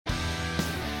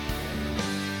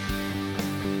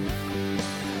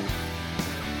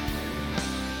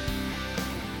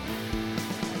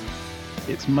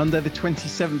It's Monday the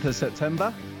 27th of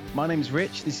September. My name's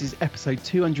Rich. This is episode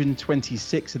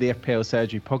 226 of the FPL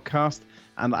Surgery podcast.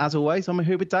 And as always, I'm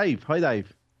here with Dave. Hi,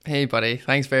 Dave. Hey, buddy.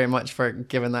 Thanks very much for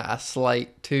giving that a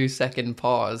slight 2-second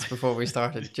pause before we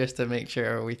started, just to make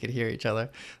sure we could hear each other.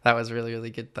 That was really,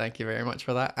 really good. Thank you very much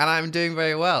for that. And I'm doing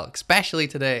very well, especially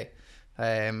today.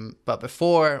 But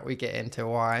before we get into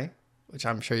why, which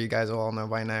I'm sure you guys will all know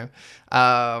by now,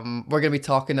 we're going to be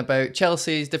talking about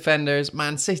Chelsea's defenders,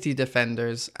 Man City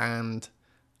defenders, and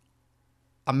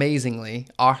amazingly,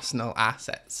 Arsenal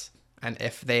assets, and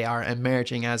if they are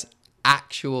emerging as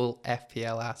actual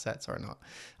FPL assets or not.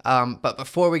 But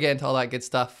before we get into all that good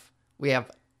stuff, we have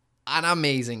an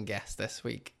amazing guest this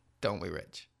week, don't we,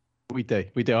 Rich? We do.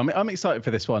 I'm excited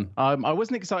for this one. I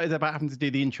wasn't excited about having to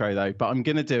do the intro, though, but I'm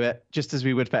going to do it just as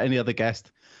we would for any other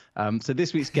guest. So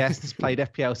this week's guest has played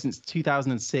FPL since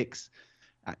 2006,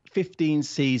 15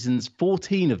 seasons,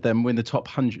 14 of them were in the top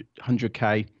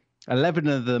 100K, 11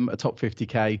 of them are top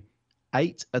 50K,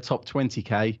 8 are top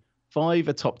 20K, 5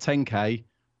 are top 10K,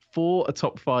 4 are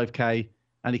top 5K,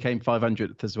 and he came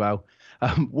 500th as well.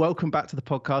 Welcome back to the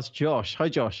podcast, Josh. Hi,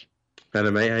 Josh.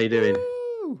 Hello, mate. How you doing?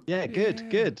 Yeah,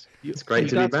 good. It's great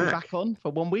to be back on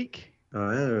for 1 week.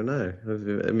 I don't know.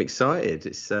 I'm excited.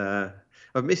 It's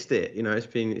I've missed it. You know, it's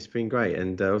been great,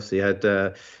 and obviously had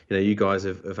you guys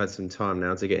have had some time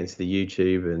now to get into the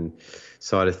YouTube and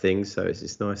side of things. So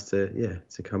it's nice to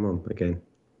come on again.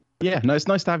 Yeah, no, it's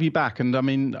nice to have you back. And I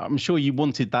mean, I'm sure you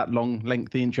wanted that long,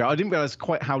 lengthy intro. I didn't realize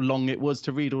quite how long it was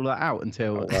to read all that out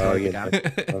until.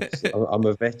 I'm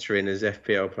a veteran as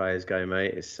FPL players go,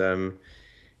 mate. It's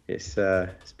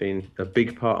been a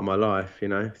big part of my life.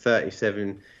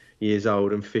 37 years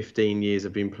old and 15 years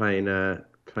I've been playing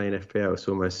FPL. It's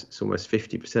almost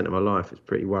 50% of my life. It's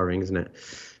pretty worrying, isn't it?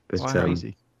 But wow.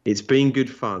 It's been good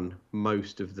fun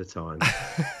most of the time.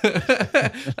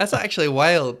 That's actually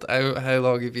wild how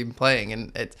long you've been playing,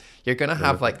 and you're going to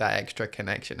have like that extra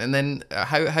connection. And then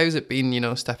how's it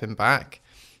been, stepping back?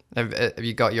 Have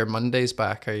you got your Mondays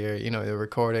back, or your the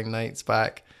recording nights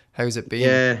back? How's it been?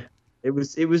 Yeah, it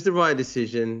was the right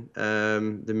decision.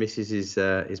 The missus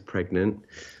is pregnant.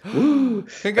 Woo!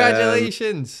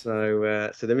 Congratulations!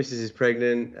 So the missus is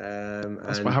pregnant.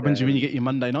 That's what happens when you get your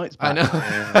Monday nights back. I know.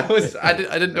 I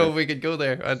didn't know if we could go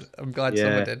there. I'm glad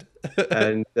someone did.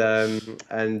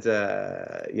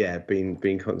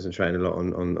 Been concentrating a lot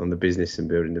on the business and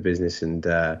building the business and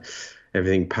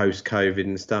everything post COVID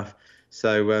and stuff.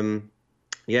 So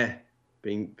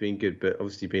been good, but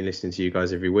obviously been listening to you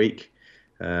guys every week.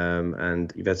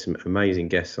 And you've had some amazing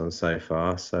guests on so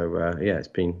far. So it's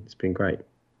been great.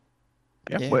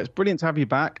 Yeah, well, it's brilliant to have you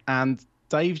back. And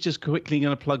Dave's just quickly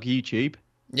going to plug YouTube.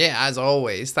 Yeah, as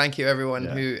always. Thank you, everyone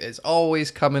who is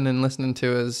always coming and listening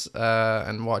to us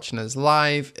and watching us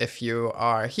live. If you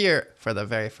are here for the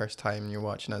very first time and you're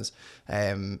watching us,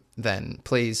 then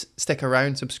please stick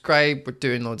around, subscribe. We're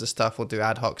doing loads of stuff. We'll do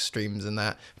ad hoc streams and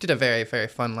that. We did a very, very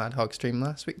fun ad hoc stream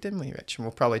last week, didn't we, Rich? And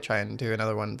we'll probably try and do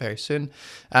another one very soon.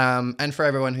 And for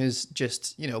everyone who's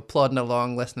just, plodding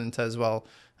along, listening to us while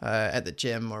at the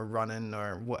gym or running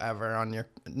or whatever on your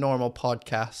normal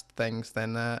podcast things,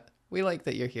 then we like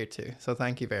that you're here too. So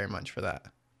thank you very much for that.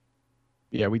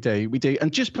 Yeah, we do.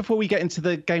 And just before we get into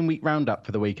the game week roundup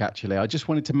for the week, actually, I just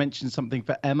wanted to mention something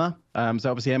for Emma. So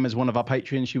obviously Emma's one of our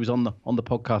patrons. She was on the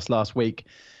podcast last week.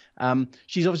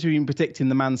 She's obviously been predicting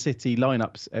the Man City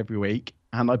lineups every week.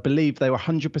 And I believe they were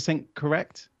 100%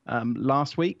 correct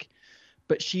last week.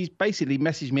 But she's basically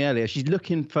messaged me earlier. She's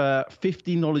looking for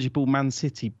 50 knowledgeable Man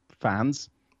City fans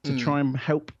to try and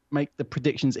help make the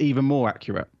predictions even more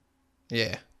accurate.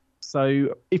 Yeah.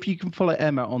 So if you can follow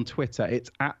Emma on Twitter,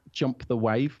 it's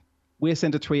 @JumpTheWave. We'll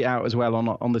send a tweet out as well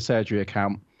on the surgery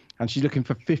account. And she's looking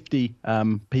for 50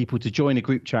 people to join a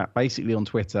group chat, basically on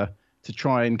Twitter, to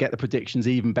try and get the predictions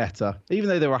even better, even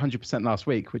though they were 100% last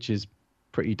week, which is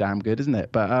pretty damn good, isn't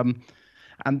it? But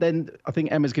and then I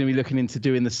think Emma's going to be looking into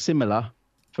doing the similar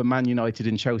for Man United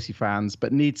and Chelsea fans,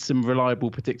 but needs some reliable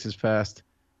predictors first,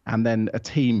 and then a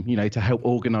team, to help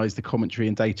organise the commentary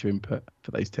and data input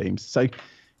for those teams. So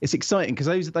it's exciting because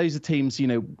those are teams,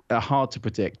 are hard to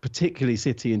predict, particularly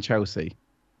City and Chelsea.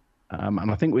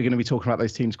 And I think we're going to be talking about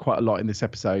those teams quite a lot in this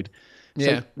episode.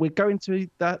 Yeah. So we're going to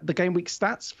the game week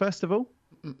stats, first of all.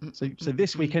 So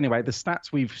this week, anyway, the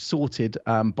stats we've sorted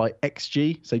by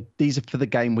XG. So these are for the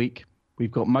game week.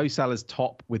 We've got Mo Salah's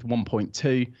top with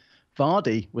 1.2.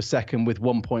 Vardy was second with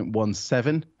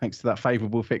 1.17, thanks to that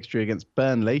favourable fixture against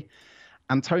Burnley.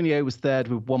 Antonio was third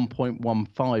with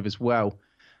 1.15 as well.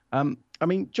 I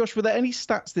mean, Josh, were there any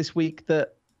stats this week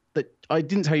that I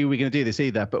didn't tell you we were going to do this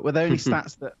either, but were there any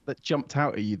stats that jumped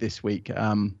out at you this week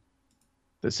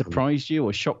that surprised you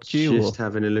or shocked you? Just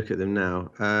having a look at them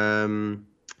now.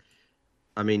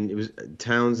 I mean, it was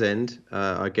Townsend,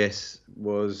 I guess,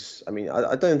 was... I mean,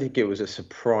 I don't think it was a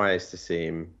surprise to see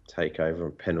him take over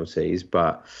on penalties,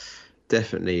 but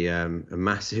definitely a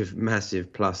massive,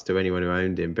 massive plus to anyone who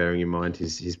owned him, bearing in mind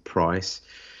his price.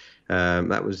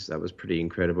 That was pretty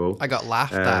incredible. I got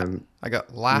laughed at. I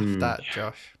got laughed at,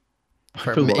 Josh.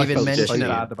 For I even felt mentioning so him.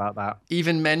 bad about that.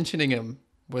 Even mentioning him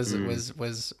was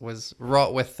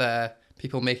wrought with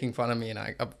people making fun of me, and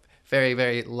a very,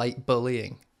 very light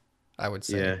bullying, I would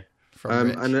say. Yeah. From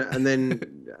Rich. And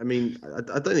then, I mean,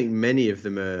 I don't think many of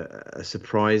them are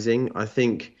surprising. I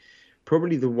think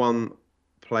probably the one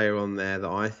player on there that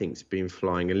I think's been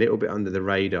flying a little bit under the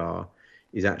radar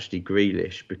is actually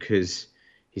Grealish, because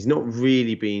he's not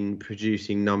really been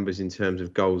producing numbers in terms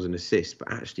of goals and assists, but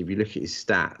actually, if you look at his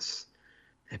stats,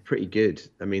 they're pretty good.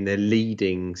 I mean, they're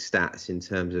leading stats in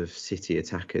terms of City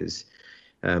attackers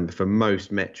for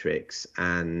most metrics,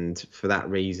 and for that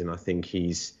reason, I think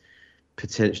he's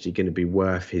potentially going to be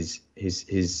worth his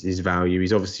value.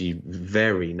 He's obviously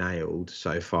very nailed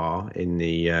so far in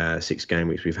the 6 game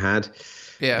weeks we've had.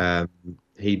 Yeah.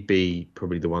 He'd be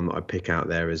probably the one that I'd pick out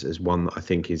there as one that I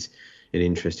think is an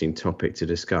interesting topic to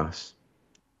discuss.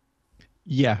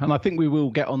 Yeah, and I think we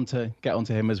will get onto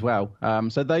him as well.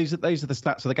 So those are the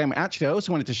stats of the game. Actually, I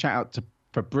also wanted to shout out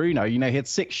for Bruno. You know, he had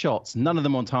 6 shots, none of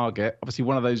them on target. Obviously,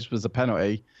 one of those was a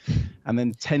penalty, and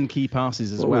then 10 key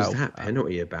passes as well. What was that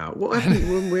penalty about? What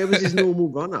happened? Where was his normal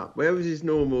run up? Where was his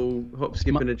normal hop,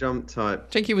 skip, and a jump type?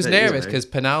 I think he was nervous because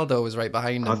Pinaldo was right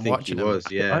behind him. I think he was,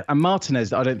 yeah. And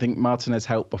Martinez, I don't think Martinez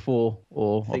helped before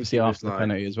or obviously after the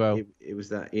penalty as well. It was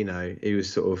that, you know, he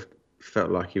was sort of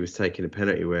felt like he was taking a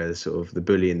penalty where the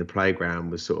bully in the playground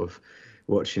was sort of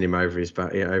watching him over his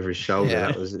back, over his shoulder. Yeah.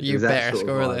 That was You better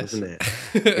score this, wasn't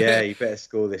it? Yeah, you better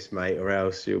score this, mate, or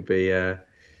else you'll be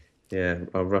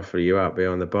I'll ruffle you up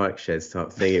behind the bike sheds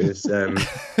type thing. It was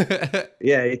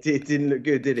it didn't look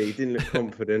good, did it? He didn't look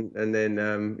confident, and then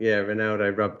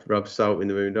Ronaldo rubbed salt in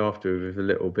the wound after with a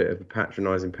little bit of a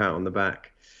patronising pat on the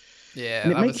back. Yeah,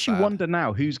 and it makes you wonder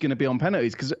now who's going to be on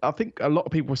penalties, because I think a lot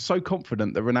of people were so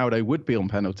confident that Ronaldo would be on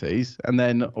penalties, and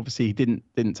then obviously he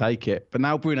didn't take it. But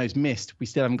now Bruno's missed, we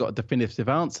still haven't got a definitive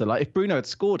answer. Like if Bruno had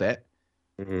scored it,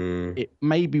 it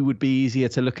maybe would be easier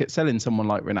to look at selling someone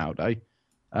like Ronaldo.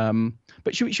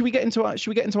 But should we get into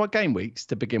our game weeks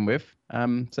to begin with?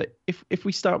 So if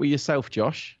we start with yourself,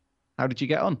 Josh, how did you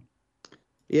get on?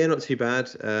 Yeah, not too bad.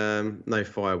 No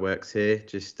fireworks here.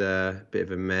 Just a bit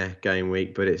of a meh game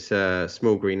week, but it's a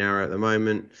small green arrow at the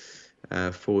moment.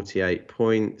 48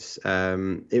 points.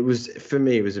 It was, for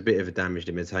me, it was a bit of a damaged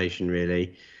imitation,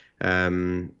 really.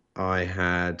 I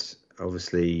had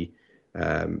obviously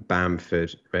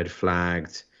Bamford red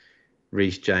flagged.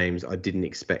 Reece James, I didn't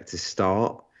expect to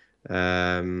start.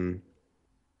 So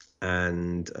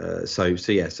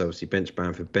obviously bench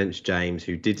Bamford, bench James,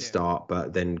 who did start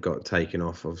but then got taken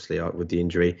off obviously with the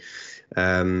injury,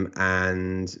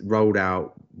 and rolled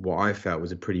out what I felt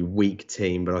was a pretty weak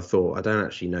team, but I thought I don't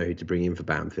actually know who to bring in for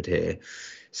Bamford here,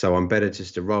 so I'm better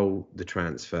just to roll the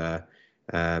transfer,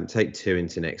 take 2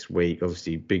 into next week,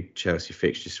 obviously big Chelsea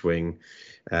fixture swing,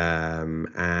 and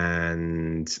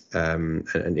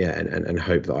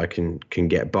hope that I can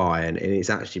get by, and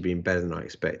it's actually been better than I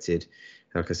expected.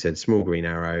 Like I said, small green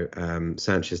arrow.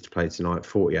 Sanchez to play tonight,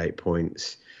 48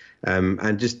 points.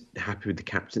 And just happy with the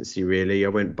captaincy, really. I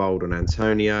went bold on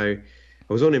Antonio. I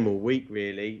was on him all week,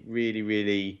 really.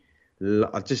 Really,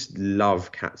 I just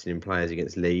love captaining players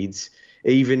against Leeds.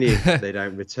 Even if they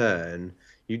don't return,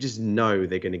 you just know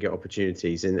they're going to get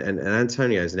opportunities. And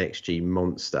Antonio is an XG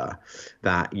monster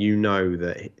that you know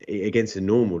that against a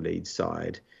normal Leeds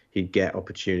side, he'd get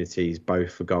opportunities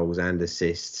both for goals and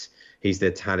assists. He's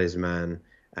their talisman,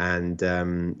 and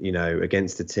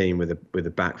against the team with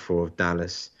a back four of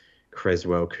Dallas,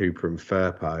 Creswell, Cooper, and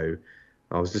Firpo,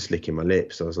 I was just licking my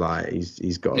lips. I was like,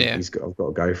 I've got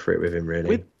to go for it with him,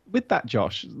 really. With that,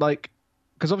 Josh,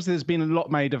 because obviously there's been a lot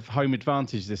made of home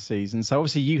advantage this season. So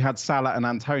obviously you had Salah and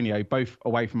Antonio both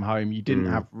away from home. You didn't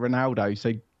have Ronaldo.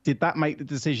 So did that make the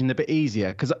decision a bit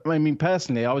easier? Because I mean,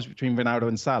 personally, I was between Ronaldo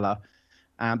and Salah,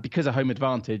 and because of home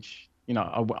advantage,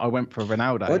 I went for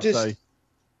Ronaldo.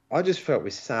 I just felt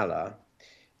with Salah,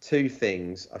 2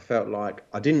 things. I felt like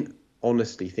I didn't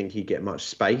honestly think he'd get much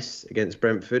space against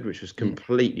Brentford, which was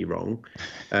completely wrong.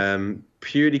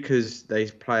 Purely because they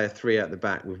play a 3 at the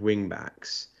back with wing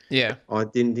backs. Yeah. I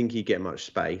didn't think he'd get much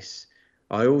space.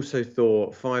 I also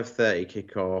thought 5:30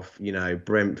 kickoff,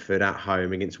 Brentford at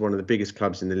home against one of the biggest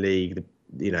clubs in the league.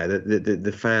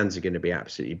 The fans are going to be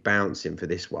absolutely bouncing for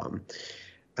this one.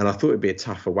 And I thought it'd be a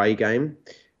tough away game.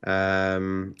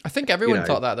 I think everyone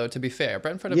thought that, though, to be fair.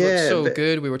 Brentford have looked so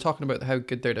good. We were talking about how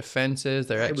good their defence is,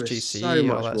 their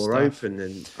XGC, all that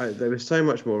stuff. They were so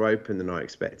much more open than I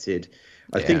expected.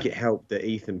 I think it helped that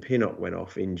Ethan Pinnock went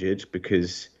off injured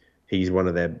because he's one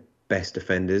of their best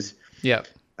defenders. Yeah.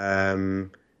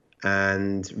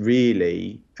 And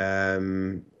really,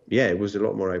 it was a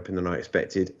lot more open than I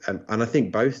expected. And I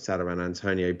think both Salah and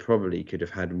Antonio probably could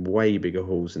have had way bigger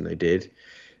hauls than they did.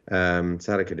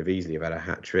 Salah could have easily have had a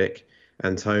hat-trick.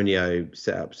 Antonio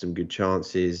set up some good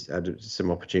chances, had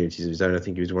some opportunities of his own. I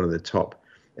think he was one of the top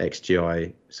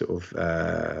XGI sort of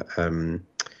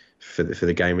for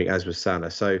the game week, as was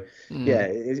Salah. So,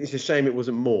 it's a shame it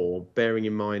wasn't more, bearing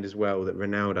in mind as well that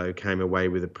Ronaldo came away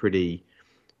with a pretty,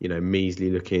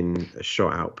 measly-looking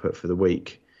shot output for the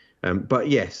week. But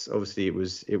yes, obviously it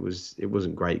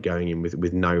wasn't great going in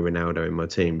with no Ronaldo in my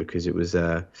team, because it was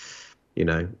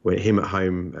when him at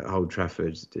home at Old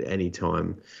Trafford at any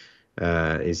time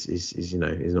is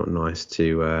not nice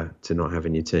to not have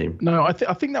in your team. No, I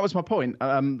think that was my point.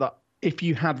 That if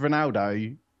you had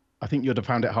Ronaldo, I think you'd have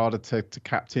found it harder to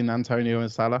captain Antonio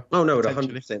and Salah. Oh no, I'd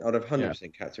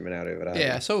 100% captain Ronaldo.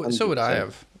 Yeah, so would I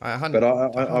have. But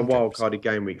I wildcarded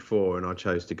game week 4 and I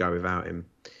chose to go without him.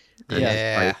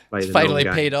 And play finally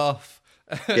paid off.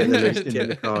 Get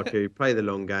Lukaku, play the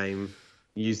long game,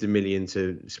 use the million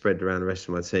to spread around the rest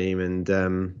of my team, and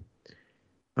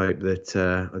hope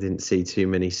that I didn't see too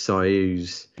many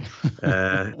Sayus.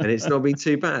 And it's not been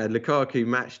too bad. Lukaku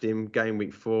matched him game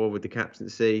week 4 with the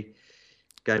captaincy.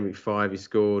 Game week 5 he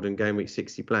scored, and game week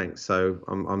 6 he blanked. So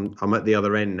I'm at the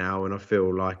other end now, and I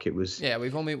feel like it was. Yeah,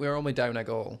 we're only down a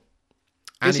goal.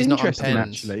 And it's interesting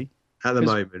actually. At the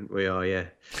moment, we are, yeah.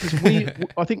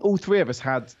 I think all three of us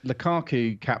had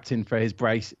Lukaku captain for his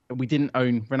brace. We didn't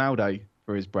own Ronaldo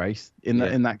for his brace in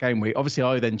that game week. Obviously,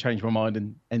 I then changed my mind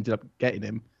and ended up getting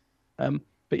him.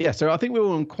 But yeah, so I think we were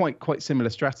on quite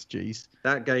similar strategies.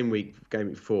 That game week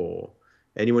 4,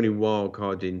 anyone who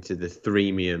wildcarded into the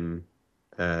Threemium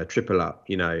triple up,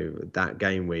 that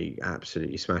game week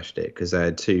absolutely smashed it, because they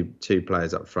had two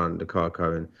players up front,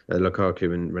 Lukaku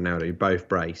and Ronaldo, who both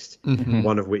braced,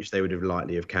 one of which they would have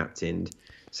likely have captained.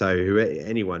 So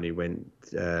anyone who went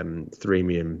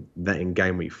Threemium that in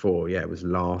game week 4, it was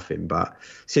laughing. But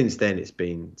since then it's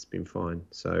been fine.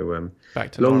 So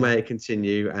back to long normal. May it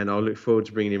continue, and I'll look forward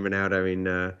to bringing in Ronaldo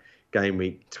in game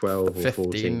week 12 or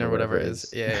 15 or whatever it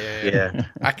is. Yeah.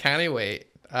 I can't wait.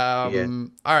 All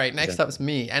right, next up is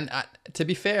me, and to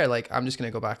be fair, I'm just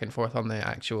gonna go back and forth on the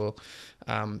actual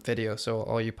video, so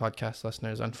all you podcast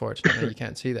listeners, unfortunately you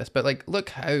can't see this, but look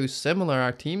how similar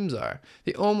our teams are.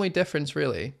 The only difference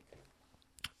really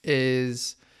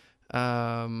is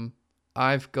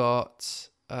I've got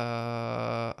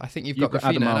I think you've got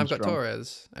Rafinha, and I've got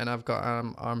Torres, and I've got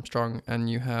Armstrong, and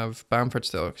you have Bamford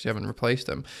still, because you haven't replaced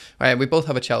him. All right, we both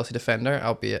have a Chelsea defender,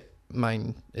 albeit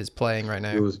mine is playing right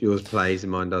now. Yours plays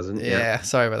and mine doesn't. Yeah,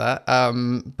 sorry about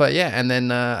that. But yeah, and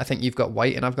then I think you've got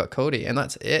White and I've got Cody, and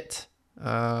that's it.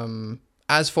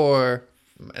 As for,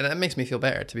 and that makes me feel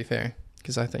better, to be fair,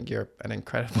 because I think you're an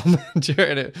incredible manager,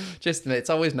 and it's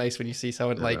always nice when you see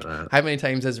someone how many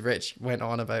times has Rich went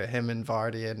on about him and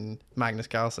Vardy and Magnus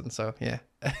Carlsen. So yeah,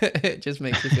 it just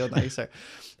makes me feel nicer.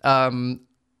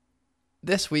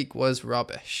 This week was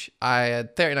rubbish. I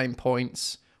had 39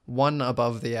 points. One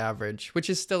above the average, which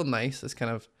is still nice. It's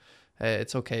kind of,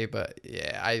 it's okay, but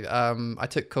yeah, I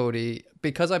took Cody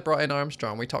because I brought in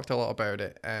Armstrong. We talked a lot about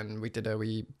it, and we did a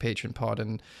wee Patreon pod,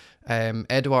 and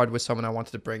Edouard was someone I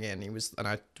wanted to bring in. And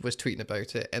I was tweeting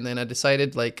about it, and then I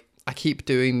decided I keep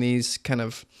doing these kind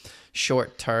of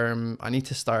short term. I need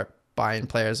to start buying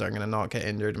players that are going to not get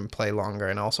injured and play longer,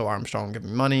 and also Armstrong give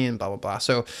me money and blah blah blah.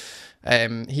 So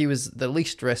he was the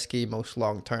least risky, most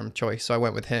long-term choice, so I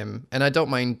went with him. And I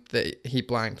don't mind that he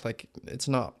blanked. It's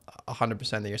not 100%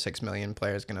 that your 6 million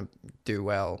player is going to do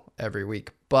well every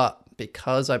week, but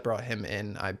because I brought him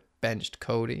in, I benched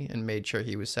Cody and made sure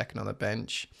he was second on the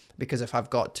bench, because if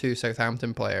I've got 2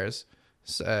 Southampton players,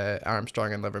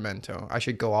 Armstrong and Livramento, I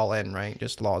should go all in, right?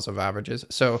 Just laws of averages.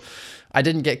 So I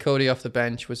didn't get Cody off the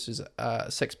bench, which is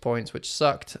 6 points, which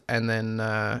sucked. And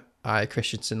then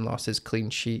Christensen lost his clean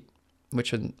sheet,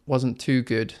 which wasn't too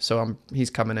good. So he's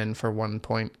coming in for 1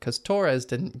 point, because Torres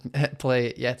didn't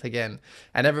play yet again.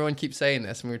 And everyone keeps saying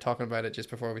this, and we were talking about it just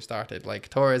before we started.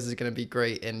 Torres is going to be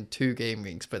great in 2 game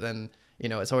weeks, but then,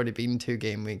 it's already been 2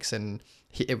 game weeks, and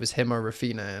it was him or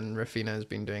Rafinha, and Rafinha has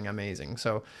been doing amazing.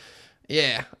 So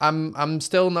yeah, I'm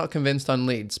still not convinced on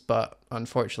Leeds, but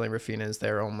unfortunately Rafinha is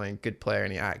their only good player,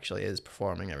 and he actually is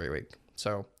performing every week.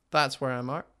 So that's where I'm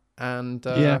at. And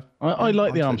I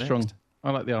like the Armstrong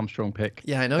I like the Armstrong pick.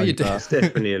 Yeah, I know you do. It's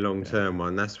definitely a long-term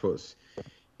one. That's what's,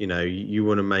 you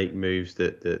want to make moves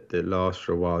that last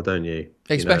for a while, don't you?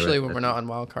 Especially when we're not on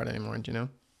wildcard anymore, do you know?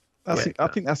 I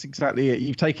think that's exactly it.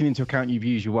 You've taken into account you've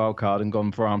used your wild card and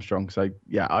gone for Armstrong. So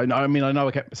yeah, I know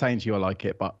I kept saying to you I like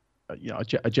it, but I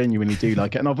genuinely do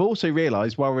like it. And I've also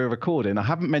realised while we're recording, I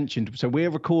haven't mentioned. So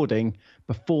we're recording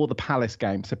before the Palace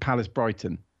game. So Palace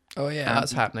Brighton. Oh yeah,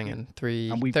 that's happening in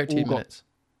 13 minutes.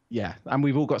 Yeah, and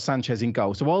we've all got Sanchez in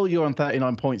goal. So while you're on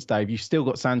 39 points, Dave, you've still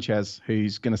got Sanchez,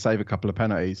 who's going to save a couple of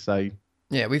penalties. So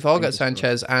yeah, we've all got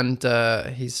Sanchez, and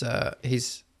he's.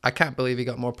 I can't believe he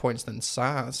got more points than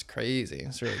Sa. It's crazy.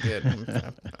 It's really good.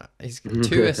 He's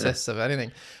 2 assists of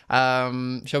anything.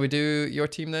 Shall we do your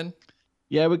team then?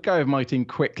 Yeah, we'll go with my team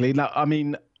quickly. Now, I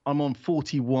mean, I'm on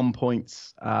 41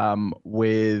 points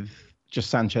with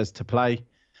just Sanchez to play.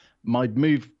 My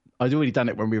move, I'd already done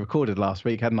it when we recorded last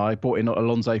week, hadn't I? Brought in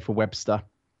Alonso for Webster.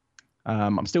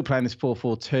 I'm still playing this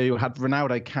 4-4-2. I had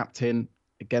Ronaldo captain.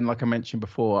 Again, like I mentioned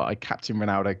before, I captained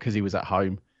Ronaldo because he was at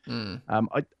home.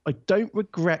 I don't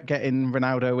regret getting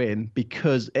Ronaldo in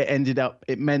because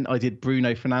it meant I did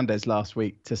Bruno Fernandes last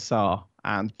week to Sarr,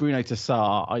 and Bruno to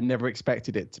Sarr, I never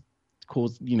expected it to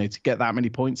cause, to get that many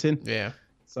points in. Yeah.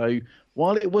 So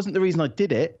while it wasn't the reason I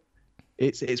did it,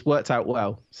 it's worked out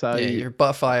well. So yeah, you're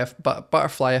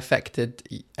butterfly affected,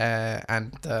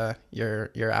 and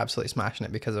you're absolutely smashing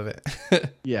it because of it.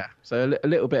 Yeah. So a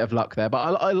little bit of luck there, but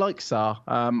I like Sarr.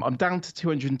 I'm down to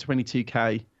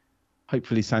 222k.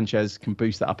 Hopefully Sanchez can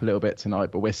boost that up a little bit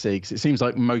tonight, but we'll see, because it seems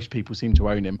like most people seem to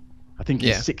own him. I think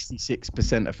he's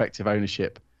 66% effective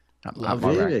ownership.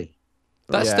 Really?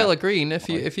 That's still a green. If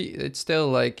it's still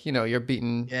like, you're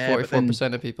beating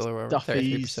 44% of people, or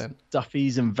 33%.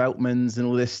 Duffy's and Veltmans and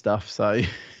all this stuff. So,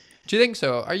 do you think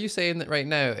so? Are you saying that right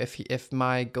now, if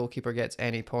my goalkeeper gets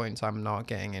any points, I'm not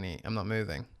getting any? I'm not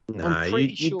moving. No,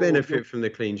 you benefit from the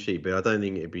clean sheet, but I don't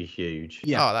think it'd be huge.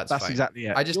 Yeah, that's fine. Exactly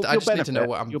it. I just need to know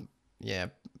what I'm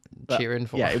cheering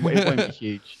for. Yeah, it won't be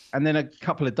huge. And then a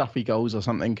couple of Duffy goals or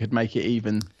something could make it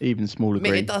even smaller. I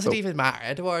mean, it doesn't even matter.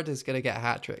 Edouard is going to get a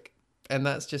hat trick, and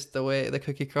that's just the way the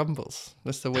cookie crumbles.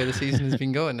 That's the way the season has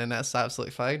been going, and that's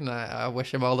absolutely fine. I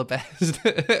wish him all the best.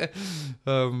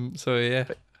 So yeah.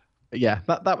 Yeah,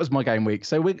 that was my game week.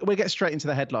 So we get straight into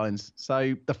the headlines.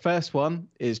 So the first one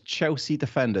is Chelsea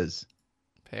defenders.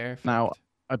 Perfect. Now,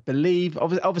 I believe,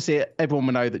 obviously, everyone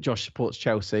will know that Josh supports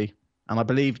Chelsea. And I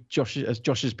believe Josh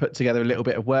has put together a little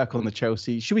bit of work on the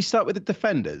Chelsea. Should we start with the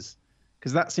defenders?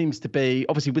 Because that seems to be,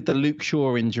 obviously, with the Luke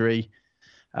Shaw injury,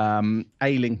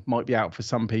 Ayling might be out for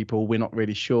some people. We're not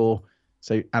really sure.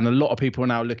 So, and a lot of people are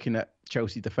now looking at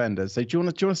Chelsea defenders. So do you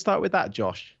want to start with that,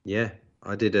 Josh? Yeah,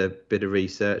 I did a bit of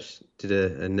research, did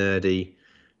a nerdy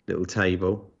little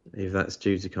table, if that's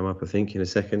due to come up, I think, in a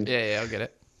second. Yeah, I'll get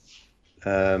it.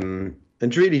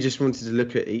 And really just wanted to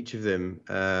look at each of them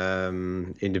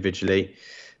individually.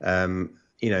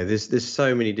 There's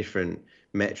so many different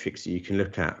metrics that you can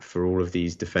look at for all of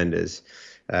these defenders.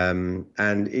 And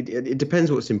it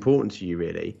depends what's important to you,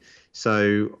 really.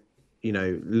 So,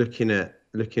 looking at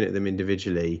them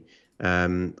individually,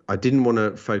 I didn't want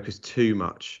to focus too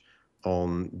much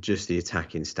on just the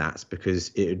attacking stats, because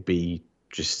it would be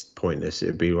just pointless. It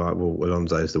would be like, well,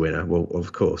 Alonso's the winner. Well,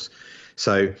 of course.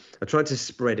 So I tried to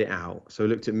spread it out. So I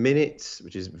looked at minutes,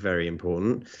 which is very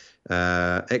important,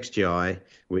 XGI,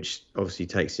 which obviously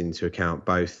takes into account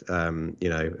both,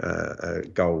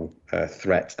 goal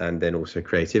threat and then also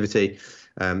creativity,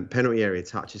 penalty area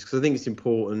touches, because I think it's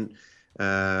important,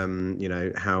 how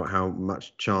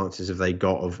much chances have they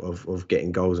got of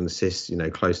getting goals and assists,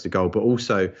 close to goal, but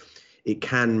also it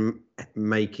can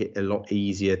make it a lot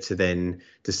easier to then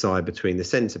decide between the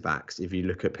centre backs. If you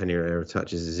look at penalty area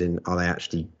touches, as in, are they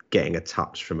actually getting a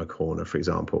touch from a corner, for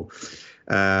example?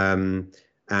 And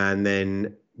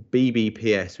then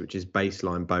BBPS, which is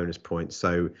baseline bonus points.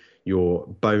 So your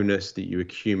bonus that you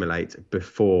accumulate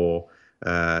before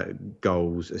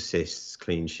goals, assists,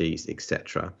 clean sheets,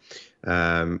 etc.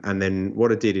 And then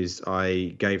what I did is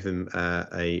I gave them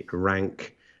a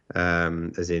rank,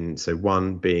 as in, so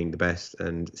 1 being the best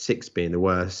and 6 being the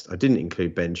worst. I didn't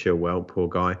include Ben Chilwell, poor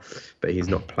guy, but he's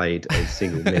not played a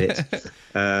single minute.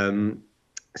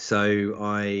 So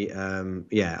I ranked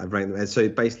them. And so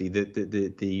basically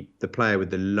the player with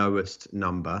the lowest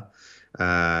number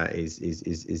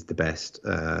is the best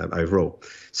overall.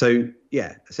 So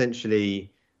yeah,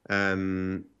 essentially,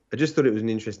 I just thought it was an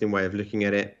interesting way of looking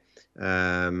at it.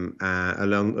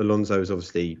 Alonso has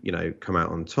obviously, come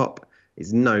out on top.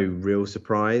 It's no real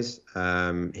surprise.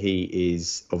 He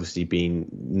is obviously been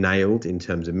nailed in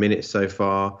terms of minutes so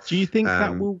far. Do you think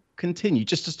that will continue?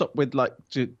 Just to stop with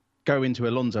go into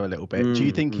Alonso a little bit. Do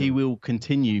you think he will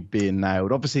continue being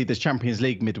nailed? Obviously, there's Champions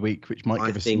League midweek, which might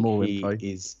give us some more info. I think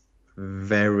he is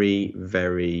very,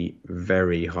 very,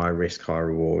 very high risk, high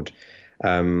reward.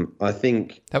 I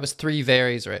think that was 3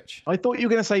 varies, Rich. I thought you were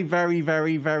going to say very,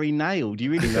 very, very nailed.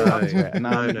 You really got up to it, and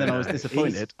then I was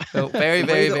disappointed. So very,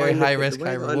 very, very high risk,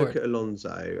 high reward. I look at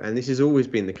Alonso, and this has always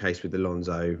been the case with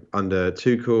Alonso under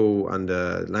Tuchel,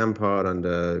 under Lampard,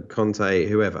 under Conte,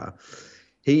 whoever.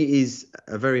 He is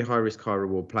a very high risk, high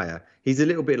reward player. He's a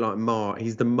little bit like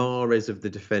he's the Mahrez of the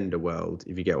defender world,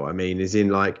 if you get what I mean. Is in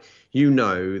like, you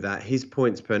know that his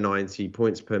points per 90,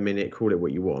 points per minute, call it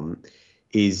what you want,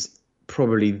 is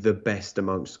probably the best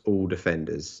amongst all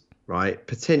defenders, right?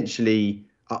 Potentially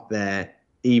up there,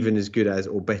 even as good as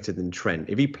or better than Trent.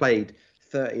 If he played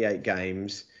 38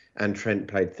 games and Trent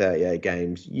played 38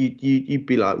 games, you'd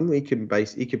be like, he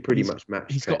could pretty much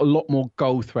match. He's Trent. got a lot more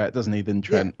goal threat, doesn't he, than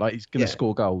Trent? Like he's going to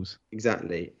score goals.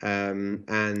 Exactly.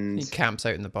 And he camps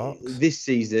out in the box. This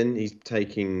season, he's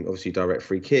taking obviously direct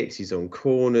free kicks. He's on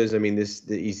corners. I mean,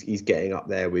 he's getting up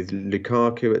there with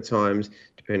Lukaku at times,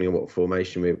 depending on what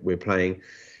formation we're playing.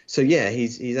 So yeah,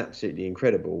 he's absolutely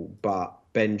incredible. But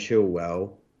Ben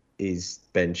Chilwell is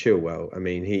Ben Chilwell. I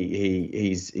mean,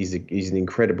 he's an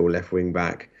incredible left wing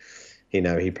back. You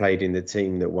know, he played in the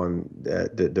team that won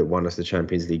us the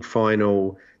Champions League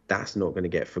final. That's not going to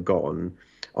get forgotten.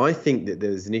 I think that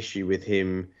there's an issue with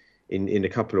him in a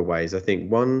couple of ways. I think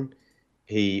one,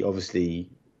 he obviously,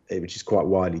 which is quite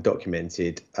widely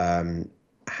documented,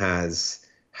 has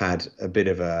had a bit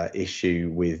of a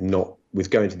issue with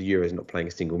going to the Euros and not playing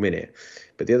a single minute.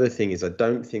 But the other thing is, I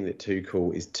don't think that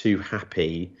Tuchel is too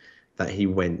happy that he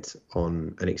went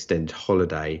on an extended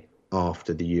holiday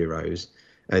after the Euros.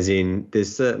 As in,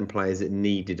 there's certain players that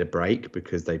needed a break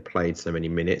because they played so many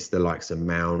minutes, the likes of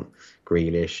Mount,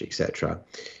 Grealish, etc.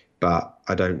 But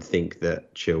I don't think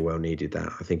that Chilwell needed that.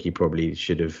 I think he probably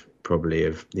should have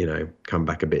come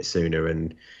back a bit sooner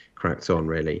and cracked on,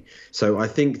 really. So I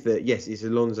think that, yes, it's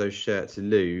Alonso's shirt to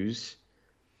lose.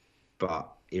 But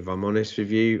if I'm honest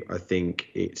with you, I think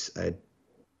it's a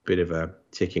bit of a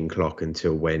ticking clock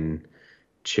until when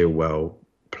Chilwell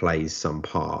plays some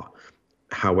part.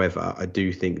 However, I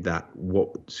do think that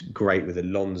what's great with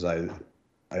Alonso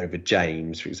over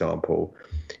James, for example,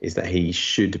 is that he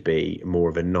should be more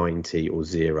of a 90 or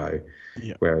 0.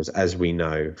 Yeah. Whereas, as we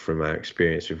know from our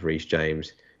experience with Reece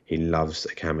James, he loves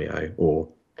a cameo, or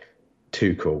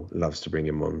Tuchel loves to bring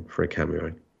him on for a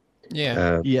cameo.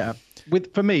 Yeah.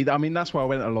 For me, I mean, that's why I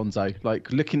went Alonso.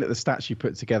 Like, looking at the stats you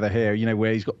put together here, you know,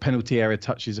 where he's got penalty area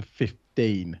touches of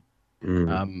 15.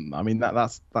 I mean,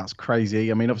 that's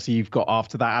crazy. I mean, obviously you've got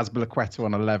after that Azpilicueta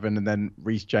on 11 and then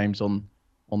Reece James on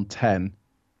 10.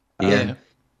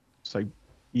 So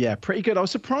yeah, pretty good. I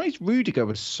was surprised Rudiger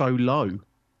was so low,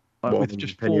 with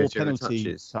just 4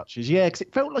 penalty touches. Yeah, because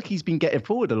it felt like he's been getting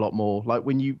forward a lot more. Like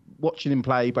when you watching him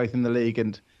play both in the league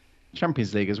and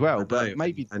Champions League as well. But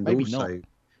maybe also not.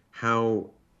 How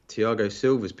Thiago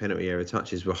Silva's penalty area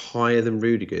touches were higher than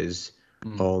Rudiger's.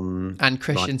 And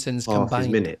Christensen's like combined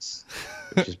his minutes,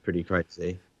 which is pretty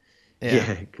crazy.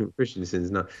 Yeah, Christensen's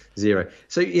not 0.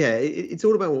 So yeah, it's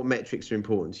all about what metrics are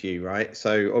important to you, right?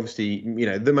 So obviously, you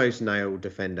know, the most nailed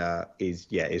defender is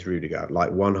Rudiger, like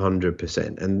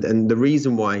 100%. And the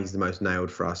reason why he's the most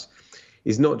nailed for us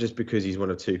is not just because he's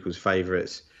one of Tuchel's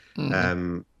favourites,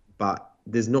 but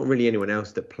there's not really anyone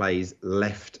else that plays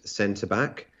left centre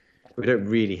back. We don't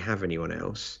really have anyone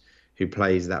else who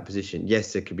plays that position.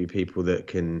 Yes, there could be people that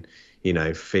can, you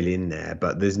know, fill in there,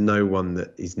 but there's no one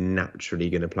that is naturally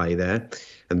going to play there.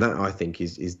 And that, I think,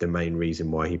 is the main reason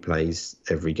why he plays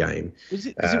every game. Was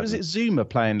it Zuma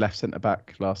playing left centre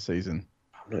back last season?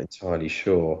 I'm not entirely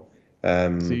sure.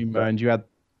 Zuma, and you had...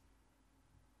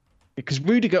 Because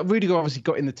Rudiger obviously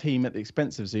got in the team at the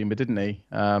expense of Zuma, didn't he?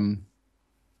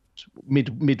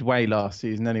 Midway last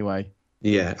season anyway.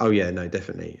 Yeah. Oh, yeah. No,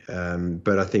 definitely.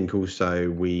 But I think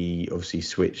also we obviously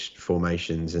switched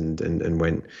formations and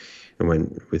went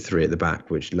with 3 at the back,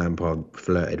 which Lampard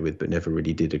flirted with, but never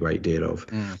really did a great deal of.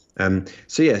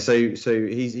 So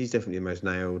he's definitely the most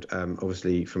nailed.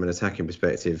 Obviously, from an attacking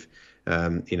perspective,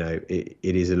 you know, it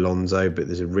is Alonso, but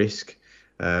there's a risk.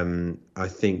 I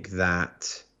think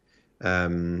that,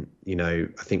 you know,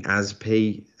 I think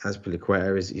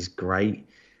Azpilicueta is great.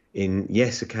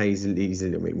 Occasionally he's a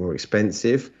little bit more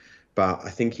expensive, but I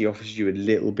think he offers you a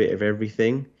little bit of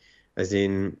everything. As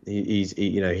in,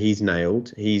 he's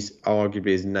nailed. He's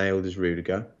arguably as nailed as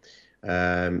Rudiger.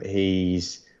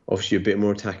 He's offers you a bit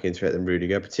more attacking threat than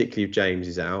Rudiger, particularly if James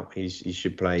is out. He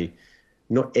should play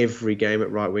not every game at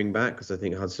right wing back, because I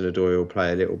think Hudson-Odoi will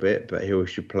play a little bit, but he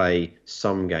should play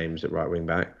some games at right wing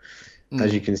back.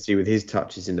 as you can see with his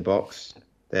touches in the box,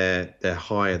 they're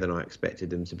higher than I expected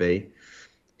them to be.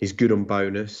 He's good on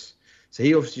bonus, so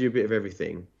he offers you a bit of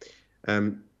everything.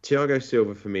 Thiago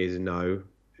Silva for me is a no.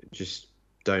 Just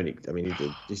don't. I mean,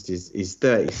 he's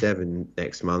 37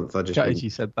 next month. As you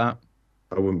said that.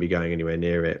 I wouldn't be going anywhere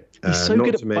near it. He's so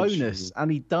good at bonus,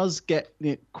 and he does get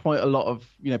quite a lot of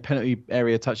penalty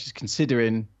area touches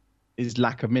considering his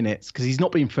lack of minutes, because he's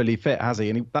not been fully fit, has he?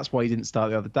 And that's why he didn't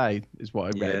start the other day, is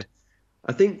what I read.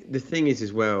 I think the thing is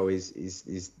as well is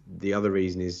the other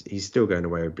reason is he's still going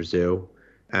away with Brazil,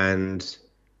 and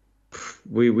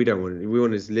we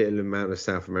want as little amount of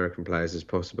South American players as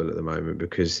possible at the moment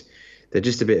because they're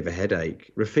just a bit of a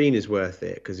headache. Rafinha's worth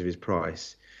it because of his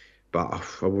price, but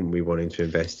I wouldn't be wanting to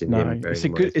invest in him.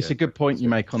 It's a good point you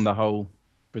make on the whole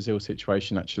Brazil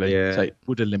situation, actually. Yeah. So it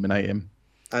would eliminate him.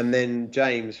 And then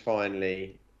James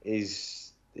finally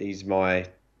he's my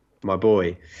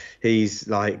boy. He's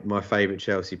like my favourite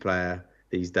Chelsea player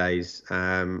these days.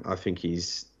 I think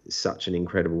he's such an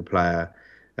incredible player.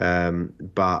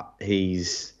 But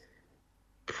he's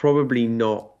probably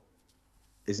not.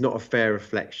 There's not a fair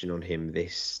reflection on him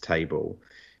this table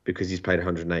because he's played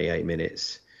 188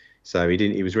 minutes. So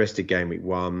he was rested game week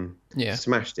 1. Yeah.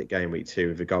 Smashed it game week 2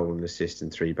 with a goal and an assist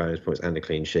and 3 bonus points and a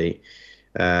clean sheet.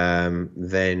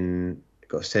 Then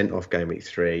got sent off game week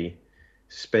 3,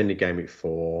 suspended game week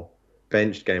 4,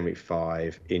 benched game week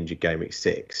 5, injured game week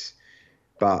 6.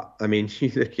 But I mean,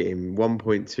 you look at him,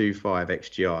 1.25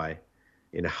 XGI.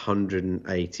 In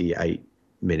 188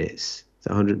 minutes,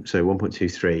 so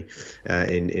 1.23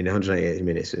 in 188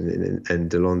 minutes,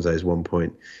 and Alonso's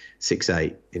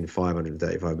 1.68 in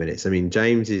 535 minutes. I mean,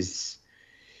 James is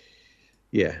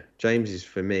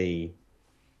for me,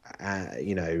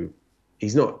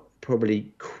 he's not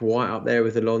probably quite up there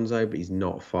with Alonso, but he's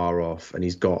not far off, and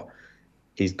he's got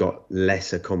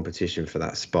lesser competition for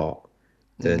that spot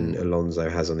than Alonso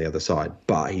has on the other side,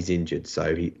 but he's injured,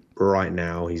 so right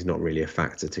now he's not really a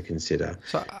factor to consider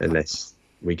unless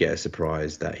we get a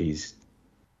surprise that he's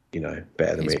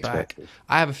better than we expected.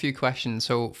 I have a few questions.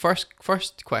 So first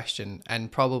question,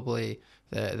 and probably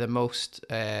the most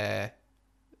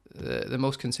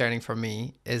concerning for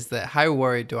me, is that how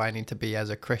worried do I need to be as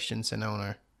a Christensen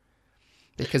owner?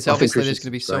 Because obviously there's going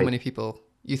to be so many people.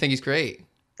 You think he's great?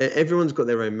 Everyone's got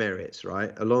their own merits,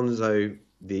 right? Alonso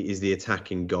is the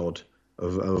attacking god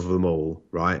of them all,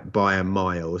 right? By a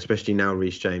mile, especially now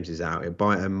Reece James is out.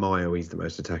 By a mile, he's the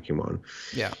most attacking one.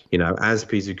 Yeah.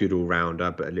 Azpi's a good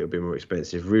all-rounder, but a little bit more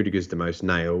expensive. Rudiger's the most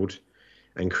nailed,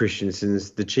 and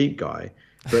Christensen's the cheap guy.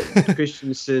 But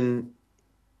Christensen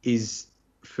is,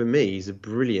 for me, he's a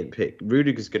brilliant pick.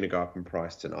 Rudiger's going to go up in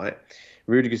price tonight.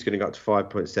 Rudiger's going to go up to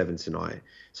 5.7 tonight.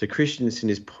 So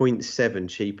Christensen is 0.7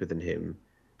 cheaper than him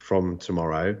from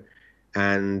tomorrow,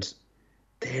 and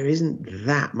there isn't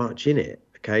that much in it.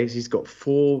 Okay, so he's got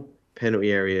 4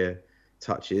 penalty area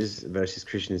touches versus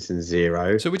Christensen's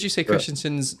 0. So would you say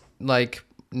Christensen's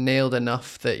nailed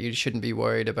enough that you shouldn't be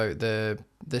worried about the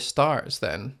starts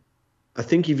then? I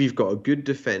think if you've got a good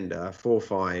defender,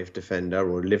 4-5 defender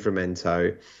or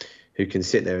Livramento, who can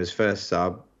sit there as first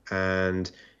sub, and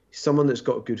someone that's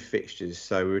got good fixtures.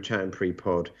 So we were chatting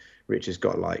pre-pod. Rich has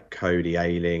got Cody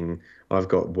Ayling. I've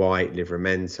got White,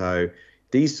 Livramento.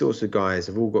 These sorts of guys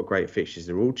have all got great fixtures.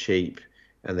 They're all cheap,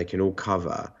 and they can all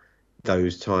cover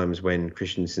those times when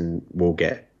Christensen will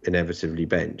get inevitably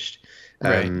benched.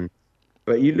 Right.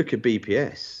 But you look at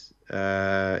BPS,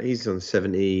 he's on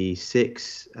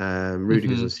 76,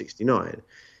 Rudiger's on 69.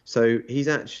 So he's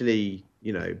actually,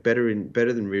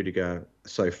 better than Rudiger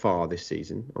so far this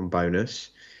season on bonus.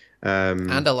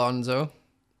 And Alonso.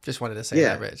 Just wanted to say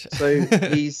that, Rich. So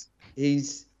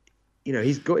he's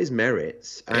got his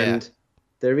merits, and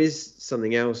there is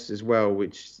something else as well,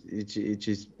 which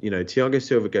is, Thiago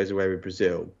Silva goes away with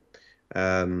Brazil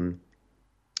for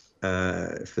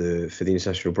the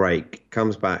international break,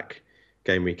 comes back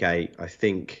game week 8, I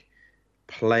think,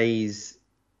 plays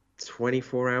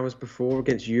 24 hours before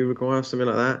against Uruguay or something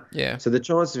like that. Yeah. So the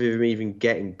chances of him even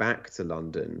getting back to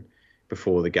London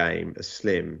before the game are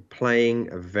slim.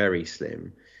 Playing are very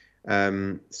slim.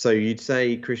 So you'd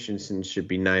say Christensen should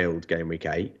be nailed game week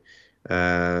 8.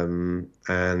 And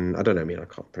I don't know. I mean, I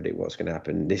can't predict what's going to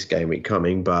happen this game week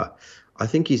coming, but I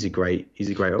think he's a great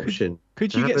option.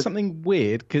 Could you get something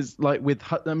weird? Because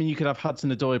you could have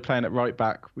Hudson-Odoi playing at right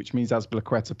back, which means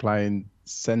Azpilicueta playing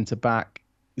centre back.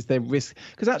 Is there risk?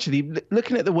 Because actually,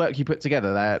 looking at the work you put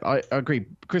together there, I agree.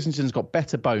 Christensen's got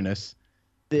better bonus.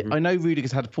 I know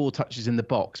Rudiger's had 4 touches in the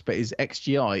box, but his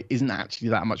XGI isn't actually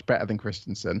that much better than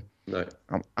Christensen. No.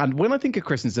 And when I think of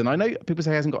Christensen, I know people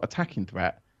say he hasn't got attacking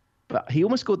threat, But he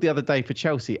almost scored the other day for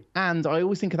Chelsea. And I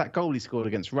always think of that goal he scored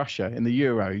against Russia in the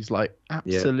Euros, like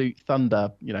absolute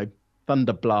thunder,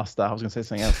 thunder blaster. I was going to say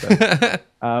something else there.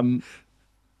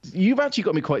 You've actually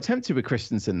got me quite tempted with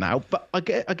Christensen now. But I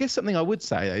guess something I would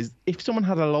say is if someone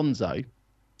had Alonso,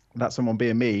 that someone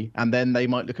being me, and then they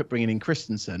might look at bringing in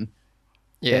Christensen.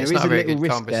 Yeah, there is a little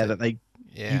risk there that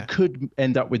you could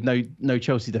end up with no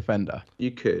Chelsea defender.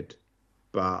 You could,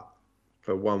 but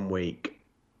for 1 week,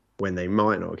 when they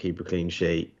might not keep a clean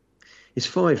sheet, it's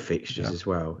 5 fixtures as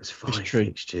well. It's 5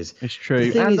 fixtures. It's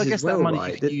true, and I guess that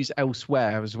money you could use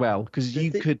elsewhere as well, because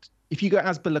you could, if you got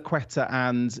Azpilicueta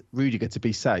and Rudiger to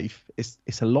be safe,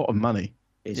 it's a lot of money.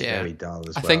 It's very dull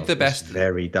as well. I think the best,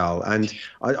 very dull, and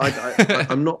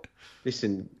I'm not.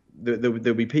 Listen,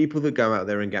 there'll be people that go out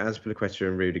there and get Azpilicueta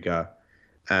and Rudiger,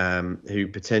 who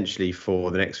potentially for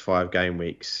the next 5 game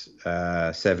weeks,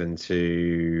 7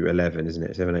 to 11, isn't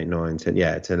it? 7, 8, 9, 10.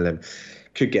 Yeah, 10, 11,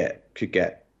 could get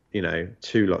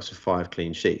 2 lots of 5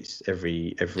 clean sheets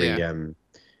every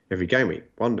game week.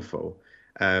 Wonderful.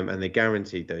 And they're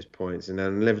guaranteed those points, and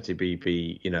then inevitably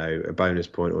be a bonus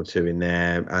point or 2 in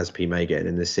there. Aspi may get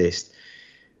an assist,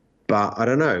 but I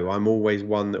don't know. I'm always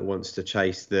one that wants to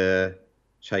chase the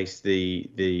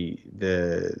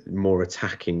more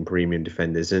attacking premium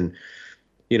defenders, and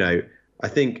I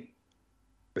think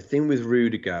the thing with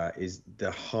Rudiger is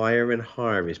the higher and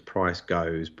higher his price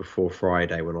goes before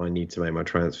Friday, when I need to make my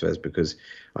transfers because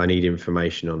I need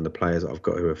information on the players that I've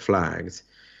got who are flagged,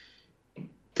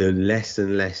 the less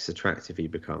and less attractive he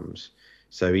becomes.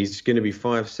 So he's going to be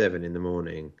 5.7 in the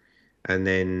morning, and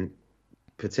then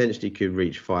potentially could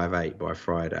reach 5.8 by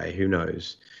Friday. Who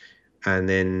knows? And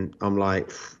then I'm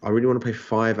like, I really want to pay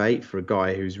 5.8 for a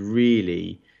guy who's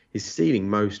really, his ceiling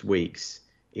most weeks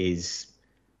is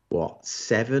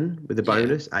 7 with the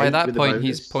bonus. By that point,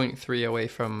 he's 0.3 away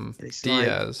from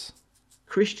Diaz.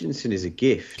 Christensen is a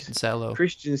gift. Cancelo.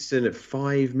 Christensen at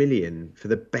 5 million for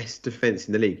the best defence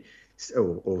in the league.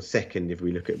 Or second if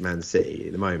we look at Man City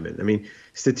at the moment. I mean,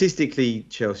 statistically,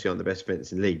 Chelsea aren't the best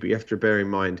defence in the league, but you have to bear in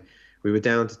mind we were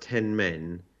down to 10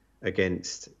 men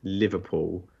against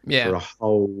Liverpool for a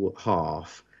whole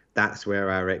half. That's where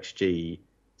our XGC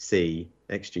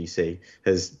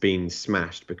has been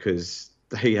smashed because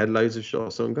they had loads of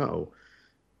shots on goal.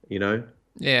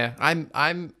 Yeah, I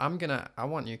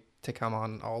want you to come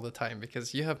on all the time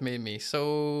because you have made me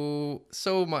so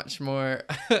much more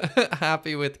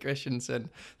happy with Christensen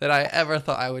than I ever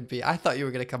thought I would be. I thought you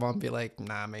were going to come on and be like,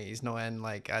 nah, mate, he's not in.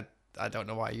 Like, I don't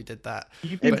know why you did that.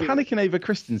 You've been panicking over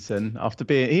Christensen after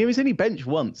he was only benched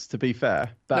once, to be fair.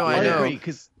 But no, I know. agree,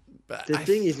 because the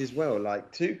thing is as well,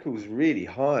 like, Tuchel's really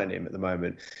high on him at the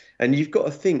moment. And you've got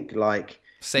to think, like,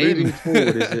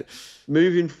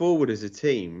 moving forward as a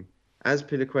team, as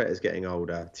Azpilicueta's getting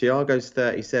older, Thiago's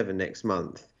 37 next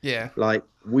month. Yeah. Like,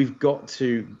 we've got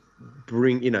to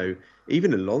bring,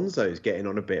 even Alonso's getting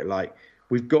on a bit. Like,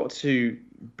 we've got to,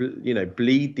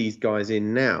 bleed these guys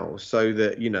in now so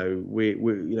that,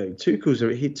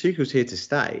 Tuchel's here to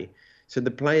stay. So the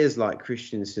players like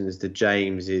Christensen's, the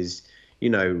Jameses,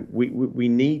 we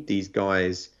need these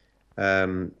guys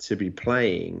to be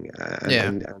playing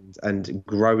and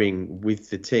growing with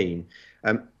the team.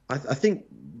 I think,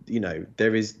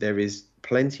 there is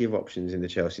plenty of options in the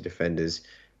Chelsea defenders,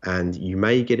 and you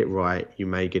may get it right, you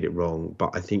may get it wrong,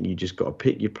 but I think you just got to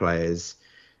pick your players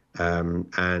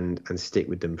and stick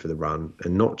with them for the run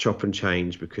and not chop and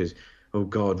change because, oh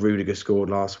God, Rudiger scored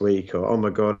last week, or oh my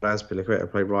God, Azpilicueta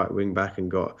played right wing back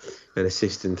and got an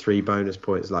assist and 3 bonus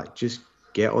points. Like, just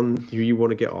get on who you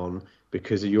want to get on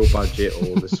because of your budget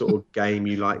or the sort of game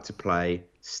you like to play.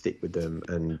 Stick with them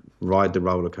and ride the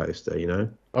roller coaster,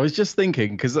 I was just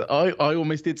thinking because I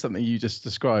almost did something you just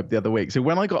described the other week. So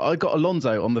when I got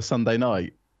Alonso on the Sunday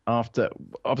night after,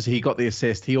 obviously he got the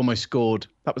assist, he almost scored.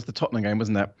 That was the Tottenham game,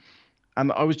 wasn't it?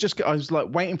 And I was like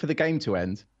waiting for the game to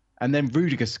end, and then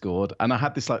Rudiger scored, and I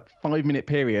had this like 5-minute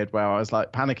period where I was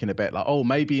like panicking a bit, like, oh,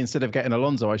 maybe instead of getting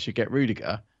Alonso, I should get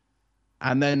Rudiger.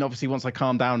 And then obviously once I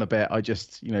calmed down a bit, I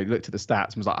just, looked at the stats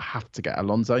and was like, I have to get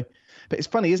Alonso. But it's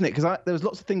funny, isn't it? Because there was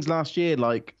lots of things last year,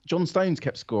 like John Stones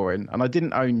kept scoring, and I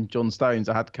didn't own John Stones.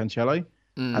 I had Cancelo.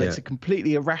 And it's a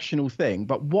completely irrational thing.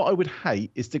 But what I would hate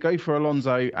is to go for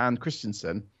Alonso and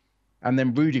Christensen, and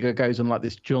then Rudiger goes on like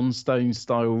this John Stones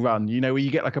style run, where you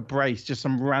get like a brace, just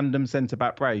some random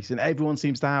centre-back brace, and everyone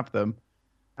seems to have them.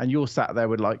 And you're sat there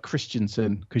with like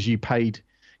Christensen because you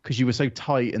were so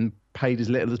tight and paid as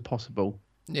little as possible.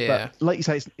 Yeah. But like you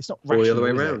say, it's not rational. Or the other way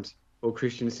around. Or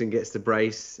Christensen gets the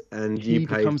brace and he you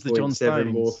pay becomes the John 0.7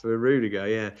 Stones. more for Rudiger.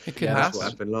 Yeah, It could that's happen.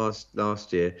 what happened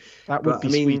last year. That would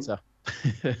be sweeter.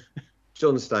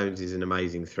 John Stones is an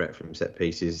amazing threat from set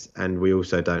pieces, and we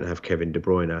also don't have Kevin De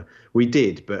Bruyne. We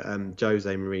did, but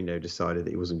Jose Mourinho decided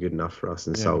that he wasn't good enough for us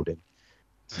and sold him.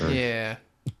 So. Yeah,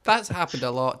 that's happened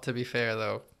a lot. To be fair,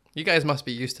 though, you guys must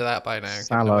be used to that by now.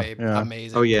 Salah,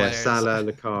 amazing. Oh yeah, players. Salah,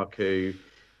 Lukaku.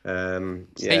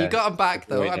 Hey, you got him back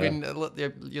though. I mean,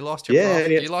 you lost your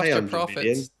you lost your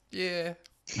profits. Yeah.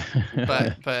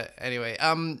 but anyway,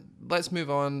 let's move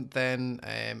on then.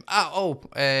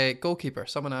 Goalkeeper.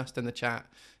 Someone asked in the chat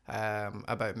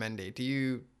about Mendy. Do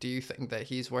you think that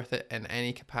he's worth it in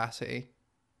any capacity?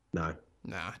 No.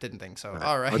 No, I didn't think so. No.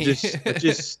 All right. I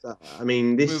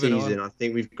mean, this Moving season, on. I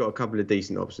think we've got a couple of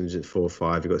decent options at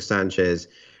 4-5. We've got Sanchez,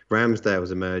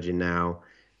 Ramsdale's emerging now,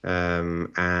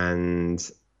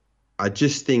 and I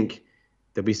just think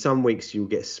there'll be some weeks you'll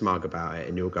get smug about it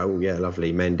and you'll go, oh yeah,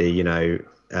 lovely, Mendy, you know,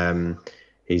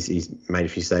 he's made a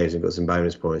few saves and got some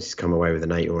bonus points. He's come away with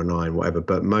an 8 or a 9, whatever.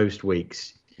 But most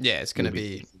weeks, yeah, it's going to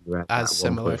be as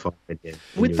similar.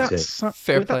 With that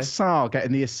Sarr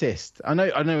getting the assist, I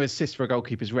know assist for a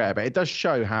goalkeeper is rare, but it does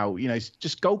show how, you know,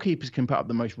 just goalkeepers can put up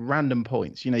the most random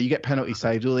points. You know, you get penalty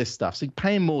saves, all this stuff. So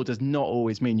paying more does not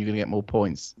always mean you're going to get more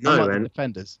points. No, unlike the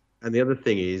defenders. And the other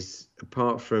thing is,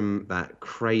 apart from that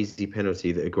crazy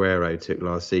penalty that Aguero took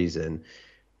last season,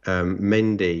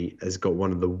 Mendy has got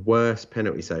one of the worst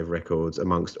penalty save records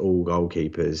amongst all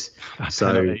goalkeepers.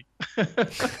 So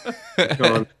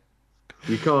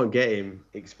you can't get him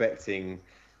expecting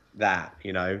that,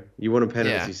 you know. You want a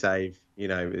penalty save, you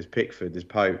know, there's Pickford, there's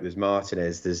Pope, there's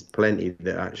Martinez, there's plenty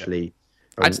that actually...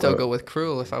 I'd still go with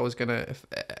Krul if I was to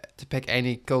pick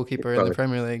any goalkeeper in the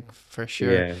Premier League, for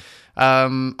sure. Yeah.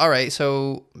 All right,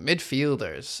 so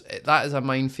midfielders. That is a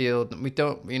minefield. We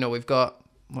don't, you know, we've got,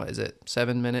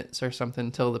 7 minutes or something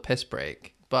till the piss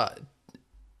break.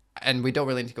 And we don't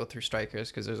really need to go through strikers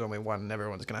because there's only one and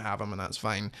everyone's going to have them and that's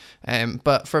fine.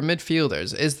 But for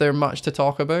midfielders, is there much to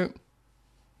talk about?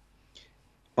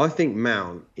 I think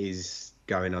Mount is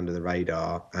going under the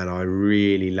radar, and I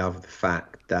really love the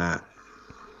fact that,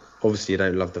 obviously I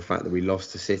don't love the fact that we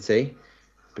lost to City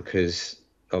because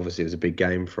obviously it was a big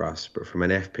game for us, but from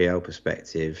an FPL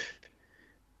perspective,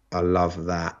 I love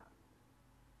that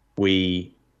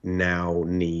we now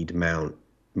need Mount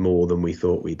more than we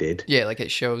thought we did. Yeah, like it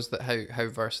shows that how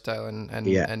versatile and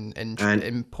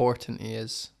important he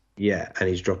is. Yeah, and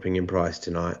he's dropping in price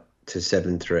tonight to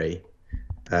 7-3.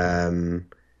 And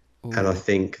I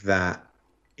think that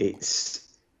it's,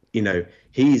 you know,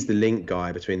 he's the link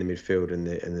guy between the midfield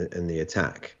and the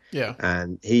attack. Yeah.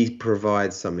 And he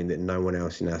provides something that no one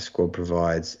else in our squad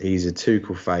provides. He's a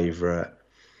Tuchel favourite,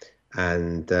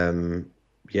 and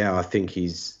I think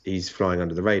he's flying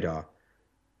under the radar.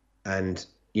 And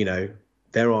you know,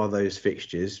 there are those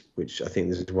fixtures, which I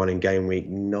think there's one in game week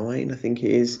 9, I think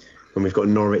it is, when we've got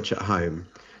Norwich at home.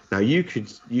 Now you could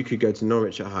go to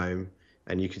Norwich at home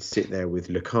and you could sit there with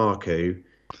Lukaku,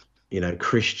 you know,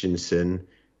 Christensen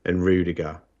and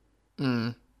Rudiger.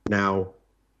 Now,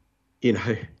 you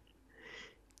know,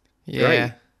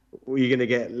 great. Well, you're going to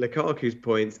get Lukaku's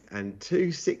points and 2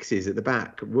 6s at the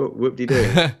back.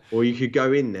 Whoop-de-doo. Or you could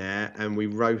go in there and we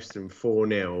roast them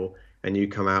 4-0 and you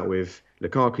come out with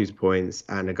Lukaku's points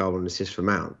and a goal and assist for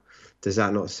Mount. Does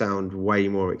that not sound way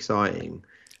more exciting?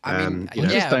 I mean, I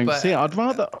just don't see it. I'd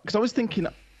rather, because I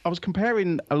was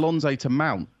comparing Alonso to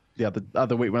Mount the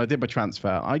other week when I did my transfer.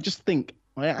 I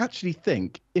actually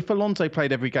think if Alonso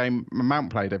played every game, Mount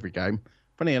played every game.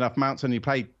 Funny enough, Mount's only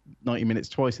played 90 minutes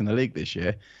twice in the league this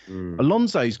year.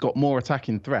 Alonso's got more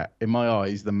attacking threat in my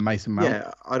eyes than Mason Mount.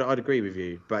 Yeah, I'd agree with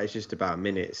you, but it's just about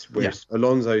minutes. Whereas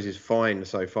Alonso's is fine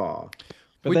so far.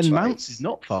 But then Mount's is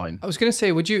not fine. I was going to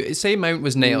say, would you say Mount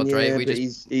was nailed, right? But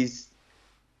he's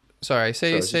Sorry,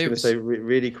 say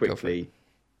really quickly.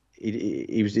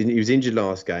 He was injured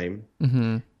last game.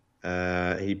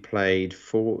 Mm-hmm. He played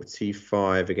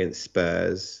 45 against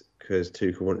Spurs because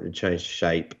Tuchel wanted to change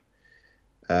shape.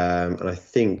 And I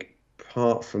think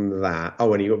apart from that,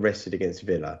 and he got rested against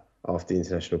Villa after the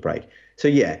international break. So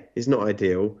yeah, it's not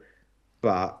ideal,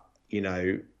 but you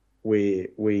know,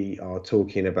 we are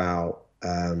talking about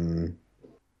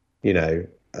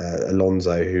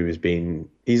Alonso, who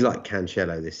he's like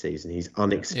Cancelo this season. He's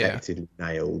unexpectedly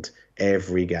nailed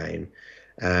every game.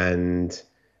 And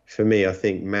for me, I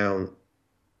think Mount,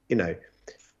 you know,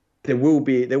 there will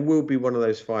be one of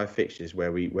those 5 fixtures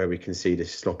where we concede a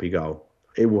sloppy goal.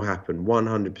 It will happen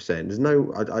 100%. There's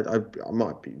no,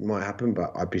 might happen,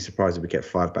 but I'd be surprised if we get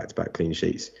 5 back-to-back clean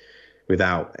sheets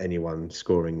without anyone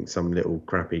scoring some little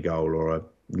crappy goal or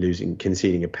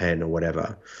conceding a pen or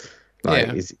whatever.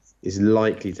 Is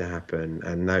likely to happen,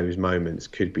 and those moments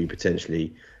could be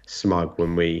potentially smug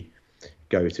when we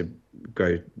go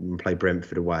and play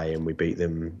Brentford away and we beat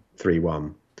them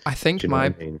 3-1. I think Do you know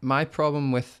what I mean? my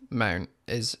problem with Mount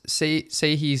is say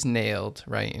he's nailed,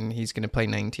 right, and he's going to play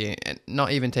 90, and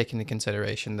not even taking into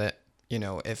consideration that, you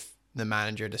know, if the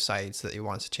manager decides that he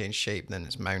wants to change shape, then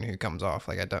it's Mount who comes off.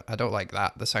 Like I don't like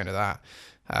the sound of that.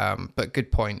 But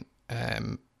good point.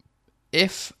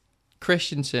 If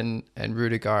Christensen and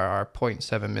Rudiger are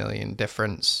 0.7 million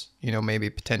difference, you know, maybe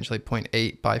potentially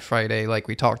 0.8 by Friday, like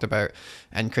we talked about,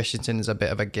 and Christensen is a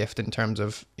bit of a gift in terms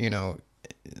of, you know,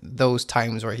 those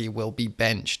times where he will be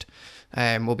benched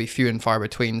will be few and far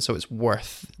between, so it's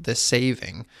worth the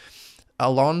saving.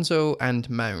 Alonso and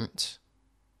Mount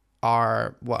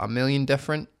are, what, 1 million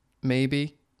different,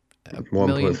 maybe?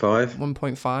 1.5.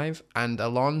 1.5. And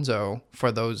Alonso,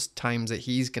 for those times that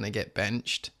he's going to get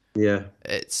benched, yeah,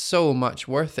 it's so much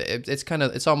worth it.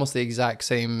 It's almost the exact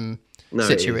same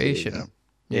situation.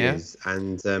 It is.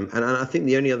 And I think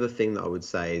the only other thing that I would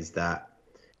say is that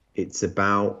it's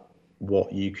about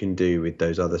what you can do with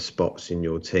those other spots in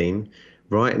your team.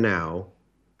 Right now,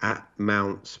 at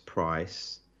Mount's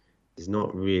price, there's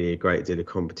not really a great deal of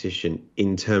competition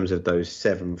in terms of those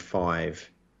 7-5.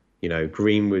 You know,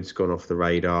 Greenwood's gone off the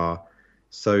radar,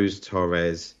 so's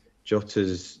Torres.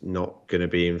 Jota's not going to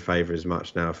be in favour as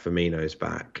much now. Firmino's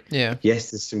back. Yeah. Yes,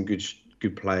 there's some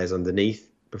good players underneath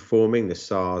performing, the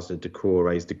Sars, the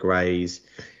Decorays, the Greys,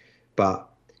 but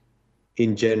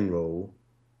in general,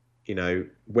 you know,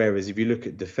 whereas if you look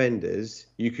at defenders,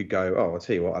 you could go, oh, I'll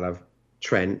tell you what, I'll have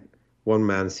Trent, one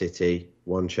Man City,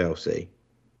 one Chelsea.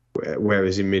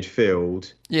 Whereas in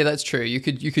midfield, yeah, that's true. You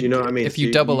could, you know what I mean? If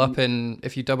you double up in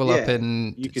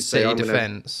you could say, City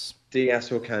defence,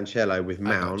 Diaz or Cancelo with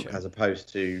Mount as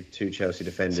opposed to two Chelsea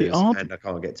defenders, and I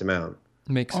can't get to Mount.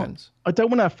 Makes sense. I don't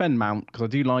want to offend Mount because I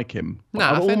do like him.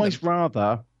 Nah, I'd almost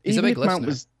rather, he's even a big if Mount listener.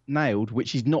 was nailed,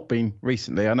 which he's not been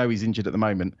recently. I know he's injured at the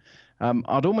moment.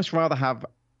 I'd almost rather have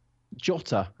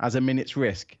Jota as a minute's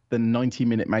risk than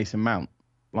 90-minute Mason Mount.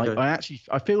 Like okay.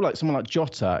 I feel like someone like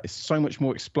Jota is so much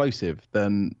more explosive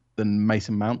than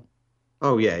Mason Mount.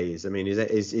 Oh yeah, he is. I mean, his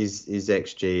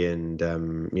XG and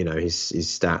you know his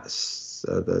stats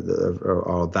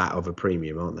are that of a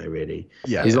premium, aren't they? Really?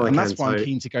 Yeah. He's like and that's why I'm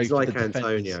keen to go. He's for like the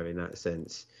Antonio in that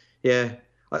sense. Yeah.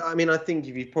 I mean, I think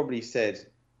if you probably said,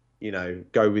 you know,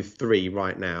 go with 3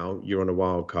 right now, you're on a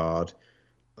wild card.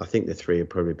 I think the 3 would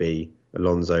probably be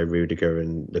Alonso, Rudiger,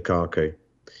 and Lukaku,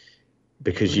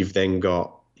 because you've then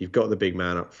got the big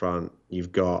man up front.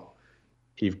 You've got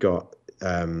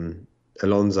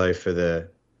Alonso for the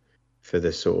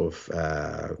sort of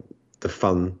the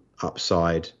fun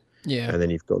upside, yeah, and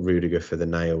then you've got Rudiger for the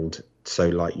nailed. So,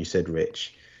 like you said,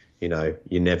 Rich, you know,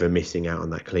 you're never missing out on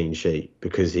that clean sheet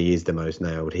because he is the most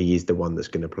nailed. He is the one that's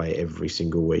going to play every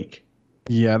single week.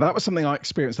 Yeah, that was something I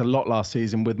experienced a lot last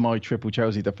season with my triple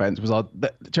Chelsea defence.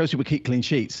 Chelsea would keep clean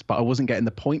sheets, but I wasn't getting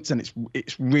the points, and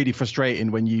it's really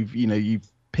frustrating when you've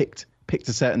picked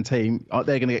a certain team.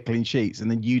 They're going to get clean sheets, and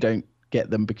then you don't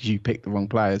get them because you picked the wrong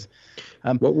players.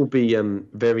 What will be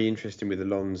very interesting with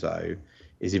Alonso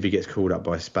is if he gets called up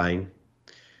by Spain,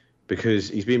 because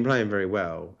he's been playing very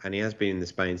well and he has been in the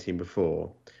Spain team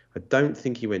before. I don't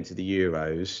think he went to the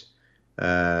Euros,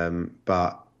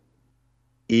 but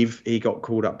if he got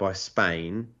called up by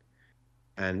Spain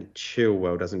and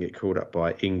Chilwell doesn't get called up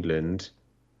by England,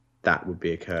 that would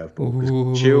be a curveball.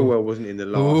 Because Chilwell wasn't in the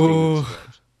last England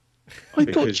squad.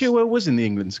 I thought Chilwell was in the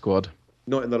England squad.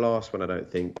 Not in the last one, I don't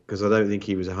think, because I don't think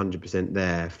he was 100%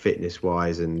 there,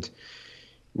 fitness-wise and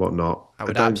whatnot. I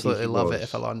would absolutely love it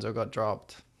if Alonso got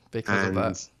dropped because of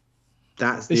that.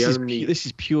 This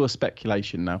is pure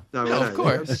speculation now. No, of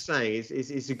course. I'm just saying,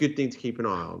 it's a good thing to keep an eye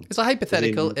on. It's a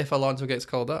hypothetical if Alonso gets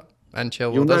called up and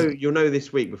Chilwell doesn't. You'll know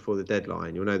this week before the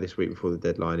deadline. If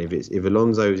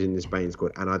Alonso's in the Spain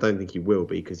squad, and I don't think he will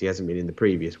be because he hasn't been in the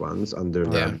previous ones under.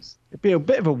 It'd be a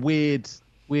bit of a weird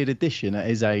addition at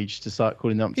his age to start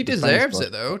calling up. He deserves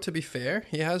it though. To be fair,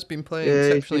 he has been playing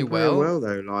exceptionally well. Well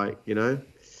though, like you know,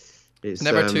 it's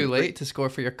never too late to score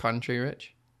for your country,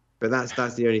 Rich. But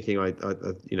that's the only thing I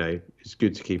it's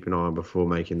good to keep an eye on before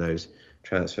making those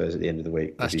transfers at the end of the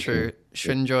week. That's true.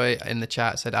 Shunjoy in the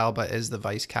chat said Alba is the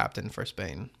vice captain for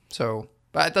Spain. So,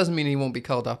 but it doesn't mean he won't be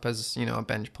called up as, you know, a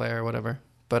bench player or whatever.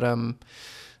 But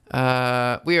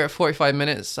we are at 45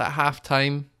 minutes at half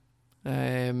time.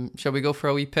 Shall we go for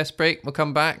a wee piss break? We'll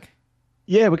come back.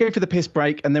 Yeah, we'll go for the piss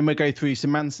break, and then we'll go through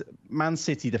some Man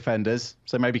City defenders.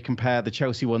 So maybe compare the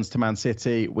Chelsea ones to Man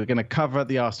City. We're going to cover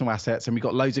the Arsenal assets, and we've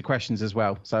got loads of questions as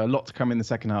well. So a lot to come in the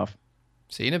second half.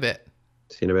 See you in a bit.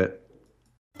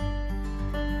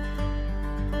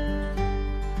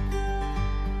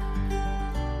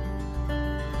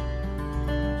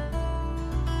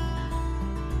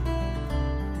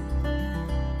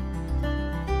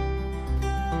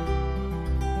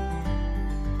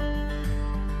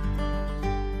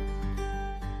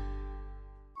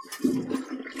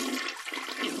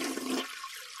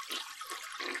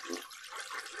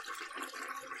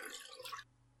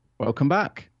 Welcome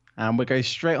back. And we'll go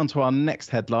straight on to our next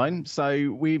headline.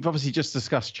 So we've obviously just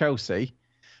discussed Chelsea,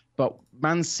 but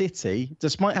Man City,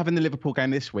 despite having the Liverpool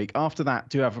game this week, after that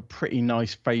do have a pretty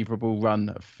nice favourable run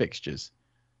of fixtures.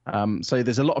 So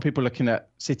there's a lot of people looking at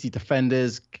City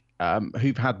defenders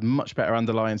who've had much better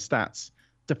underlying stats,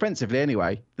 defensively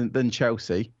anyway, than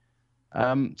Chelsea.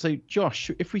 So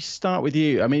Josh, if we start with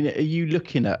you, I mean, are you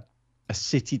looking at a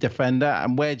City defender,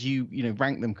 and where do you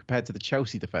rank them compared to the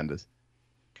Chelsea defenders?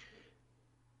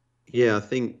 Yeah, I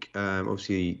think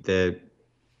obviously they're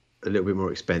a little bit more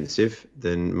expensive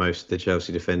than most of the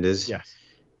Chelsea defenders. Yes.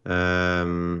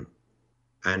 And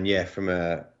yeah, from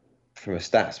a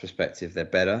stats perspective, they're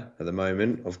better at the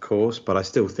moment, of course. But I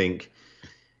still think,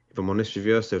 if I'm honest with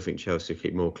you, I still think Chelsea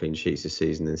keep more clean sheets this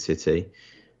season than City.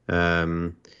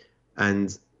 And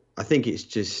I think it's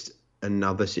just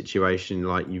another situation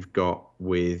like you've got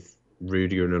with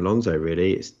Rudiger and Alonso,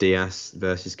 really. It's Diaz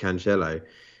versus Cancelo.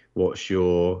 What's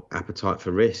your appetite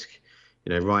for risk?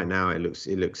 Right now it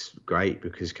looks great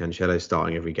because Cancelo's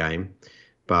starting every game,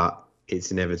 but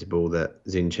it's inevitable that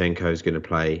Zinchenko is going to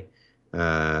play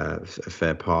a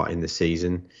fair part in the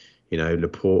season.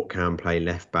 Laporte can play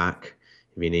left back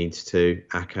if he needs to.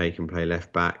 Ake can play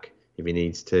left back if he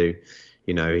needs to.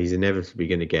 He's inevitably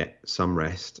going to get some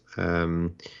rest.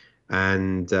 And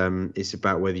it's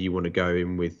about whether you want to go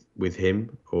in with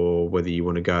him or whether you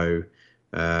want to go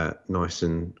nice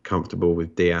and comfortable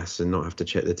with Diaz and not have to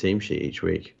check the team sheet each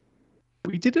week.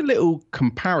 We did a little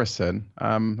comparison.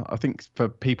 I think for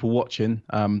people watching,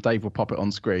 Dave will pop it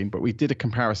on screen, but we did a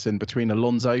comparison between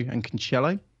Alonso and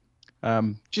Cancelo.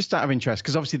 Just out of interest,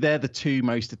 because obviously they're the two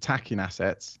most attacking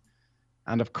assets.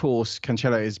 And of course,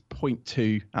 Cancelo is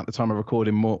 0.2 at the time of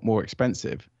recording, more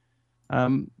expensive.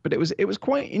 But it was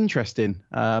quite interesting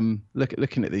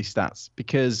looking at these stats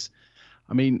because,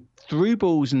 I mean, through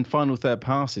balls and final third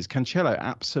passes, Cancelo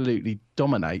absolutely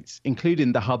dominates,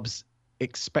 including the Hub's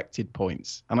expected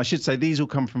points. And I should say these all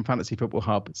come from Fantasy Football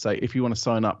Hub. So if you want to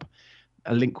sign up,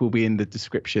 a link will be in the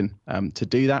description to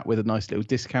do that with a nice little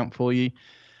discount for you.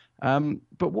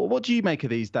 But what do you make of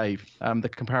these, Dave? The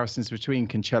comparisons between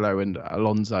Cancelo and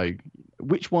Alonso.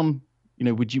 Which one,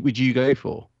 would you go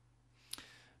for?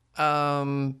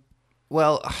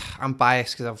 Well, I'm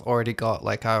biased because I've already got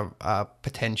like a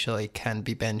potentially can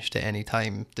be benched at any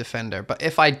time defender. But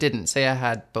if I didn't, say I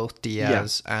had both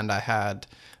Diaz and I had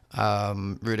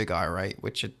Rudiger, right,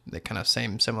 which are the kind of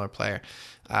similar player,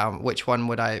 which one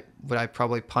would I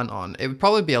probably punt on? It would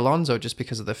probably be Alonso just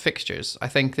because of the fixtures. I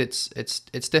think it's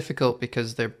difficult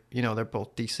because they're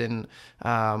both decent,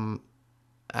 and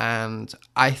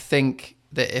I think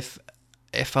that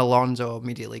if Alonso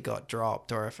immediately got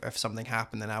dropped or if something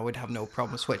happened, then I would have no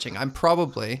problem switching. I'm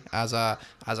probably, as a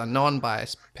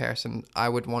non-biased person, I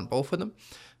would want both of them.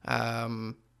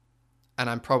 And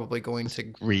I'm probably going to...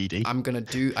 Greedy. I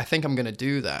think I'm going to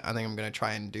do that. I think I'm going to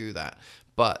try and do that.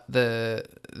 But the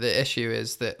issue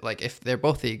is that, like, if they're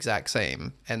both the exact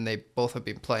same and they both have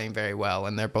been playing very well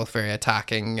and they're both very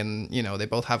attacking and, they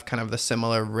both have kind of the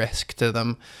similar risk to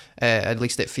them, at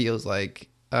least it feels like,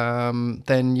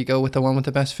 then you go with the one with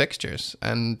the best fixtures.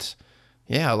 And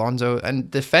yeah, Alonso, and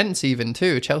defense even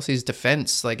too. Chelsea's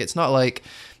defense, like, it's not like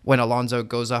when Alonso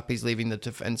goes up, he's leaving the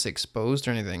defense exposed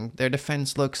or anything. Their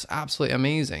defense looks absolutely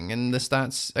amazing, and the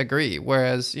stats agree.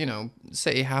 Whereas,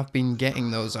 City have been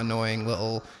getting those annoying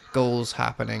little goals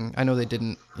happening. I know they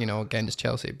didn't, against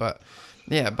Chelsea, but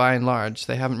yeah, by and large,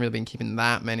 they haven't really been keeping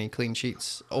that many clean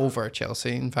sheets over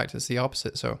Chelsea. In fact, it's the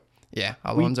opposite. So yeah,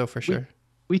 Alonso for sure.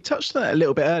 We touched on it a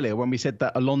little bit earlier when we said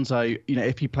that Alonso,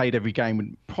 if he played every game,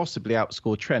 would possibly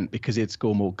outscore Trent because he'd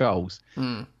score more goals.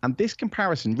 And this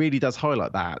comparison really does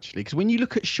highlight that, actually, because when you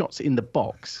look at shots in the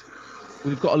box,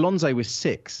 we've got Alonso with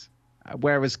 6,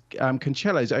 whereas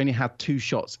Cancelo's only had 2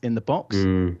 shots in the box.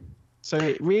 So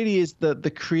it really is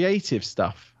the creative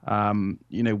stuff,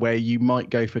 where you might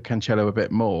go for Cancelo a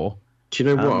bit more. Do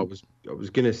you know what I was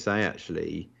going to say,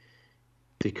 actually?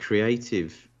 The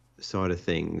creative side of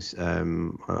things, I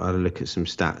had a look at some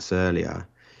stats earlier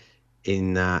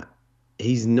in that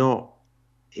Cancelo's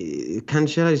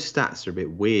stats are a bit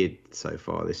weird so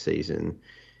far this season.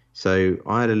 So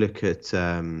I had a look at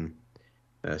some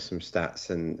stats,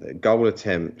 and goal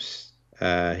attempts,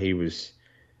 he was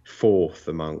 4th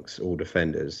amongst all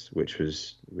defenders, which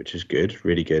is good,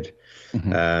 really good.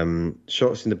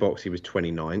 Shots in the box, he was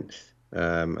 29th,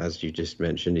 as you just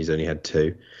mentioned. He's only had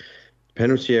 2.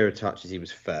 Penalty area touches, he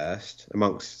was 1st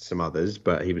amongst some others,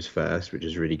 but he was 1st, which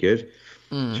is really good.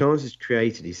 Chances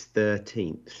created, he's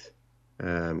 13th,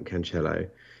 Cancelo,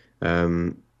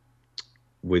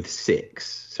 with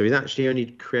 6. So he's actually only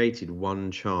created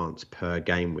 1 chance per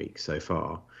game week so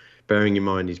far. bearing in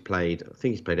mind he's played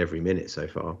every minute so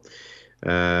far.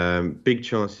 Big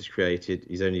chances created.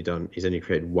 He's only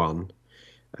created one.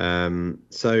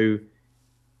 So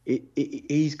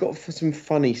he's got some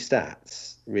funny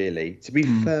stats, really. To be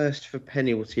first for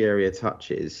penalty area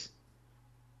touches,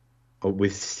 or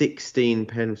with 16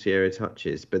 penalty area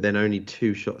touches, but then only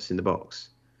 2 shots in the box.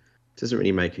 Doesn't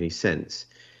really make any sense.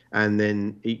 And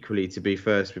then equally to be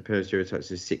first for penalty area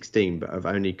touches 16, but I've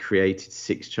only created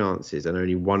 6 chances and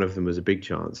only one of them was a big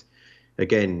chance.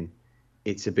 Again,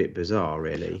 it's a bit bizarre,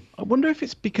 really. I wonder if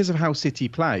it's because of how City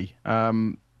play.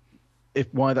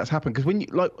 Why that's happened, because when you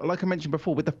like I mentioned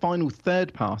before, with the final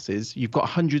third passes, you've got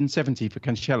 170 for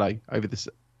Cancelo over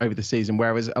the season,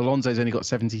 whereas Alonso's only got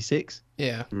 76.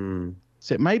 Yeah.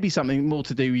 So it may be something more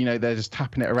to do. They're just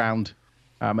tapping it around,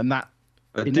 and that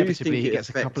inevitably he gets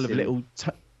a couple of little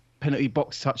penalty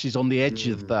box touches on the edge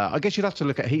of the. I guess you'd have to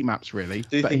look at heat maps really,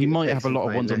 but he might have a lot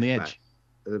of ones on the edge.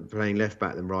 Playing left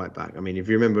back than right back. I mean, if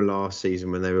you remember last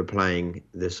season when they were playing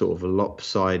the sort of a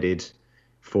lopsided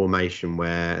formation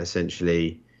where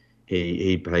essentially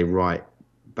he'd play right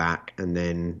back and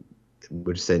then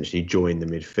would essentially join the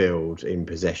midfield in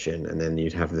possession, and then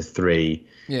you'd have the 3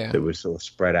 that would sort of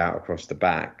spread out across the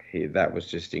back. That was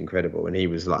just incredible, and he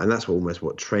was like, and that's almost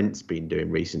what Trent's been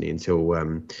doing recently until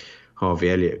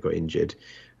Harvey Elliott got injured,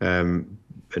 and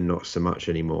not so much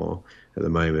anymore at the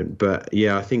moment. But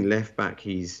yeah, I think left back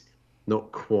he's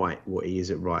not quite what he is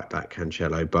at right back,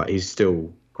 Cancelo, but he's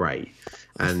still great.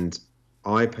 And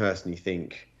I personally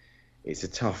think it's a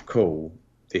tough call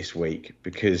this week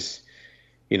because,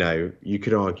 you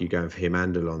could argue going for him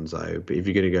and Alonso, but if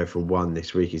you're going to go for one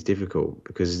this week, it's difficult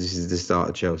because this is the start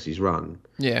of Chelsea's run.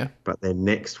 Yeah. But then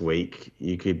next week,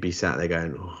 you could be sat there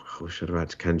going, I should have had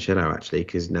Cancelo actually,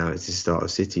 because now it's the start of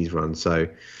City's run. So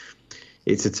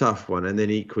it's a tough one. And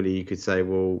then equally, you could say,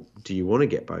 well, do you want to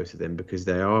get both of them? Because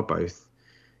they are both,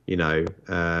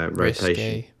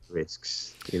 rotation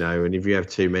risks, and if you have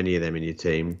too many of them in your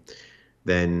team,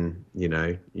 then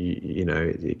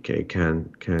it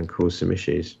can cause some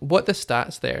issues. What the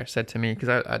stats there said to me, because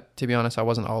I to be honest, I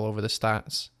wasn't all over the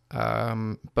stats,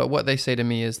 but what they say to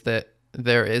me is that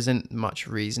there isn't much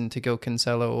reason to go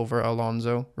Cancelo over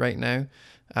Alonso right now,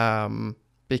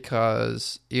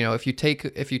 because if you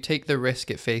take the risk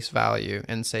at face value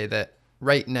and say that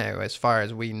right now, as far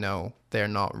as we know, they're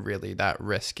not really that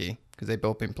risky because they've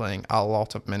both been playing a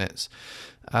lot of minutes.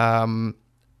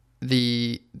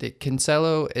 The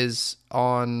Cancelo is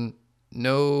on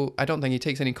I don't think he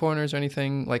takes any corners or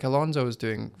anything. Like Alonso is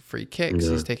doing free kicks,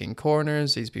 he's taking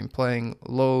corners, he's been playing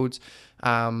loads.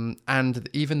 And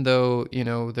even though,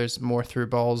 there's more through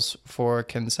balls for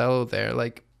Cancelo there,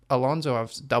 like Alonso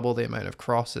has double the amount of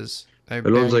crosses.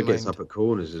 Alonso gets up at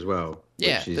corners as well.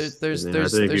 Yeah, I don't know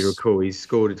if you recall, he's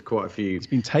scored quite a few. He's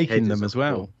been taking them as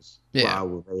well. Yeah.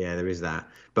 Well, yeah, there is that.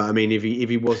 But I mean, if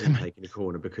he wasn't taking a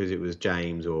corner because it was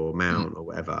James or Mount or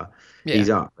whatever, he's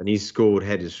up and he's scored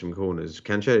headers from corners.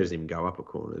 Cancelo doesn't even go up at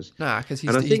corners. Nah, because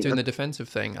he's doing the defensive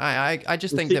thing. I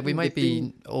just think that we might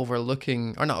be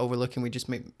overlooking, or not overlooking. We just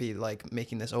might be like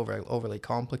making this overly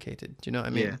complicated. Do you know what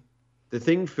I mean? Yeah. The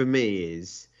thing for me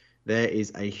is there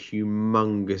is a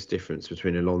humongous difference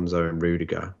between Alonso and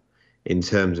Rudiger in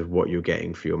terms of what you're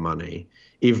getting for your money.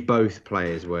 If both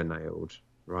players were nailed,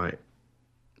 right?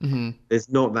 Mm-hmm. There's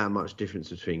not that much difference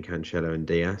between Cancelo and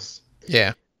Diaz.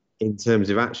 Yeah. In terms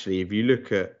of actually, if you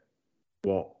look at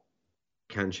what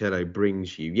Cancelo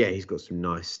brings you, yeah, he's got some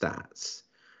nice stats,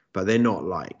 but they're not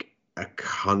like a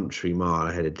country mile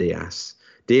ahead of Diaz.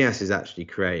 Diaz is actually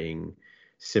creating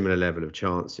similar level of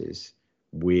chances,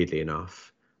 weirdly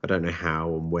enough. I don't know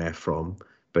how and where from,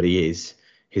 but he is.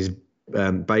 His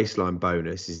baseline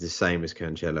bonus is the same as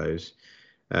Cancelo's.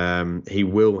 He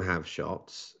will have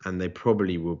shots, and they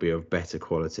probably will be of better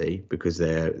quality because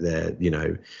they're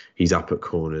he's up at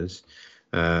corners.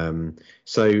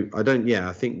 So I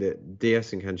think that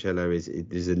Diaz and Cancelo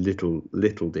is a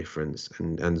little difference,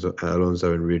 and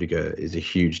Alonso and Rudiger is a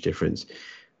huge difference.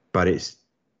 But it's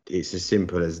as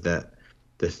simple as that.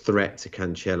 The threat to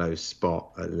Cancelo's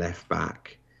spot at left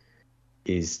back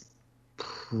is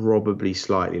probably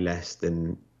slightly less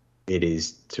than it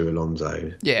is to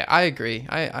Alonso. Yeah, I agree.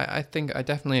 I think I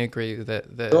definitely agree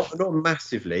that not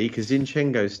massively, because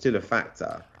Zinchenko is still a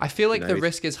factor. I feel like the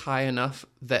risk is high enough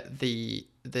that the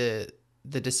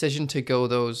decision to go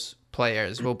those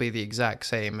players will be the exact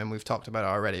same, and we've talked about it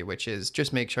already, which is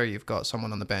just make sure you've got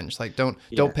someone on the bench. Like don't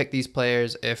pick these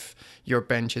players if your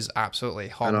bench is absolutely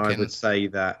honking. And I would say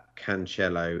that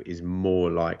Cancelo is more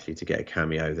likely to get a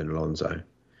cameo than Alonso.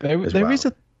 There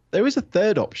is a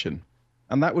third option,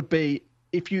 and that would be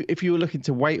if you were looking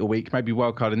to wait a week, maybe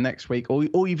wildcard in next week,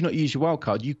 or you've not used your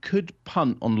wildcard, you could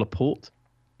punt on Laporte.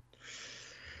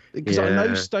 Because I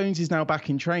know Stones is now back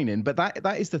in training, but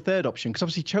that is the third option. Because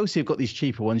obviously Chelsea have got these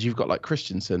cheaper ones. You've got like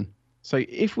Christensen. So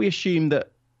if we assume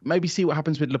that, maybe see what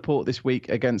happens with Laporte this week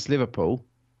against Liverpool,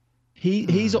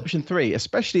 he's option 3,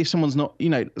 especially if someone's not,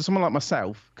 someone like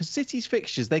myself. Because City's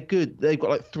fixtures, they're good. They've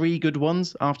got like 3 good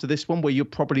ones after this one where you'll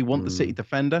probably want the City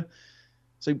defender.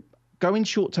 So going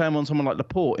short term on someone like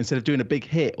Laporte instead of doing a big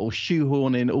hit or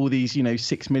shoehorning all these,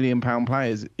 £6 million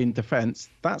players in defence,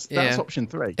 that's option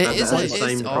 3. At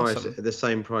the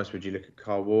same price, would you look at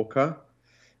Kyle Walker?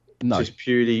 No, just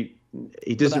purely,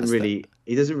 he doesn't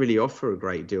really offer a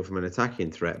great deal from an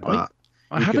attacking threat. But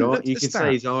you could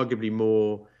say he's arguably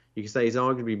more. You could say he's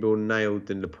arguably more nailed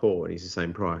than Laporte, and he's the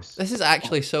same price. This is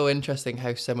actually so interesting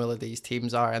how similar these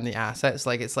teams are in the assets.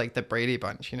 Like, it's like the Brady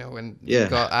bunch, when you've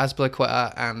got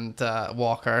Azpilicueta and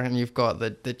Walker, and you've got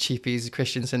the cheapies,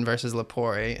 Christensen versus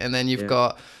Laporte, and then you've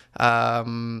got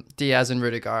Diaz and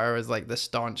Rudiger as like the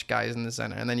staunch guys in the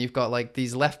center, and then you've got like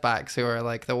these left backs who are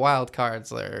like the wild cards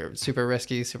that are super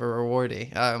risky, super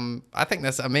rewardy. I think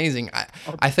that's amazing.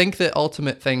 I think the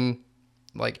ultimate thing,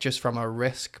 like just from a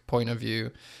risk point of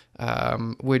view,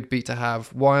 would be to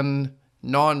have one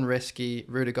non-risky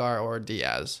Rudiger or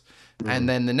Diaz, and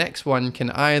then the next one can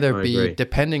either be,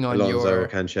 depending on Alonso or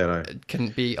Cancelo, can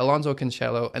be Alonso,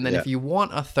 Cancelo, and then if you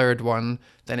want a third one,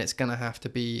 then it's gonna have to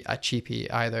be a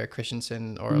cheapie, either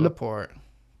Christensen or Laporte.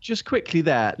 Just quickly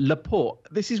there, Laporte.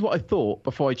 This is what I thought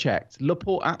before I checked.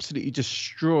 Laporte absolutely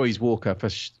destroys Walker for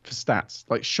stats,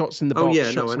 like shots in the box,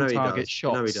 shots on target,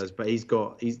 shots. No, he does, but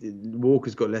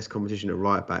Walker's got less competition at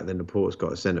right back than Laporte's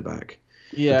got at centre back.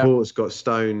 Yeah, Laporte's got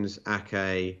Stones,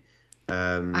 Ake.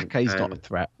 Ake's not a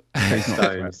threat.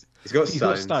 Stones. He's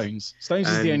got Stones. Stones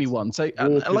is the only one. So,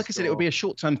 like I said, it will be a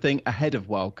short-term thing ahead of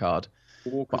wildcard.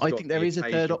 But I think there is a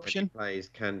third option. He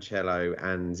plays Cancelo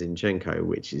and Zinchenko,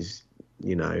 which is,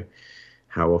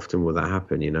 how often will that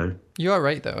happen? You are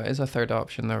right, though. It is a third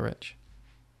option, though, Rich.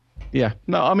 Yeah.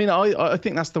 No, I mean, I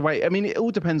think that's the way. I mean, it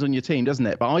all depends on your team, doesn't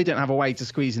it? But I don't have a way to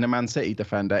squeeze in a Man City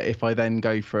defender if I then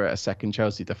go for a second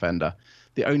Chelsea defender.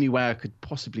 The only way I could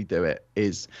possibly do it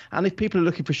is, and if people are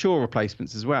looking for Shaw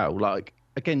replacements as well, like,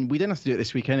 again, we don't have to do it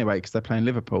this week anyway because they're playing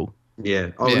Liverpool. Yeah.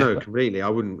 No, completely. I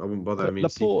wouldn't bother. I mean,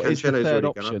 Cancellow's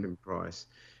already gone up in price.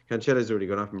 Cancellow's already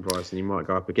gone up in price, and he might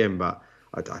go up again, but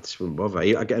I just wouldn't bother.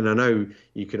 Again, I know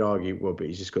you could argue, well, but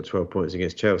he's just got 12 points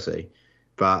against Chelsea,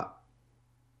 but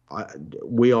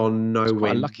we are nowhere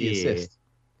quite a lucky near. Assist.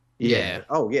 Yeah.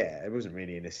 Oh, yeah. It wasn't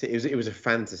really an assist. It was a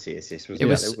fantasy assist. It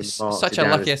was such a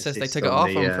lucky assist. They took it off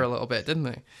him for a little bit, didn't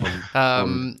they?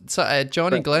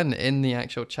 Johnny Glenn in the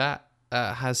actual chat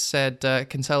has said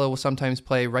Cancelo will sometimes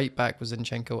play right back with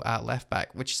Zinchenko at left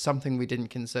back, which is something we didn't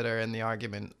consider in the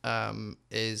argument.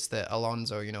 Is that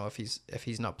Alonso, if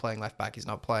he's not playing left back, he's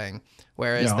not playing.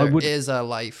 Whereas there is a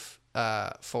life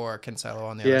for Cancelo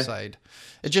on the other side.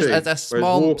 It just as a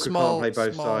small, Walker small can't play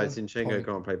both sides. Zinchenko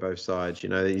can't play both sides.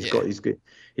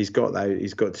 He's got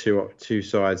two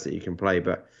sides that he can play.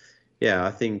 But yeah,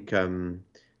 I think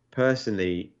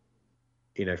personally,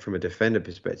 from a defender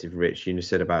perspective, Rich, you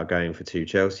said about going for 2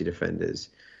 Chelsea defenders.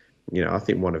 I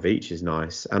think one of each is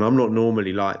nice, and I'm not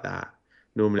normally like that.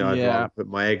 Normally, I'd rather put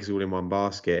my eggs all in one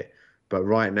basket. But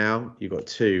right now, you've got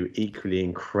 2 equally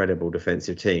incredible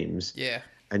defensive teams. Yeah.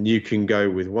 And you can go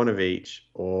with one of each,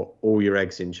 or all your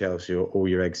eggs in Chelsea, or all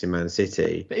your eggs in Man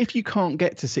City. But if you can't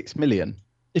get to 6 million,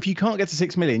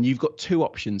 you've got 2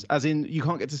 options. As in, you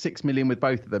can't get to 6 million with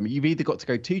both of them. You've either got to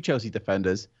go 2 Chelsea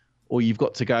defenders, or you've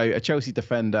got to go a Chelsea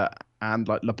defender and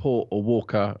like Laporte or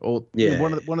Walker, or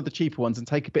one of the cheaper ones, and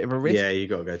take a bit of a risk. Yeah, you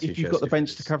got to go 2 Chelsea. If you've got the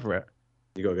bench to cover it.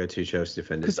 You got to go 2 Chelsea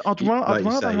defenders. Because I'd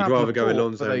rather go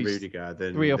Alonso and Rudiger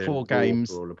than 3 or 4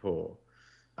 games or Laporte.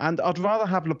 And I'd rather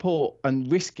have Laporte and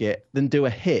risk it than do a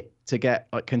hit to get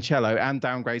like Cancelo and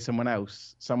downgrade someone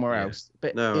else somewhere else.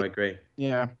 But I agree.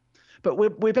 Yeah, but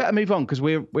we better move on because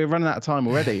we're running out of time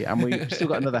already, and we've still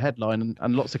got another headline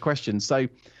and lots of questions. So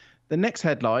the next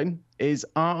headline is: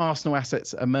 Are Arsenal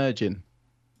assets emerging?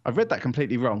 I've read that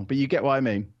completely wrong, but you get what I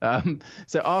mean.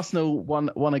 So Arsenal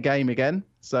won a game again,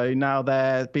 so now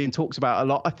they're being talked about a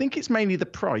lot. I think it's mainly the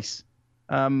price.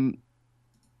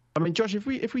 I mean, Josh, if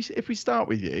we start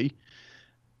with you,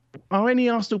 are any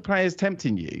Arsenal players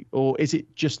tempting you, or is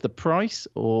it just the price,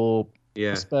 or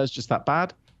are Spurs just that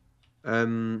bad?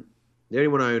 The only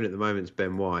one I own at the moment is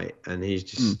Ben White, and he's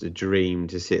just a dream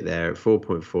to sit there at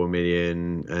 4.4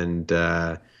 million and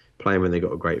playing when they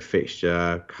got a great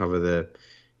fixture, cover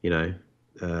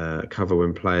cover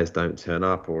when players don't turn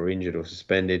up or are injured or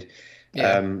suspended.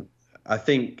 Yeah. I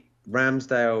think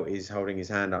Ramsdale is holding his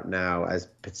hand up now as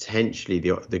potentially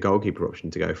the goalkeeper option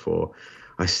to go for.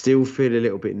 I still feel a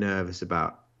little bit nervous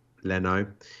about Leno,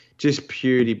 just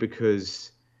purely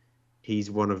because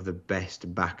he's one of the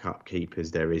best backup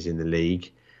keepers there is in the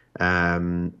league.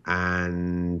 And,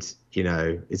 you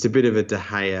know, it's a bit of a De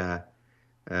Gea,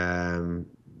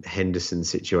 Henderson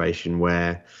situation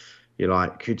where you're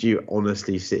like, could you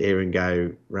honestly sit here and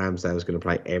go, Ramsdale's going to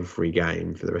play every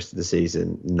game for the rest of the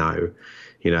season? No,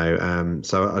 you know.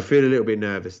 So I feel a little bit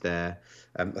nervous there.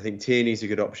 I think Tierney's a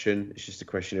good option. It's just a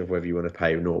question of whether you want to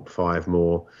pay 0.5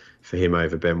 more for him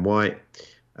over Ben White.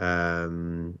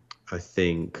 I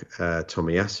think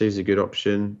Tomiyasu is a good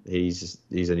option. He's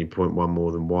only 0.1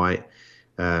 more than White.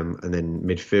 And then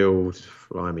midfield,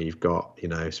 blimey, you've got, you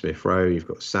know, Smith Rowe, you've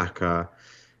got Saka.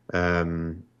 I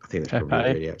think that's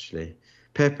probably really actually.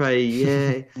 Pepe,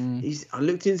 yeah. I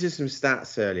looked into some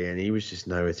stats earlier and he was just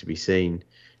nowhere to be seen,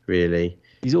 really.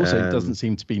 He's also doesn't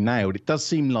seem to be nailed. It does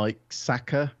seem like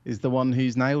Saka is the one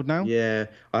who's nailed now. Yeah.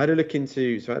 I had a look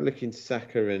into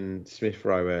Saka and Smith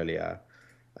Rowe earlier.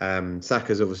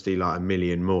 Saka's obviously like 1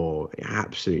 million more. It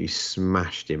absolutely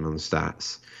smashed him on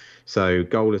stats. So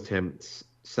goal attempts,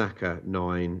 Saka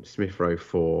 9, Smith Rowe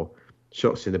 4.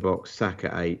 Shots in the box,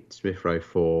 Saka 8, Smith Rowe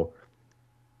 4.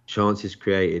 Chances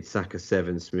created, Saka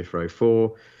 7, Smith Rowe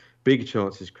 4. Big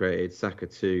chances created, Saka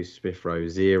 2, Smith Rowe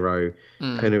 0.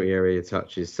 Penalty area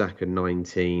touches, Saka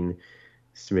 19,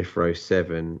 Smith Rowe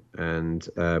 7. And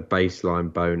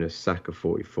baseline bonus, Saka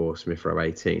 44, Smith Rowe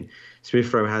 18.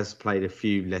 Smith Rowe has played a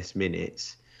few less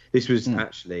minutes. This was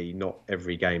actually not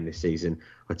every game this season.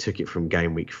 I took it from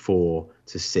game week 4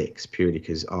 to 6 purely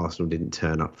because Arsenal didn't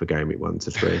turn up for game week 1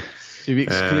 to 3. You've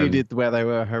excluded where they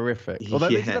were horrific. Although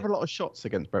they did have a lot of shots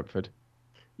against Brentford.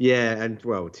 Yeah, and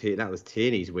well, that was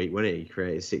Tierney's week, wasn't it? He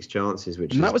created 6 chances,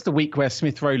 that was the week where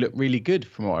Smith Rowe looked really good,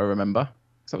 from what I remember.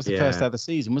 So that was the first day of the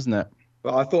season, wasn't it?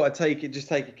 But I thought I'd take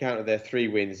account of their 3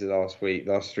 wins the last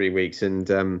 3 weeks, and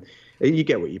you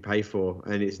get what you pay for,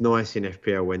 and it's nice in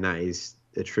FPL when that is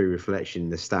a true reflection in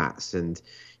the stats, and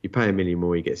you pay $1 million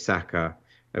more, you get Saka,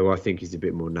 who I think is a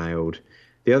bit more nailed.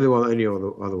 The other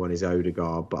one is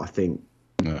Odegaard, but I think,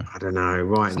 I don't know,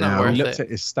 right now. We looked at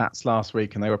his stats last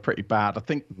week and they were pretty bad. I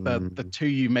think the two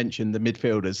you mentioned, the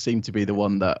midfielders, seem to be the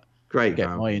one that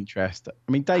get my interest.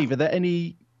 I mean, Dave, are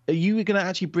you going to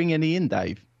actually bring any in,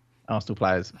 Dave? Arsenal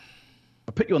players?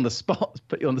 I'll put you on the spot.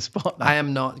 Now. I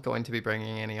am not going to be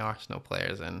bringing any Arsenal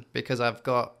players in because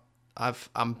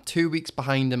I'm 2 weeks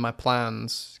behind in my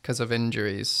plans because of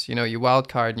injuries. You know, you wild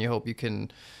card and you hope you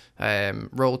can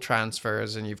roll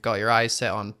transfers, and you've got your eyes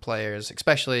set on players,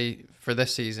 especially for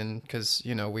this season, because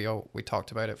you know we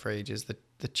talked about it for ages,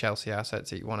 the Chelsea assets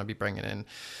that you want to be bringing in.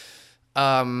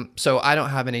 So I don't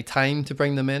have any time to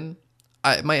bring them in.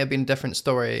 It might have been a different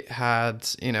story had,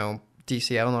 you know,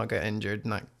 DCL not got injured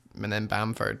and then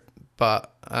Bamford.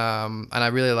 But and I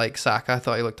really like Saka. I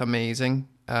thought he looked amazing.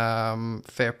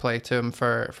 Fair play to him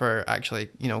for actually,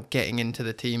 you know, getting into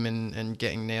the team and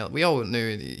getting nailed. We all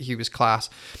knew he was class,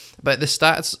 but the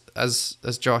stats,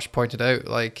 as Josh pointed out,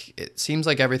 like it seems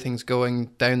like everything's going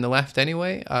down the left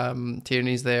anyway.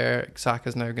 Tierney's there,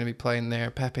 Saka's now going to be playing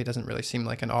there. Pepe doesn't really seem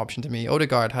like an option to me.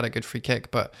 Odegaard had a good free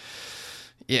kick, but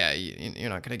yeah, you're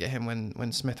not going to get him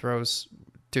when Smith Rowe's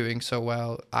doing so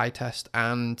well, eye test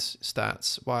and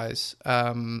stats wise.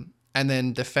 And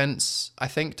then defense, I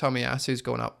think Tomiyasu's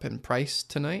going up in price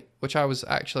tonight, which I was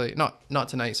actually not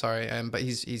tonight, sorry. But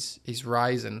he's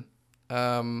rising,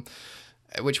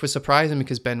 which was surprising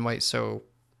because Ben White's so,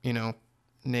 you know,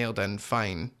 nailed and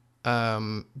fine.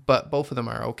 But both of them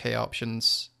are okay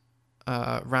options.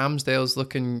 Ramsdale's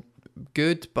looking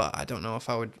good, but I don't know if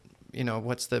I would, you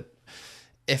know,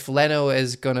 if Leno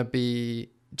is gonna be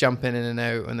jumping in and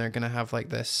out and they're gonna have like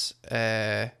this,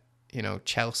 you know,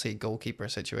 Chelsea goalkeeper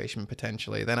situation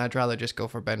potentially, then I'd rather just go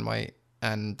for Ben White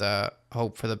and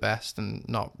hope for the best and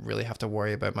not really have to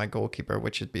worry about my goalkeeper,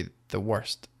 which would be the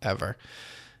worst ever.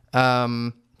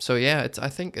 So yeah, I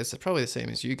think it's probably the same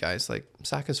as you guys. Like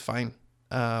Saka's fine.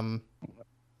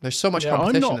 There's so much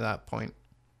competition at that point.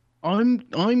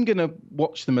 I'm gonna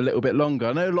watch them a little bit longer.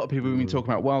 I know a lot of people have been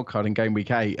talking about wildcard in game week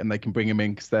 8 and they can bring them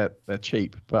in because they're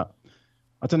cheap, but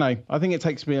I don't know. I think it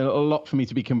takes me a lot for me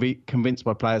to be convinced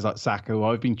by players like Saka, who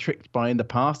I've been tricked by in the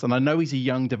past. And I know he's a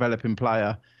young, developing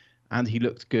player, and he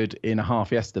looked good in a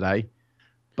half yesterday.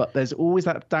 But there's always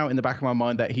that doubt in the back of my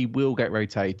mind that he will get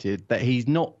rotated, that he's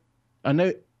not. I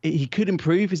know he could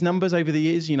improve his numbers over the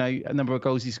years, you know, a number of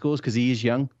goals he scores because he is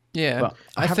young. Yeah. But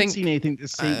I haven't seen anything to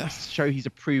show he's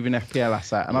a proven FPL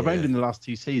asset. And I've owned him the last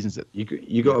 2 seasons.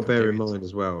 You got to bear in mind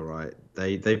as well, right?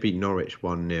 They beat Norwich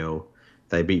 1-0.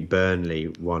 They beat Burnley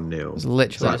 1-0. It was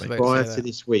literally Like, prior to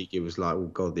this week, it was like, oh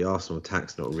God, the Arsenal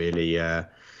attack's not really, not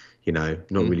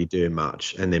really doing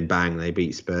much. And then bang, they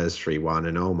beat Spurs 3-1.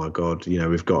 And oh my God,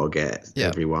 we've got to get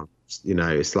everyone.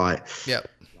 It's like,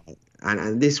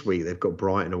 and this week they've got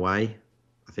Brighton away,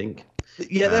 I think.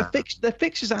 Yeah, their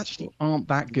fixtures actually aren't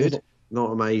that good.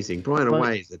 Not amazing. Brighton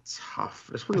away is a tough.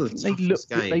 It's one of the toughest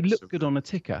games. They look good on a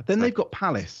ticker. Then they've got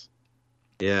Palace.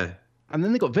 Yeah. And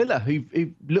then they've got Villa, who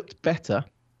looked better.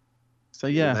 So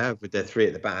yeah. They have with their three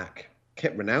at the back.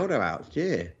 Kept Ronaldo out.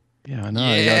 Yeah. Yeah, I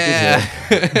know. Yeah.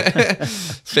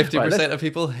 50% of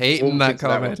people hating that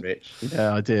comment.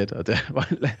 Yeah, I did.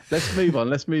 Right, let's move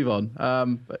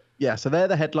on. But yeah, so they're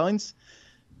the headlines.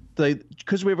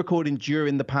 Because we're recording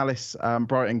during the Palace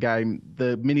Brighton game,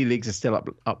 the mini leagues are still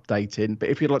updating. But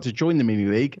if you'd like to join the mini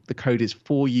league, the code is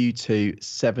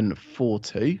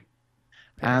 4U2742.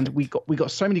 And we got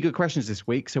so many good questions this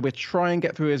week, so we'll try and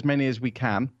get through as many as we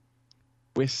can.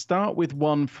 We'll start with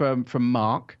one from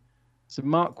Mark. So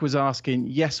Mark was asking,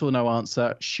 yes or no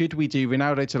answer, should we do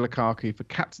Ronaldo to Lukaku for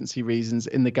captaincy reasons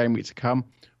in the game week to come,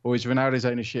 or is Ronaldo's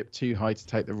ownership too high to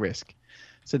take the risk?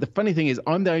 So the funny thing is,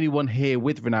 I'm the only one here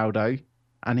with Ronaldo,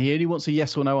 and he only wants a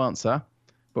yes or no answer.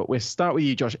 But we'll start with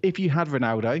you, Josh. If you had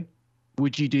Ronaldo,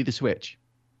 would you do the switch?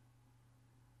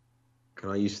 Can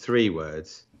I use 3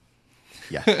 words?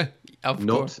 Yes.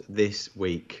 Not this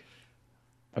week.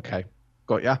 Okay,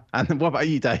 got ya. And what about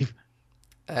you, Dave?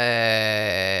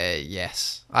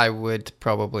 Yes, I would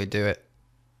probably do it.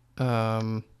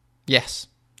 Yes,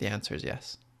 the answer is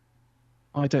yes.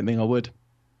 I don't think I would.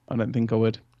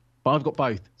 But I've got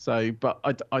both. So, but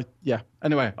I yeah.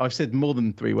 Anyway, I've said more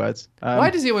than 3 words. Why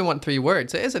does he only want 3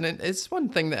 words? It isn't. It's one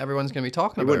thing that everyone's going to be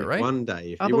talking about, right? One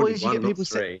day. Otherwise, you get people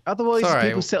sit. Otherwise,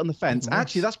 people sit on the fence.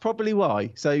 Actually, that's probably why.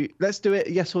 So let's do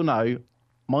it. Yes or no.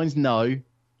 Mine's no.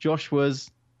 Josh was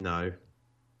no.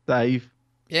 Dave.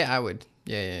 Yeah, I would.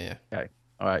 Yeah. Okay.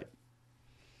 All right.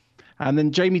 And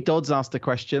then Jamie Dodds asked a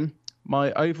question.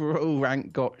 My overall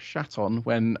rank got shat on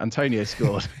when Antonio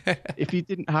scored. If you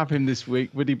didn't have him this week,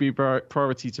 would he be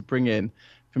priority to bring in?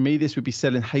 For me, this would be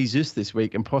selling Jesus this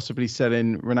week and possibly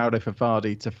selling Ronaldo for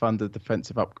Vardy to fund a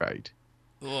defensive upgrade.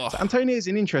 So Antonio is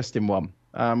an interesting one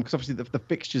because obviously the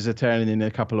fixtures are turning in a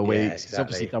couple of weeks. Exactly. He's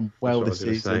obviously done well this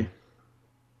season.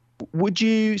 Would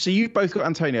you? So you've both got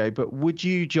Antonio, but would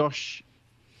you, Josh,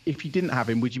 if you didn't have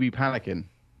him, would you be panicking?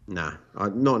 Nah,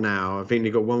 not now. I think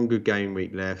they've got one good game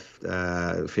week left.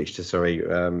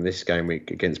 This game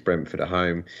week against Brentford at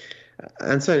home.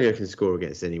 Antonio can score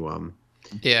against anyone.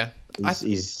 Yeah.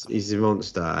 He's a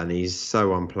monster and he's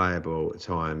so unplayable at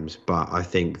times. But I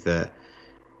think that,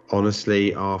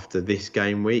 honestly, after this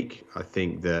game week, I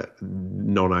think that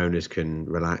non-owners can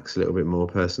relax a little bit more,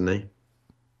 personally.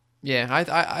 Yeah,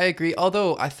 I agree.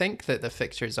 Although I think that the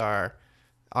fixtures are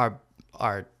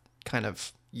kind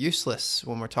of useless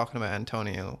when we're talking about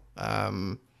Antonio,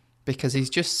 because he's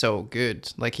just so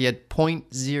good. Like, he had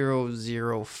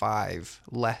 0.005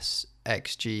 less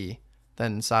XG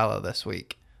than Salah this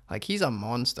week. Like, he's a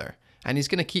monster, and he's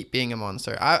going to keep being a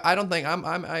monster. I don't think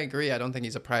I agree. I don't think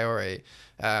he's a priority,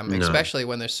 especially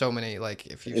when there's so many, like,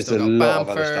 if you've still got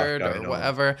Bamford or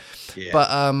whatever. Yeah.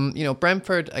 But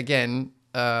Brentford again.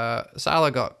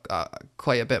 Salah got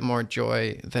quite a bit more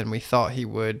joy than we thought he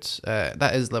would.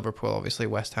 That is Liverpool, obviously.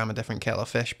 West Ham, a different kettle of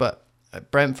fish, but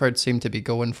Brentford seemed to be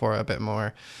going for it a bit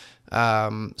more.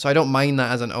 So I don't mind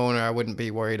that as an owner. I wouldn't be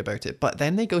worried about it. But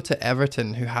then they go to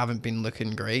Everton, who haven't been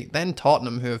looking great. Then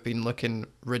Tottenham, who have been looking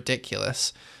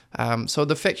ridiculous. So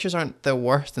the fixtures aren't the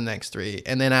worst the next 3.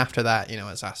 And then after that,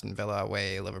 it's Aston Villa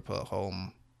away, Liverpool at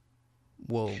home,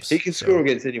 Wolves. He can score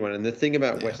against anyone. And the thing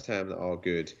about West Ham that are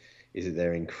good is that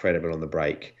they're incredible on the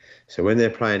break. So when they're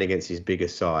playing against these bigger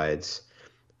sides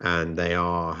and they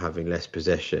are having less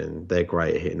possession, they're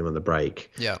great at hitting them on the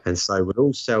break. Yeah. And so we'll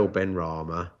all sell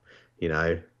Benrahma,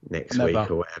 next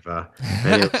week or whatever,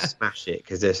 and he'll smash it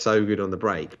because they're so good on the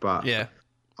break. But yeah,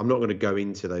 I'm not going to go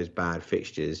into those bad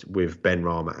fixtures with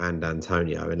Benrahma and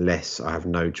Antonio unless I have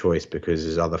no choice because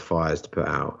there's other fires to put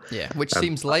out. Yeah, which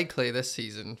seems likely this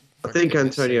season. I think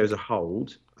Antonio's a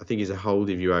hold. I think he's a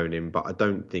hold if you own him, but I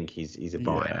don't think he's a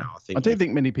buy now. I don't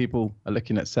think many people are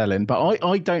looking at selling, but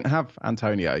I don't have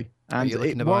Antonio. And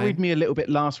it worried me a little bit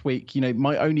last week.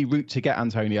 My only route to get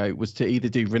Antonio was to either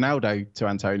do Ronaldo to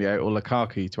Antonio or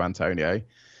Lukaku to Antonio.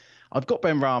 I've got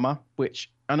Benrahma,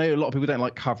 which I know a lot of people don't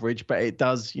like coverage, but it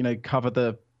does, cover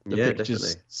the fixtures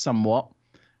definitely. Somewhat.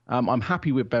 I'm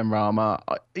happy with Benrahma.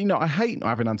 I hate not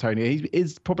having Antonio. He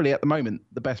is probably at the moment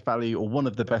the best value or one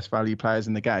of the best value players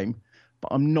in the game.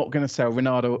 But I'm not going to sell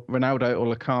Ronaldo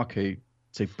or Lukaku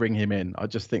to bring him in. I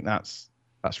just think that's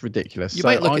That's ridiculous. You So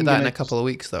might look I'm at that in gonna a couple of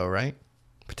weeks, though, right?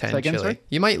 Potentially. again, sorry?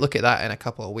 You might look at that in a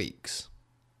couple of weeks.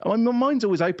 Oh, my mind's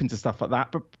always open to stuff like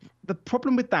that, but the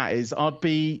problem with that is I'd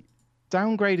be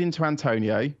downgrading to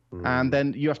Antonio, and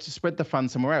then you have to spread the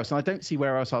funds somewhere else, and I don't see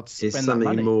where else I'd spend It's that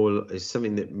money. It's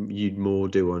something that you'd more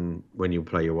do on when you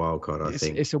play your wild card. I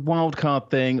think It's a wild card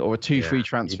thing or a 2-3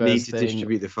 transfers You need to thing.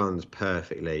 distribute the funds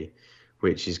perfectly,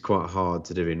 which is quite hard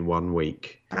to do in 1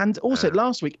 week. And also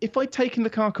last week, if I'd taken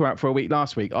Lukaku out for a week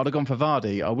last week, I'd have gone for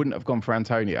Vardy. I wouldn't have gone for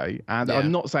Antonio. And Yeah.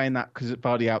 I'm not saying that because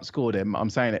Vardy outscored him. I'm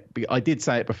saying it. I did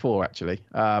say it before, actually.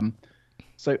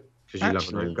 So Because you love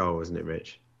an own goal, isn't it,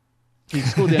 Rich? he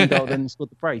scored the own goal, then he scored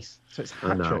the brace. So it's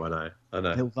I hat trick. know.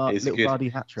 Little It's little good. Vardy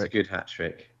hat It's a trick. good hat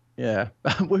trick. Yeah.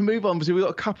 We'll move on because we've got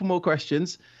a couple more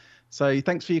questions. So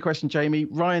thanks for your question, Jamie.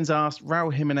 Ryan's asked,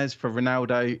 Raul Jimenez for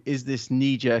Ronaldo. Is this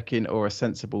knee-jerking or a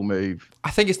sensible move?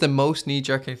 I think it's the most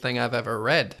knee-jerking thing I've ever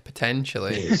read,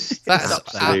 potentially. It's That's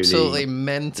absolutely- absolutely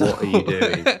mental. What are you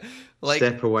doing? Like,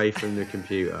 Step away from the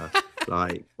computer,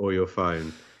 or your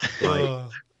phone.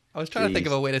 I was trying to think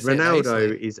of a way to say Ronaldo it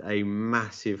nicely. is a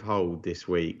massive hold this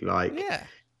week. Yeah.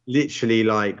 Literally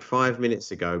 5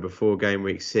 minutes ago, before game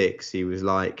week 6, he was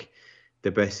like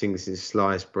the best thing since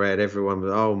sliced bread. Everyone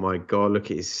was, oh my God,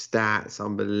 look at his stats,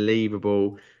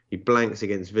 unbelievable. He blanks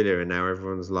against Villa, and now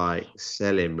everyone's like,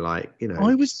 sell him, I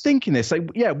was thinking this. So,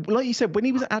 yeah, like you said, when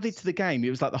he was added to the game, it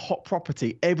was like the hot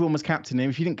property. Everyone was captaining him.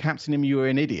 If you didn't captain him, you were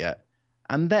an idiot.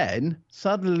 And then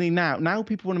suddenly now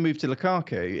people want to move to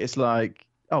Lukaku. It's like,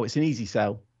 oh, it's an easy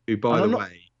sell. who, by And the I'm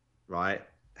way, right,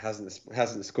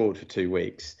 hasn't scored for 2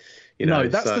 weeks. No,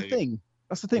 that's the thing.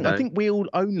 That's the thing. I No. think we all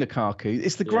own Lukaku.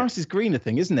 It's the grass is greener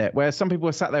thing, isn't it? Where some people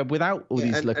are sat there without all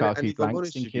these Lukaku and if I'm blanks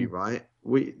honest with thinking, you, right,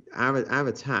 our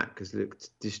attack has looked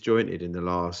disjointed in the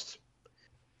last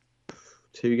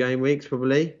 2 game weeks,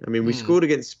 probably. I mean, we scored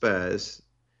against Spurs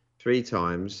 3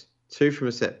 times, 2 from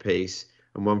a set piece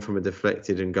and 1 from a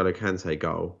deflected N'Golo Kante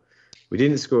goal. We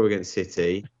didn't score against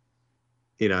City.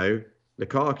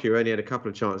 Lukaku only had a couple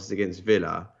of chances against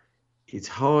Villa. It's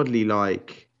hardly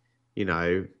like,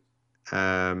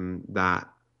 that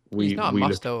He's not a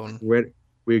must-own.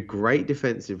 We're great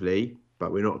defensively,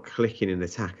 but we're not clicking in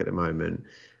attack at the moment.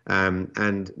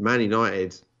 And Man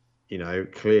United,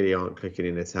 clearly aren't clicking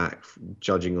in attack,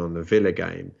 judging on the Villa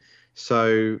game.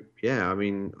 So, yeah, I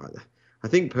mean, I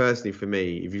think personally for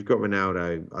me, if you've got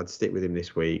Ronaldo, I'd stick with him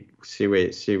this week. See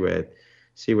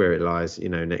where it lies.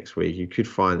 Next week you could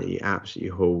find that he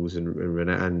absolutely hauls and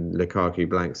Lukaku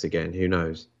blanks again. Who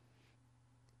knows?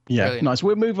 yeah, Brilliant. nice.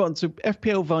 We'll move on to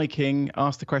FPL Viking.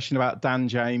 Asked a question about Dan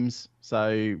James.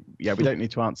 So yeah, we don't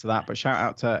need to answer that. But shout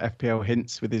out to FPL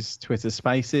Hints with his Twitter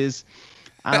Spaces.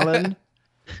 Alan.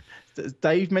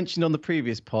 Dave mentioned on the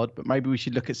previous pod, but maybe we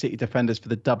should look at City defenders for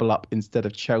the double up instead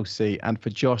of Chelsea. And for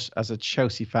Josh, as a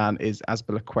Chelsea fan, is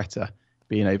Azpilicueta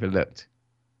being overlooked?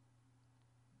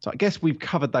 So I guess we've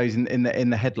covered those in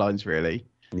the headlines, really.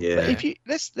 Yeah. But if you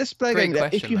let's play Great again. If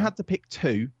question, you though. had to pick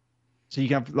 2, so you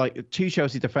can have like 2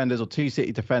 Chelsea defenders or 2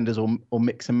 City defenders or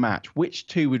mix and match, which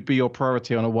 2 would be your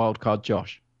priority on a wild card,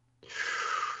 Josh?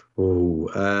 Oh,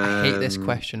 I hate this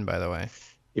question, by the way.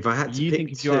 If I had to You pick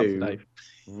think it's your answer, 2 Dave?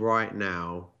 right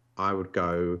now, I would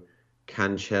go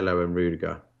Cancelo and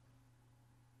Rudiger.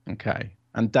 Okay.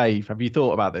 And Dave, have you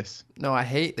thought about this? No, I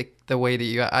hate the way that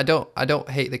you. I don't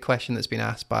hate the question that's been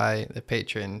asked by the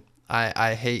patron.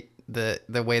 I hate the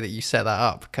way that you set that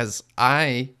up, because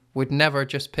I would never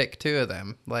just pick 2 of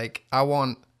them. Like, I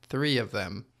want 3 of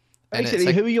them. And it's Basically,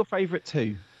 like, who are your favourite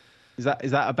 2? Is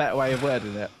that a better way of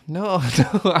wording it? no,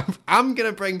 I'm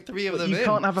gonna bring 3 of them You in.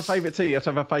 can't have a favourite 2. You have to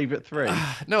have a favourite 3.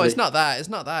 No, it's not that. It's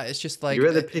not that. It's just like You're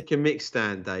at the pick and mix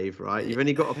stand, Dave. Right? You've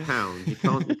only got £1. You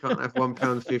can't have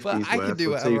 £1.50 But I can worth do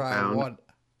or whatever I £2, want.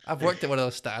 I've worked at one of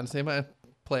those stands. The amount of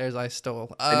players I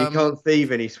stole. and you can't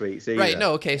thieve any sweets either. Right.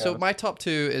 No. Okay. So my top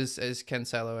 2 is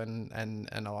Cancelo and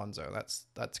Alonso.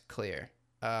 That's clear.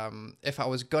 If I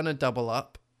was gonna double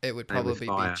up, it would probably be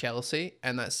fire. Chelsea,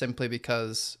 and that's simply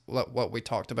because what we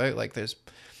talked about. Like, there's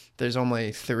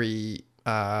only 3.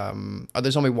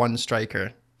 There's only 1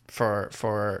 striker for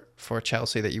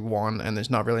Chelsea that you want, and there's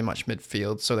not really much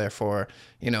midfield. So therefore,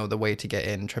 the way to get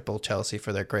in triple Chelsea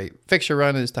for their great fixture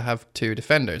run is to have 2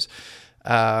 defenders.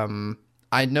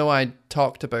 I know I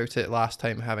talked about it last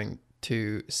time, having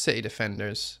 2 City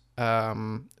defenders,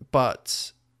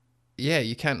 but yeah,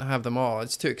 you can't have them all.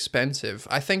 It's too expensive.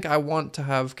 I think I want to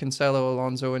have Cancelo,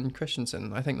 Alonso, and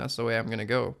Christensen. I think that's the way I'm going to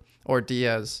go. Or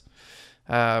Diaz.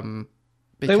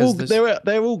 Because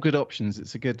They're all good options.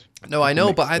 It's a good. no, I know,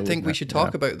 mix, but I isn't think we it? should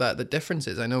talk about that. The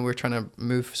differences. I know we're trying to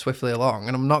move swiftly along,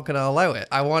 and I'm not going to allow it.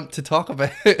 I want to talk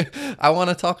about. I want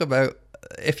to talk about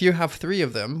if you have 3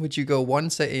 of them, would you go 1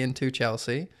 City and 2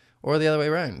 Chelsea, or the other way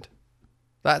around?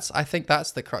 I think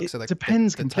that's the crux of the. It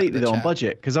depends completely on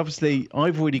budget, because obviously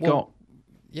I've already got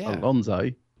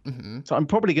Alonso, so I'm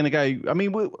probably going to go. I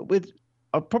mean,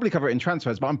 I'll probably cover it in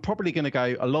transfers, but I'm probably going to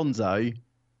go Alonso,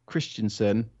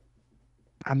 Christensen,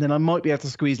 and then I might be able to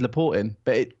squeeze Laporte in,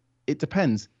 but it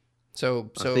depends.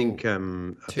 So I think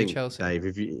Chelsea. Dave,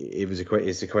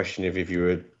 it's a question of if you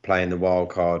were playing the wild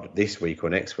card this week or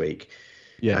next week.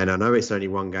 Yeah. And I know it's only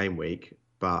 1 game week,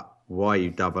 but why you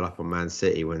double up on Man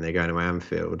City when they're going to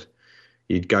Anfield?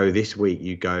 You'd go this week.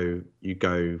 You go.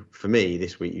 For me,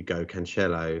 this week you go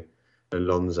Cancelo,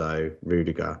 Alonso,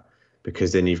 Rudiger,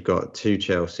 because then you've got 2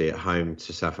 Chelsea at home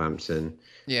to Southampton.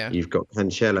 Yeah. You've got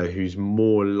Cancelo, who's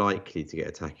more likely to get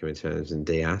attacking returns than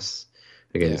Diaz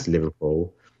against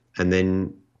Liverpool. And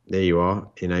then there you are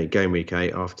in game week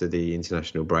 8 after the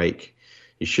international break.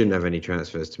 You shouldn't have any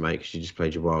transfers to make because you just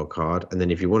played your wild card. And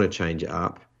then if you want to change it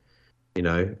up,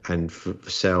 and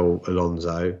sell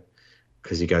Alonso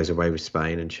because he goes away with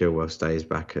Spain and Chilwell stays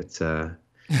back at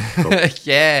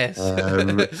yes.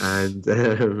 And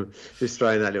just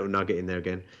throwing that little nugget in there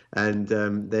again. And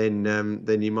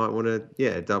then you might want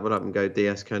to double up and go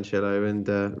Diaz, Cancelo, and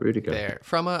Rudiger. There.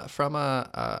 From a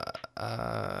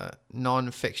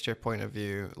non-fixture point of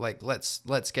view, like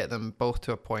let's get them both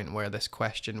to a point where this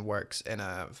question works in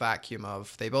a vacuum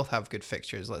of they both have good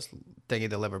fixtures. Let's dingy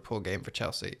the Liverpool game for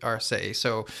Chelsea or City.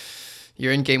 So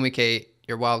you're in game week 8.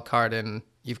 You're wild carding.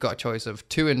 You've got a choice of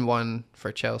 2-1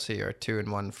 for Chelsea or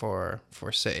 2-1 for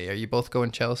City. Are you both going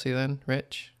Chelsea then,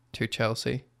 Rich? 2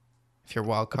 Chelsea. If you're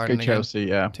wild carding again. Chelsea,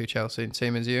 yeah. 2 Chelsea,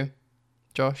 same as you,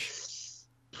 Josh.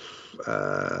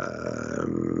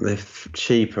 They're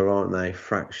cheaper, aren't they?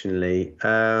 Fractionally.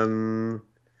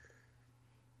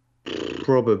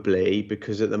 Probably,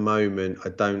 because at the moment I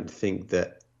don't think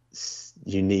that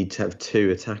you need to have 2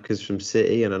 attackers from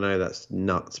City, and I know that's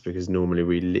nuts because normally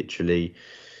we literally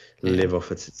live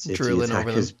off at City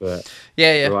attackers, but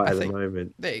right at the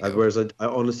moment. Whereas I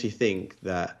honestly think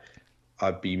that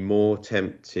I'd be more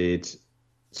tempted.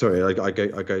 Sorry,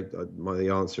 the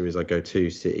answer is I go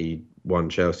 2 City, 1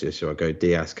 Chelsea. So I go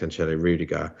Diaz, Cancelo,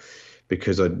 Rudiger,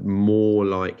 because I'd more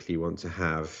likely want to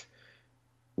have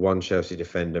 1 Chelsea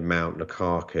defender, Mount,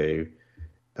 Lukaku,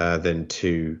 than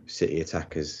 2 City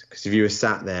attackers. Because if you were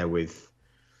sat there with,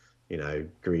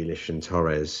 Grealish and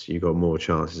Torres, you got more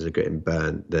chances of getting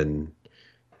burnt than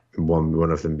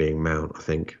one of them being Mount, I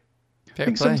think. I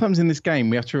think sometimes in this game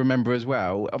we have to remember as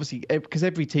well, obviously, because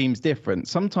every team's different.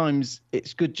 Sometimes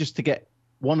it's good just to get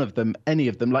one of them, any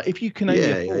of them. Like if you can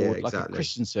only afford like a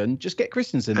Christensen, just get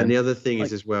Christensen. And the other thing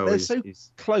is as well, they're so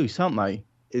close, aren't they?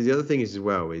 The other thing is as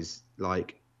well is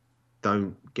like,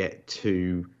 don't get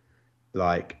too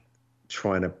like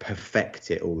trying to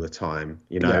perfect it all the time.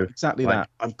 Exactly that.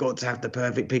 I've got to have the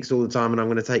perfect picks all the time, and I'm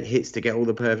going to take hits to get all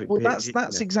the perfect. Well,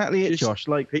 that's exactly it, Josh.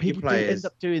 Like people end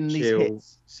up doing these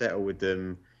hits. Settle with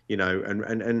them,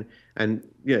 and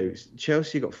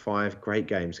Chelsea got 5 great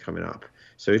games coming up.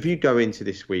 So if you go into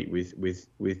this week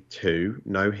with 2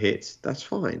 no hits, that's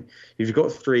fine. If you've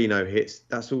got 3 no hits,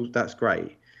 that's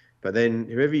great. But then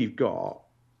whoever you've got,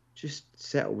 just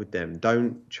settle with them.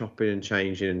 Don't chop in and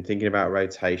change in and thinking about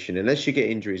rotation. Unless you get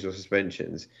injuries or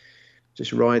suspensions,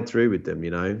 just ride through with them,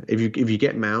 If you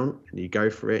get Mount and you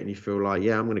go for it and you feel like,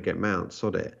 I'm going to get Mount,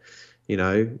 sod it,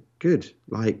 good.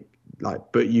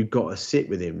 But you've got to sit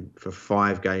with him for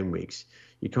 5 game weeks.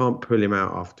 You can't pull him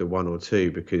out after 1 or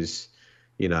 2 because,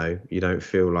 you don't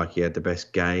feel like he had the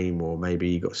best game, or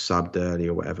maybe he got subbed early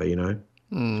or whatever,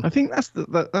 I think that's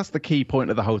the key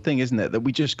point of the whole thing, isn't it? That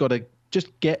we just got to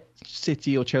get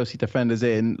City or Chelsea defenders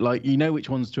in. Like, which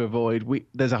ones to avoid.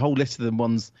 There's a whole list of them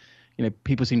ones,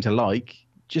 people seem to like.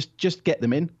 Just get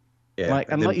them in. Yeah.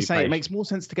 Like you say, it makes more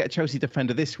sense to get a Chelsea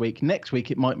defender this week. Next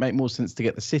week, it might make more sense to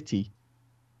get the City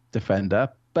defender,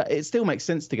 but it still makes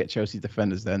sense to get Chelsea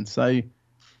defenders then. So,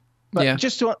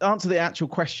 just to answer the actual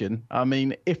question, I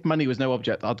mean, if money was no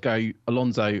object, I'd go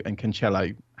Alonso and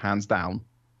Cancelo hands down.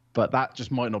 But that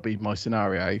just might not be my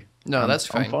scenario. No, that's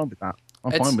fine. I'm fine with that.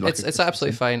 It's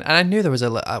absolutely fine. And I knew there was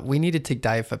we needed to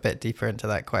dive a bit deeper into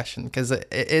that question because it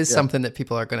is something that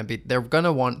people are they're going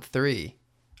to want 3,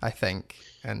 I think.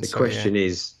 And the question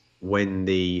is when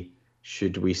the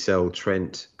should we sell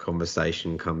Trent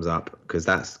conversation comes up, because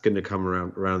that's going to come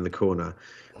around the corner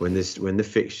when the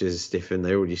fixtures stiffen.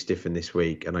 They already stiffen this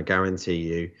week, and I guarantee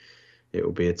you it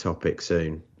will be a topic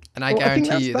soon. And I Well, I think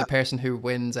guarantee you, the that. person who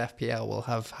wins FPL will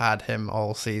have had him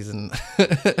all season.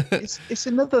 It's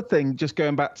another thing, just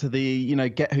going back to the,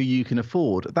 get who you can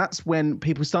afford. That's when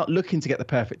people start looking to get the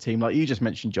perfect team, like you just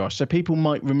mentioned, Josh. So people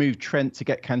might remove Trent to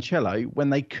get Cancelo when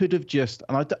they could have just,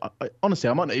 and honestly,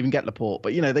 I might not even get Laporte,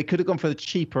 but they could have gone for the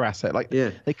cheaper asset. Like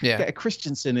they could Yeah. get a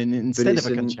Christensen instead of a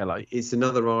Cancelo. It's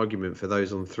another argument for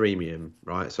those on freemium,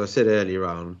 right? So I said earlier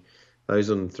on, those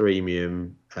on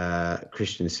freemium,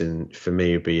 Christensen for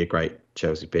me would be a great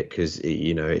Chelsea pick because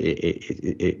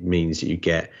it means that you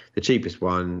get the cheapest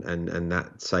one, and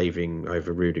that saving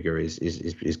over Rudiger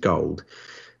is gold.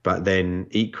 But then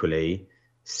equally,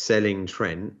 selling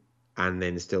Trent and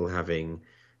then still having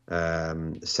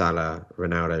Salah,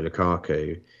 Ronaldo,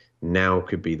 Lukaku now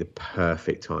could be the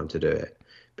perfect time to do it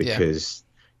because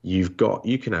you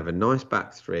can have a nice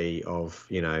back three of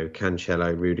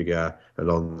Cancelo, Rudiger,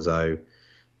 Alonso,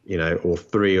 or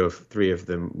three of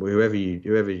them, whoever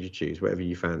you choose, whatever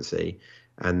you fancy,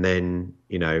 and then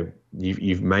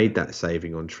you've made that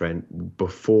saving on Trent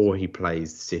before he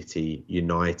plays City,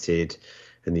 United,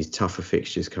 and these tougher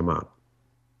fixtures come up.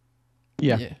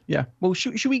 Yeah. Well,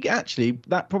 should we actually?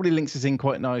 That probably links us in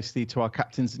quite nicely to our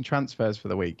captains and transfers for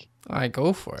the week. I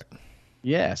go for it.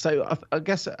 Yeah. So I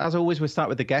guess as always, we'll start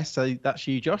with the guest. So that's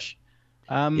you, Josh.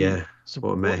 So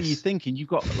what a mess. What are you thinking? You've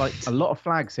got like a lot of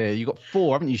flags here. You've got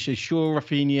 4, haven't you? So Shaw,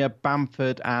 Rafinha,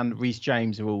 Bamford, and Reece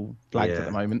James are all flagged at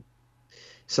the moment.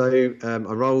 So I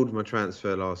rolled my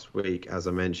transfer last week, as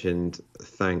I mentioned.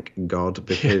 Thank God,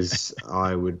 because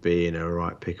I would be in a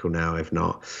right pickle now if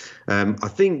not. I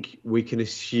think we can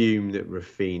assume that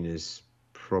Rafinha's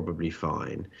probably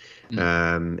fine.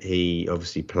 He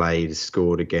obviously played,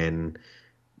 scored again.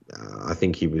 I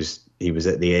think he was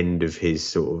at the end of his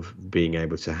sort of being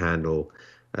able to handle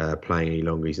playing any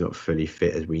longer. He's not fully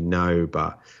fit, as we know,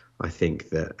 but I think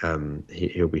that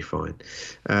he'll be fine.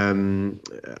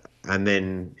 And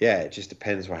then, it just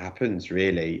depends what happens,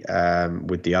 really,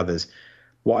 with the others.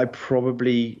 What I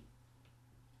probably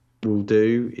will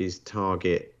do is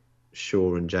target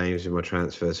Shaw and James in my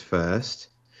transfers first,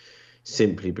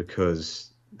 simply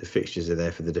because the fixtures are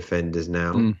there for the defenders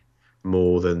now,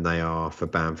 more than they are for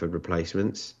Bamford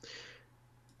replacements.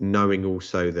 Knowing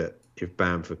also that if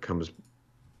Bamford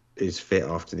is fit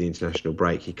after the international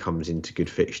break, he comes into good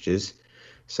fixtures.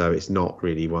 So it's not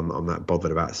really one that I'm that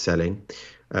bothered about selling.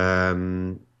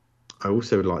 I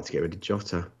also would like to get rid of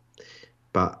Jota,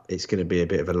 but it's going to be a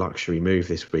bit of a luxury move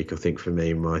this week, I think, for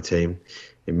me and my team.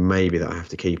 It may be that I have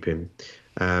to keep him.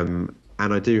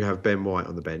 And I do have Ben White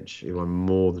on the bench, who I'm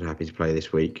more than happy to play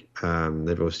this week. They've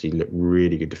obviously looked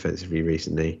really good defensively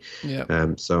recently.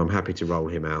 So I'm happy to roll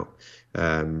him out.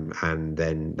 And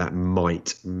then that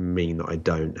might mean that I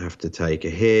don't have to take a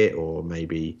hit, or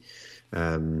maybe...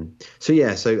 So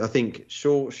I think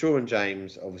Shaw and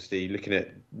James, obviously looking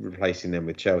at replacing them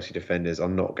with Chelsea defenders.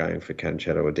 I'm not going for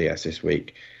Cancelo or Diaz this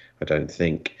week, I don't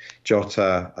think.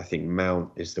 Jota, I think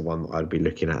Mount is the one that I'd be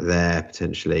looking at there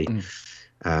potentially.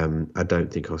 I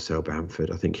don't think I'll sell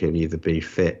Bamford. I think he'll either be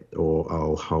fit or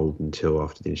I'll hold until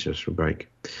after the international break.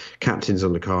 Captain's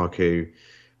on Lukaku,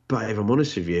 but if I'm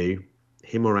honest with you,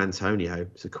 him or Antonio,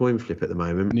 it's a coin flip at the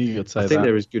moment. I think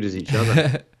they're as good as each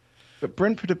other. But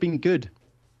Brentford have been good.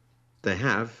 They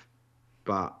have,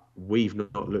 but we've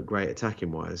not looked great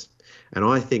attacking wise. And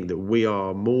I think that we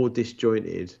are more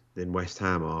disjointed than West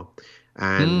Ham are.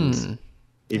 And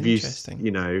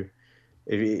if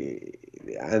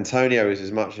Antonio is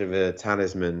as much of a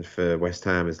talisman for West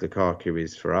Ham as Lukaku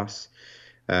is for us.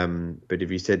 But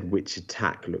if you said which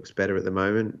attack looks better at the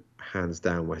moment, hands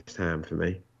down West Ham for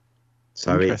me.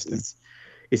 So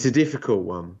it's a difficult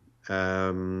one.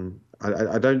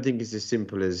 I don't think it's as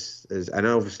simple as and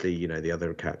obviously the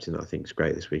other captain that I think is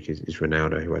great this week is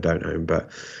Ronaldo, who I don't own,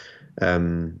 but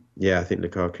I think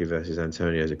Lukaku versus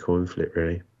Antonio is a coin flip,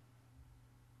 really.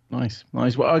 Nice.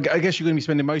 Well, I guess you're going to be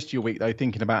spending most of your week though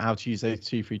thinking about how to use those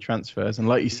 2 free transfers, and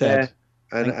like you said,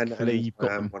 and you've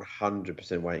got I'm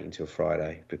 100% waiting until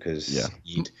Friday because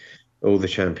all the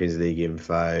Champions League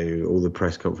info, all the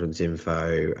press conference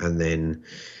info, and then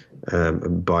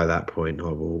by that point I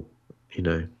will,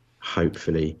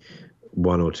 hopefully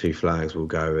 1 or 2 flags will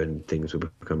go and things will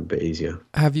become a bit easier.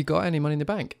 Have you got any money in the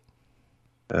bank?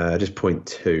 Just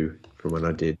 0.2 from when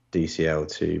I did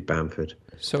DCL to Bamford.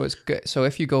 So it's good. So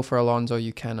if you go for Alonso,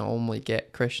 you can only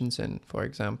get Christensen, for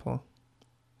example.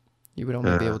 You would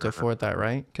only be able to afford that,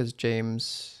 right? Because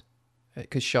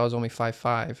Shaw's only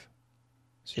 5.5.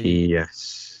 So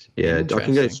yes, yeah, I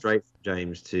can go straight from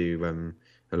James to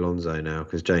Alonso now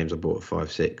because James I bought at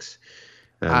 5.6.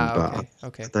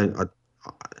 Okay.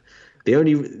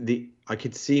 I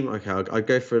could see I'd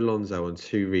go for Alonso on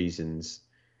 2 reasons.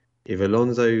 if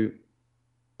Alonso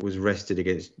was rested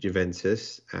against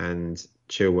Juventus and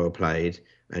Chilwell played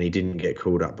and he didn't get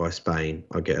called up by Spain,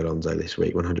 I'd get Alonso this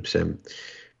week, 100%.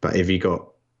 But if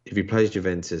he plays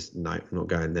Juventus, no, I'm not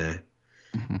going there.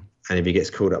 Mm-hmm. And if he gets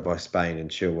called up by Spain and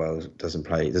Chilwell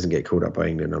doesn't get called up by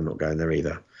England, I'm not going there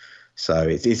either. So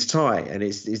it's tight, and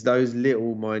it's those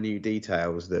little minute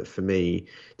details that for me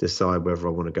decide whether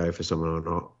I want to go for someone or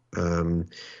not.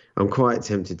 I'm quite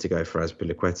tempted to go for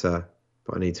Azpilicueta,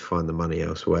 but I need to find the money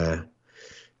elsewhere.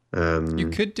 You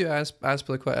could do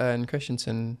Azpilicueta and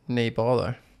Christensen, nay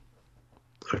bother.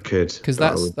 I could, because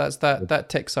that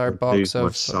ticks our box of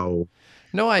my soul.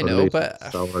 No, I know, but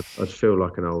I'd feel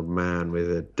like an old man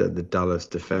with the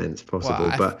dullest defense possible.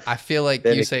 Well, but I feel like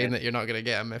you saying that you're not going to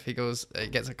get him if he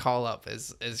gets a call up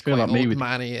is quite like old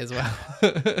manny as well.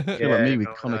 Feel like me with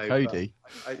Connor Cody.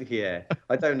 I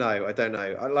don't know.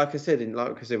 Like I said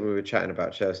when we were chatting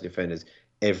about Chelsea defenders,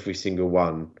 every single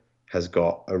one has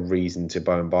got a reason to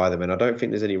go and buy them, and I don't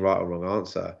think there's any right or wrong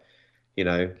answer. You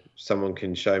know, someone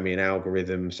can show me an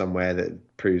algorithm somewhere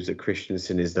that proves that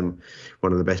Christensen is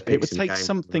one of the best picks. It would take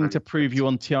something to prove you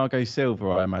on Thiago Silva,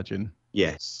 I imagine.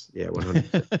 Yes,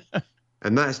 100%.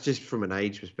 And that's just from an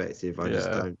age perspective. I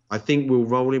just don't. I think we'll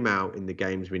roll him out in the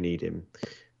games we need him,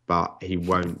 but he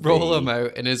won't roll him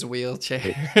out in his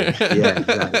wheelchair.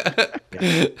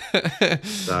 Exactly.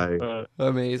 So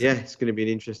amazing. Yeah, it's going to be an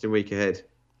interesting week ahead.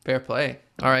 Fair play.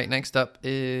 All right, next up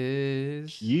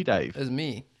is you, Dave. Is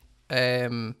me.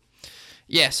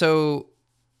 So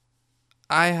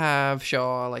I have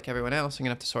Shaw like everyone else. I'm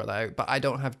gonna have to sort that out, but I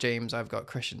don't have James. I've got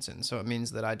Christensen, so it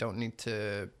means that I don't need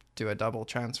to do a double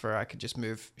transfer. I could just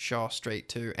move Shaw straight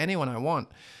to anyone I want,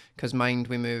 because mind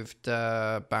we moved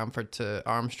Bamford to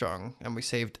Armstrong and we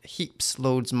saved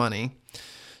loads money,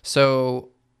 so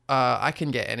I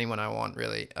can get anyone I want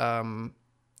really.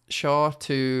 Shaw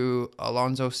to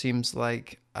Alonso seems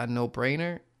like a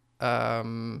no-brainer.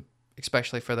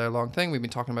 Especially for their long thing. We've been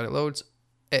talking about it loads.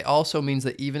 It also means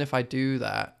that even if I do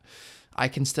that, I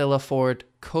can still afford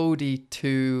Cody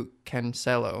to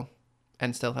Cancelo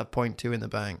and still have 0.2 in the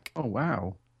bank. Oh,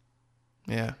 wow.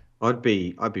 Yeah. I'd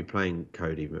be playing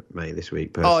Cody May this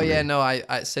week personally. Oh yeah, no, I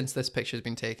since this picture's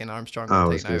been taken, Armstrong. I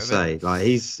was going to say, like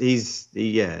he's.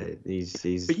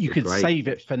 But you could save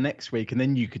it for next week, and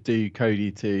then you could do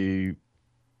Cody to.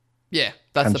 Yeah,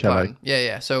 that's Cancelo. The plan.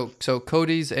 Yeah. So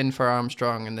Cody's in for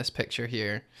Armstrong in this picture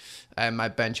here. My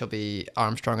bench will be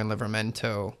Armstrong and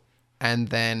Livramento. And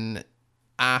then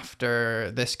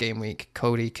after this game week,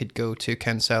 Cody could go to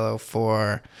Cancelo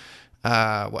for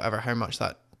how much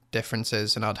that difference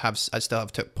is, and I'd still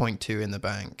have 0.2 in the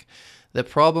bank. The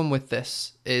problem with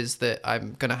this is that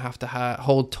I'm gonna have to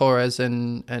hold Torres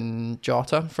and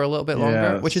Jota for a little bit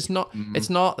longer, which is not it's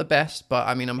not the best, but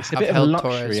I mean I've held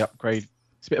Torres. Upgrade.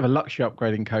 It's a bit of a luxury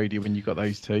upgrade in Cody when you've got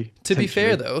those two. To be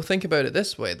fair, though, think about it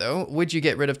this way, though. Would you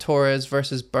get rid of Torres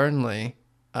versus Burnley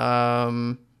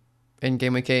in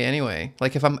Game Week 8 anyway?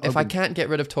 Like, if I can't get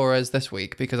rid of Torres this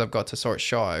week because I've got to sort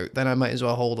Shaw out, then I might as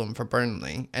well hold him for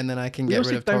Burnley, and then I can get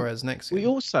rid of Torres next week. We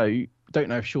also don't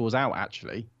know if Shaw's out,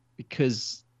 actually,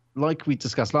 because, like we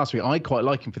discussed last week, I quite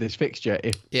like him for this fixture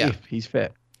if he's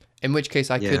fit. In which case,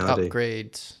 I could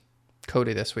upgrade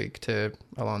Cody this week to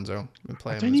Alonso and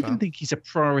play him. I don't even think he's a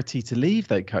priority to leave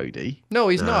though, Cody. No,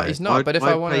 he's not. He's not. But if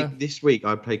I want to this week,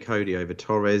 I'd play Cody over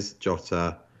Torres,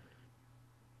 Jota,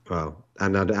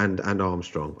 and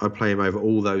Armstrong. I'd play him over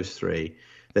all those three.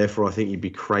 Therefore, I think you'd be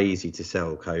crazy to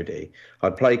sell Cody.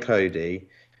 I'd play Cody,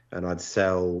 and I'd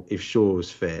sell if Shaw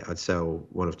was fit. I'd sell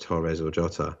one of Torres or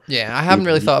Jota. Yeah, I haven't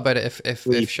really thought about it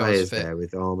if Shaw's fit. There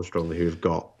with Armstrong who've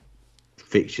got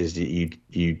fixtures that you'd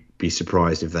be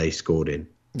surprised if they scored in.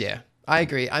 Yeah, I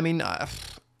agree. I mean,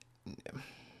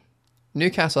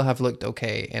 Newcastle have looked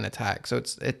okay in attack,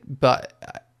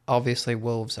 but obviously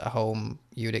Wolves at home,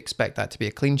 you'd expect that to be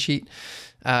a clean sheet.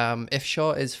 If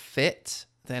Shaw is fit,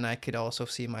 then I could also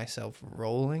see myself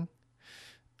rolling,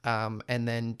 and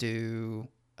then do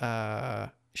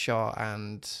Shaw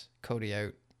and Cody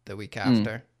out the week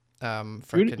after.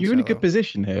 You're in a good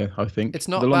position here, I think. It's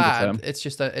not bad. It's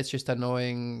just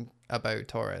annoying about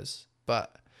Torres,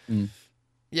 but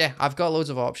yeah, I've got loads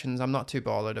of options. I'm not too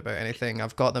bothered about anything.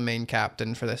 I've got the main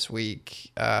captain for this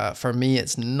week. For me,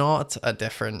 it's not a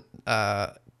different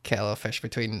kettle of fish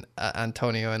between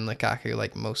Antonio and Lukaku,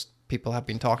 like most people have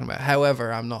been talking about.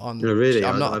 However, I'm not on. No, really,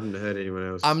 I haven't heard anyone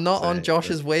else. I'm not on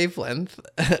Josh's wavelength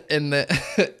in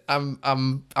that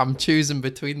I'm choosing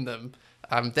between them.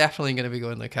 I'm definitely going to be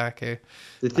going Lukaku.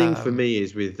 The thing for me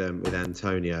is with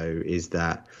Antonio is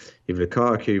that if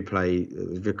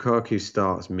Lukaku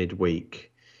starts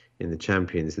midweek in the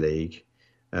Champions League,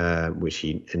 which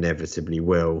he inevitably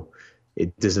will,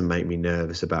 it doesn't make me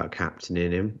nervous about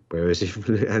captaining him. Whereas if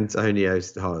Antonio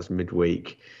starts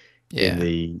midweek in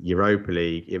the Europa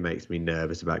League, it makes me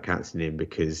nervous about captaining him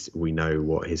because we know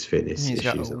what his fitness He's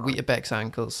got issues are. Weetabix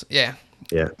ankles. Yeah.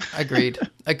 Yeah.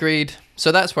 Agreed.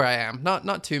 So that's where I am.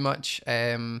 Not too much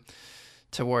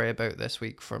to worry about this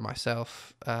week for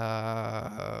myself.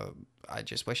 I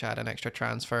just wish I had an extra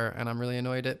transfer, and I'm really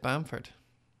annoyed at Bamford.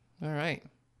 All right.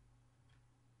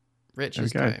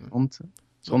 Rich's time.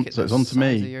 It's on to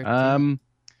me.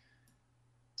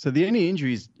 So the only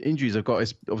injuries I've got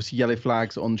is obviously yellow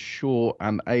flags on Shaw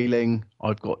and Ayling.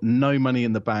 I've got no money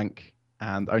in the bank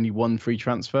and only one free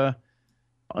transfer.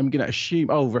 I'm going to assume...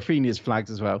 Oh, Rafinha's flagged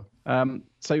as well.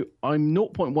 So I'm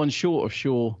 0.1 short of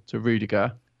Shaw to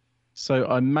Rudiger. So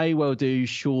I may well do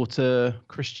Shaw to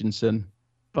Christensen,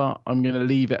 but I'm going to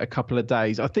leave it a couple of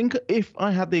days. I think if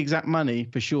I had the exact money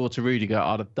for Shaw to Rudiger,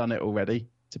 I'd have done it already,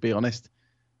 to be honest,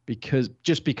 because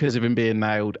of him being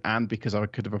nailed and because I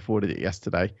could have afforded it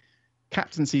yesterday.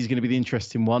 Captaincy is going to be the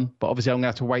interesting one, but obviously I'm going to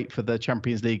have to wait for the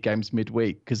Champions League games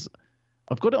midweek because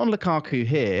I've got it on Lukaku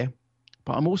here,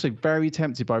 but I'm also very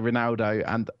tempted by Ronaldo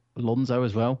and Alonso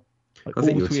as well. I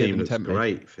think your team looks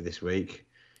great for this week.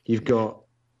 You've got.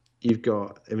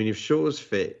 I mean, if Shaw's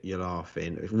fit, you're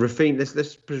laughing. If Rafinha,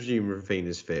 let's presume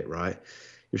Rafinha's fit, right?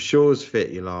 If Shaw's fit,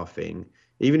 you're laughing.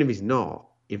 Even if he's not,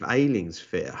 if Ayling's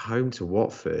fit at home to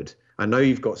Watford, I know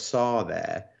you've got Sarr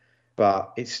there,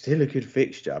 but it's still a good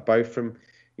fixture. Both from,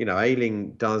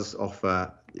 Ayling does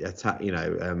offer attacking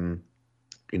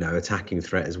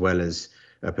threat as well as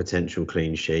a potential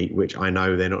clean sheet, which I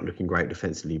know they're not looking great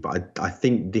defensively, but I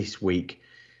think this week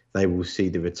they will see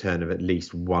the return of at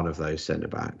least one of those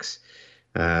centre-backs.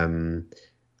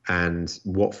 And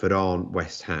Watford aren't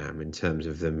West Ham in terms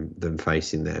of them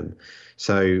facing them.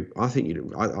 So I think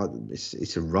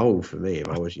it's a roll for me if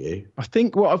I was you. I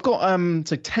think, I've got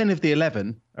so 10 of the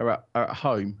 11 are at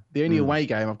home. The only away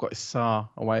game I've got is Sarr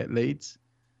away at Leeds.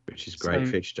 Which is great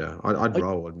fixture. I'd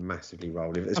massively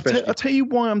roll. I'll tell you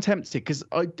why I'm tempted, because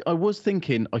I was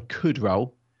thinking I could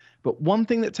roll. But one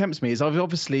thing that tempts me is I've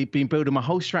obviously been building my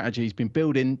whole strategy has been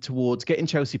building towards getting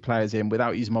Chelsea players in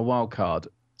without using my wild card.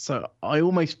 So I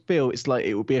almost feel it's like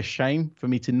it would be a shame for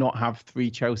me to not have 3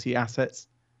 Chelsea assets.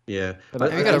 Yeah.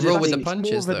 But you got to roll with the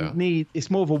punches, though. It's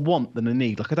more of a want than a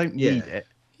need. Like, I don't need it.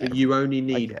 But you only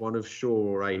need one of Shaw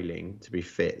or Ayling to be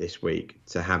fit this week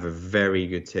to have a very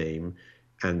good team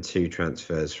and 2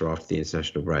 transfers for after the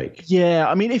international break. Yeah.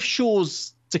 I mean, if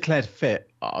Shaw's declared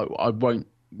fit, I won't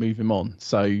move him on.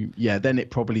 So yeah, then it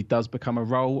probably does become a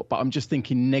roll, but I'm just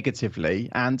thinking negatively.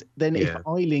 And then if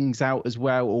Ayling's out as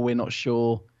well, or we're not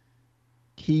sure,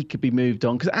 he could be moved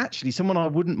on. Because actually someone I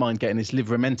wouldn't mind getting is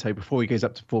Livramento before he goes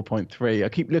up to 4.3. I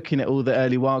keep looking at all the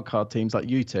early wildcard teams like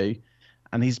you two,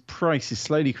 and his price is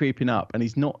slowly creeping up, and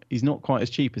he's not quite as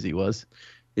cheap as he was.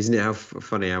 Isn't it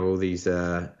funny how all these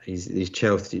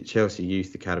Chelsea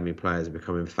Youth Academy players are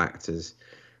becoming factors?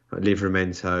 Like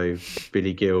Livramento,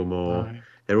 Billy Gilmore.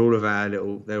 They're all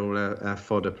our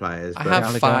fodder players. I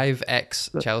have 5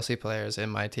 ex-Chelsea players in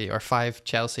my team, or 5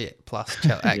 Chelsea plus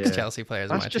ex-Chelsea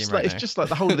players in my team right now. It's just like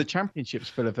the whole of the Championship's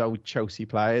full of old Chelsea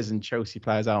players and Chelsea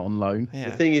players out on loan. Yeah.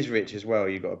 The thing is, Rich, as well,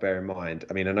 you've got to bear in mind,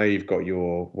 I mean, I know you've got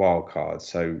your wild card,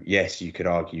 so yes, you could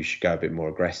argue you should go a bit more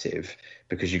aggressive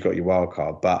because you've got your wild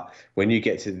card. But when you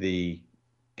get to the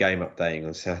game updating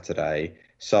on Saturday,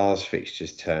 Sarr's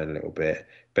fixtures turn a little bit.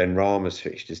 Benrahma's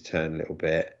fixtures turn a little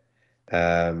bit.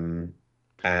 And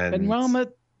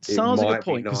Benrahma, Sarr's a good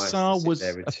point, because Sarr was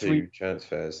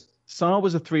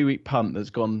a 3-week punt that's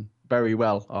gone very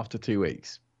well after 2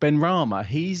 weeks. Benrahma,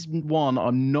 he's one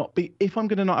I'm not. If I'm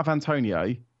going to not have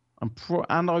Antonio,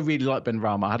 and I really like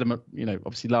Benrahma. I had him,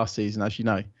 obviously last season, as you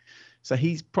know. So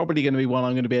he's probably going to be one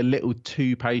I'm going to be a little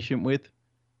too patient with,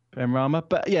 Benrahma.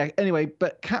 But yeah, anyway,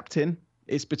 but captain,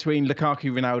 it's between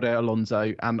Lukaku, Ronaldo,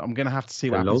 Alonso, and I'm going to have to see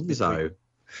what happens. Alonso.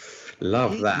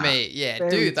 Love that. Mate, yeah,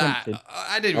 do that. Tempting.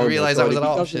 I didn't realise that was an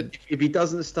option. If he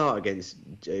doesn't start against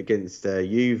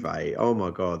Juve, oh my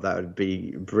God, that would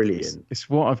be brilliant. It's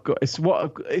what I've got. It's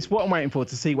what I'm waiting for,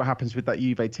 to see what happens with that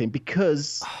Juve team,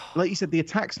 because, like you said, the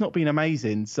attack's not been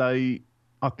amazing. So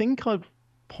I think I'd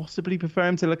possibly prefer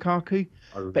him to Lukaku.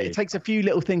 But it takes a few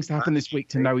little things to happen this week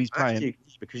to know he's playing.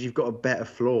 Because you've got a better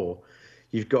floor.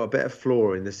 You've got a better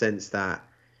floor in the sense that,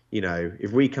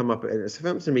 if we come up, and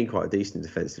Southampton have been quite decent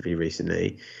defensively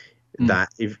recently, that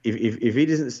if he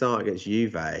doesn't start against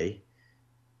Juve and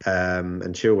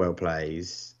Chilwell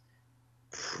plays,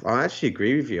 I actually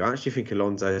agree with you. I actually think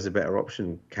Alonso is a better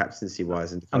option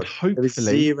captaincy-wise. And hopefully, there's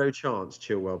 0 chance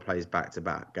Chilwell plays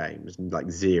back-to-back games, like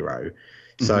 0.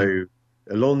 So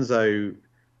Alonso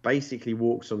basically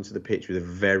walks onto the pitch with a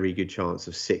very good chance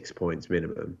of 6 points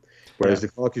minimum, whereas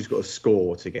Lukaku's got to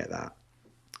score to get that.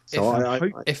 So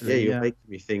you're making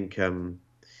me think.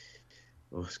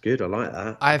 Oh, it's good. I like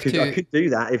that. I could do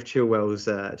that if Chilwell's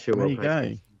There you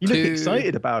go. You look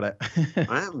excited about it.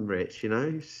 I am, Rich. You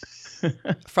know,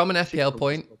 from an FPL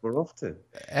point, more often.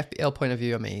 FPL point of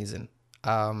view, amazing.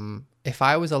 If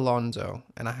I was Alonso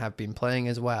and I have been playing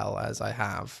as well as I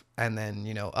have, and then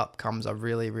up comes a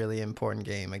really, really important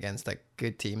game against a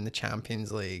good team in the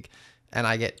Champions League, and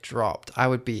I get dropped, I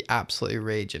would be absolutely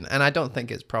raging. And I don't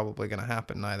think it's probably going to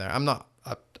happen either. I'm not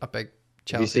a big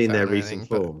Chelsea fan. Have you seen their recent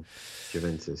form,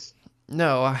 Juventus?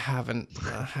 No, I haven't.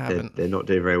 They're not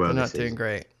doing very well. They're not doing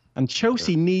great. And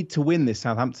Chelsea need to win this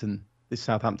Southampton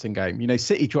game.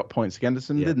 City dropped points against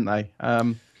them, didn't they?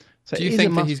 So do you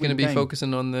think that he's going to be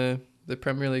focusing on the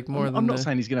Premier League more I'm not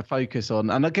saying he's going to focus on,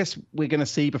 and I guess we're going to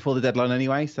see before the deadline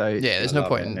anyway. So yeah, there's no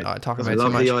point in talking about it too much. I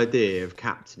love the idea of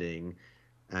captaining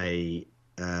a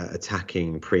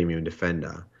attacking premium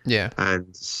defender. Yeah.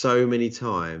 And so many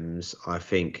times I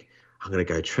think I'm going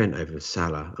to go Trent over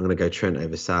Salah.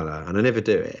 And I never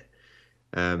do it.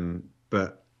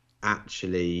 But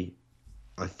actually,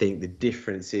 I think the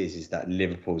difference is that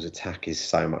Liverpool's attack is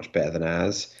so much better than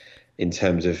ours in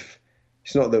terms of,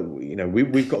 it's not that,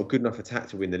 we've got a good enough attack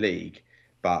to win the league,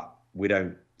 but we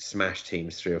don't smash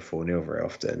teams 3 or 4-0 very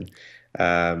often.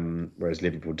 Whereas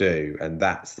Liverpool do, and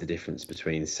that's the difference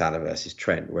between Salah versus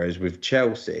Trent. Whereas with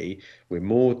Chelsea, we're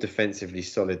more defensively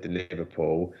solid than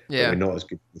Liverpool, but we're not as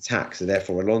good at attack. So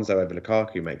therefore, Alonso over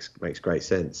Lukaku makes great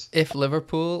sense. If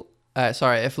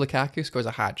Lukaku scores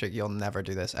a hat-trick, you'll never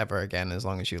do this ever again as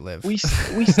long as you live. We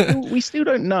still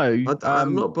don't know.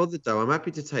 I'm not bothered though. I'm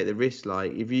happy to take the risk.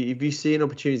 Like if you see an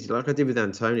opportunity, like I did with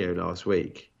Antonio last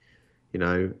week.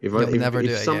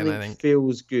 If something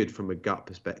feels good from a gut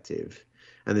perspective,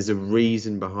 and there's a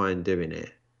reason behind doing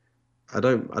it, I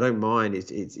don't mind.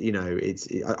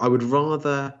 I would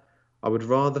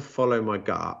rather follow my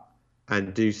gut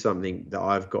and do something that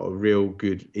I've got a real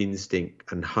good instinct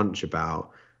and hunch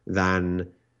about than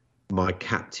my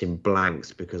captain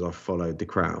blanks because I followed the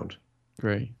crowd.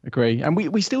 Agree. And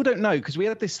we still don't know, because we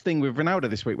had this thing with Ronaldo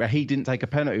this week where he didn't take a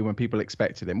penalty when people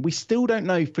expected him. We still don't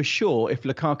know for sure if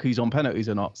Lukaku's on penalties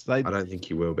or not. So I don't think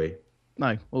he will be.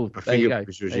 No. Well, I think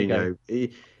Jorginho.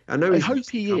 I hope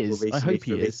he is. I hope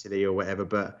he is. Italy or whatever,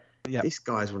 but this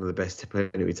guy's one of the best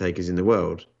penalty takers in the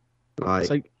world.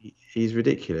 He's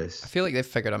ridiculous. I feel like they've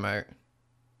figured him out.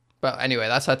 But anyway,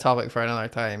 that's a topic for another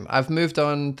time. I've moved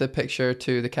on the picture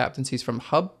to the captaincies from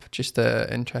Hub, just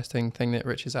an interesting thing that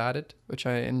Rich has added, which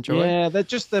I enjoy. Yeah, they're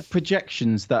just the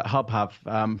projections that Hub have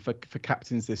for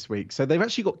captains this week. So they've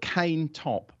actually got Kane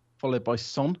top, followed by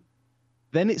Son.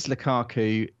 Then it's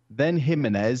Lukaku, then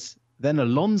Jimenez, then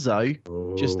Alonso,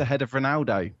 just ahead of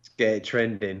Ronaldo. Let's get it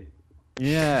trending.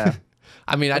 Yeah.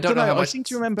 I mean, I don't know how much I seem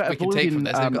to remember avoiding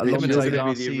Alonso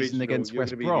last season against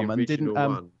West Brom and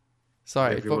didn't...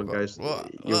 Sorry, everyone goes.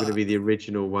 You're going to be the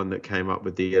original one that came up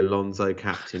with the Alonso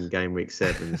captain game week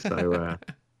 7. So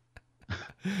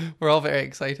we're all very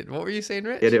excited. What were you saying,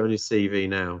 Rich? Get it on your CV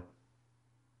now.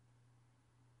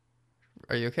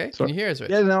 Are you okay? Can you hear us,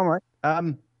 Rich? Yeah, no, I'm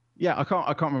right. Yeah, I can't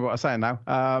remember what I was saying now.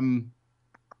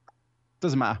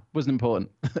 Doesn't matter. Wasn't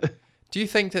important. Do you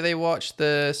think that they watched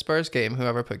the Spurs game?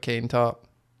 Whoever put Kane top.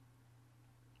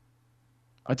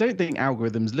 I don't think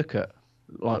algorithms look at.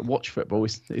 Watch football.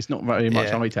 It's not very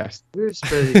much eye test. Who have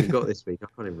Spurs even got this week? I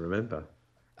can't even remember.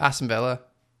 Aston Villa.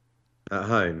 At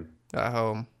home.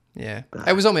 Yeah.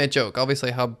 It was only a joke.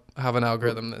 Obviously, Hub have an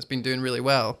algorithm that's been doing really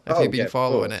well if you've been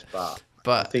following it.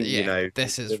 But I think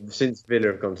this is since Villa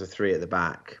have gone to 3 at the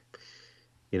back.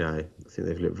 I think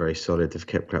they've looked very solid. They've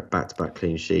kept back-to-back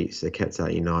clean sheets. They kept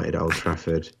out United at Old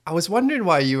Trafford. I was wondering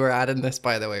why you were adding this,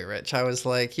 by the way, Rich. I was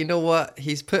like, you know what?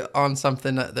 He's put on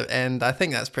something at the end. I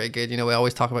think that's pretty good. We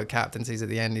always talk about captaincies at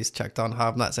the end. He's checked on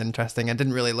Hub. That's interesting. I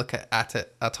didn't really look at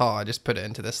it at all. I just put it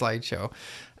into the slideshow.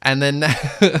 And then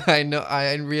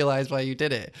I realized why you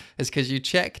did it. It's because you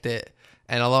checked it.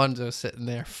 And Alonso's sitting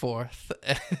there 4th.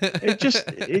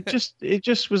 it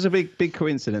just was a big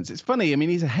coincidence. It's funny. I mean,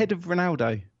 he's ahead of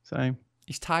Ronaldo, so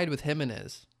he's tied with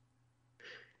Jimenez.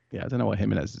 Yeah, I don't know what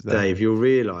Jimenez is there. Dave, you'll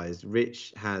realise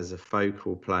Rich has a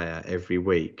focal player every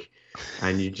week,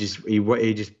 and he just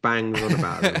bangs on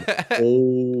about them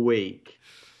all week,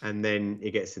 and then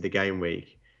it gets to the game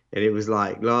week, and it was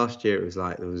like last year. It was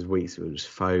like there was weeks where it was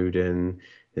Foden.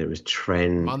 It was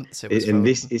Trent. Months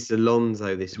it's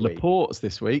Alonso this week. Laporte's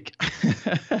this week.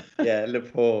 Yeah,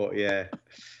 Laporte. Yeah.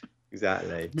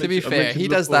 Exactly. To be fair, he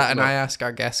does that, and I ask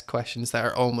our guests questions that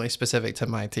are only specific to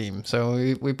my team.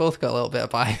 So we both got a little bit of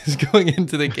bias going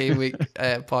into the game week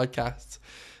podcasts.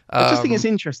 I just think it's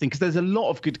interesting because there's a lot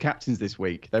of good captains this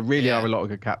week. There really are a lot of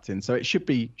good captains, so it should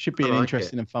be an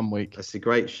interesting and fun week. That's a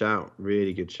great shout.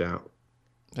 Really good shout.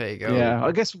 There you go. Yeah,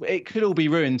 I guess it could all be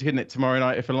ruined, couldn't it, tomorrow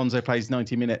night if Alonso plays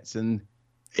 90 minutes and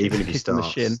even if he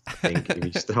starts, I think if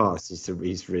he starts,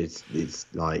 it's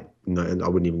like no, I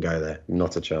wouldn't even go there.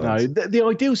 Not a chance. No, the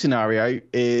ideal scenario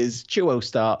is Chilwell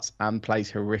starts and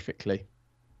plays horrifically.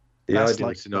 The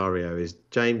ideal scenario is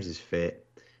James is fit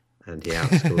and he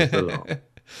outscores the lot.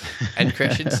 And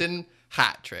Christensen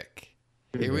hat trick.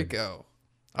 Here we go.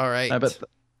 All right. No, but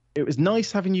it was nice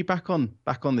having you back on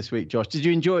this week, Josh. Did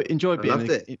you enjoy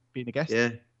being a guest?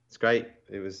 Yeah, it's great.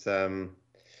 It was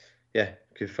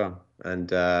good fun.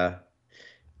 And let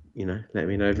me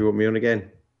know if you want me on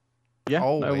again. Yeah,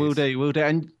 no, we'll do.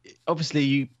 And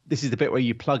obviously, this is the bit where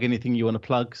you plug anything you want to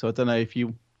plug. So I don't know if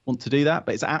you want to do that,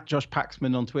 but it's at Josh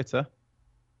Paxman on Twitter.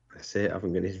 That's it. I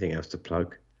haven't got anything else to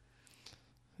plug.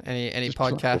 Any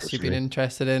podcasts you've been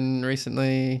interested in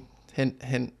recently? Hint.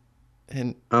 The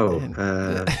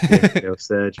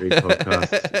surgery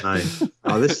podcast.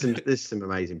 No. There's some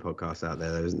amazing podcasts out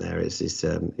there, though, isn't there? It's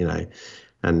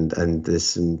and there's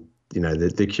some,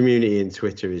 the community in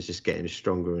Twitter is just getting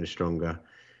stronger and stronger,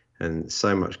 and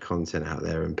so much content out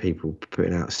there, and people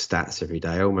putting out stats every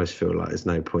day. I almost feel like there's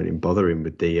no point in bothering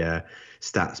with the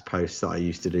stats posts that I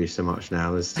used to do so much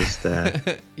now. There's just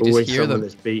always someone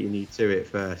that's beating you to it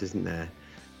first, isn't there?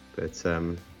 But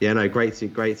great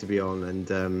to be on, and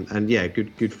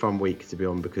good fun week to be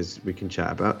on because we can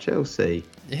chat about Chelsea.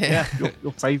 Yeah,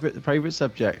 your favourite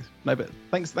subject. No, but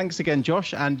thanks again,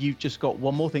 Josh. And you've just got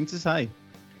one more thing to say.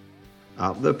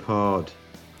 Up the pod.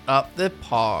 Up the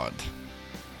pod.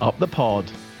 Up the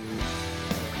pod.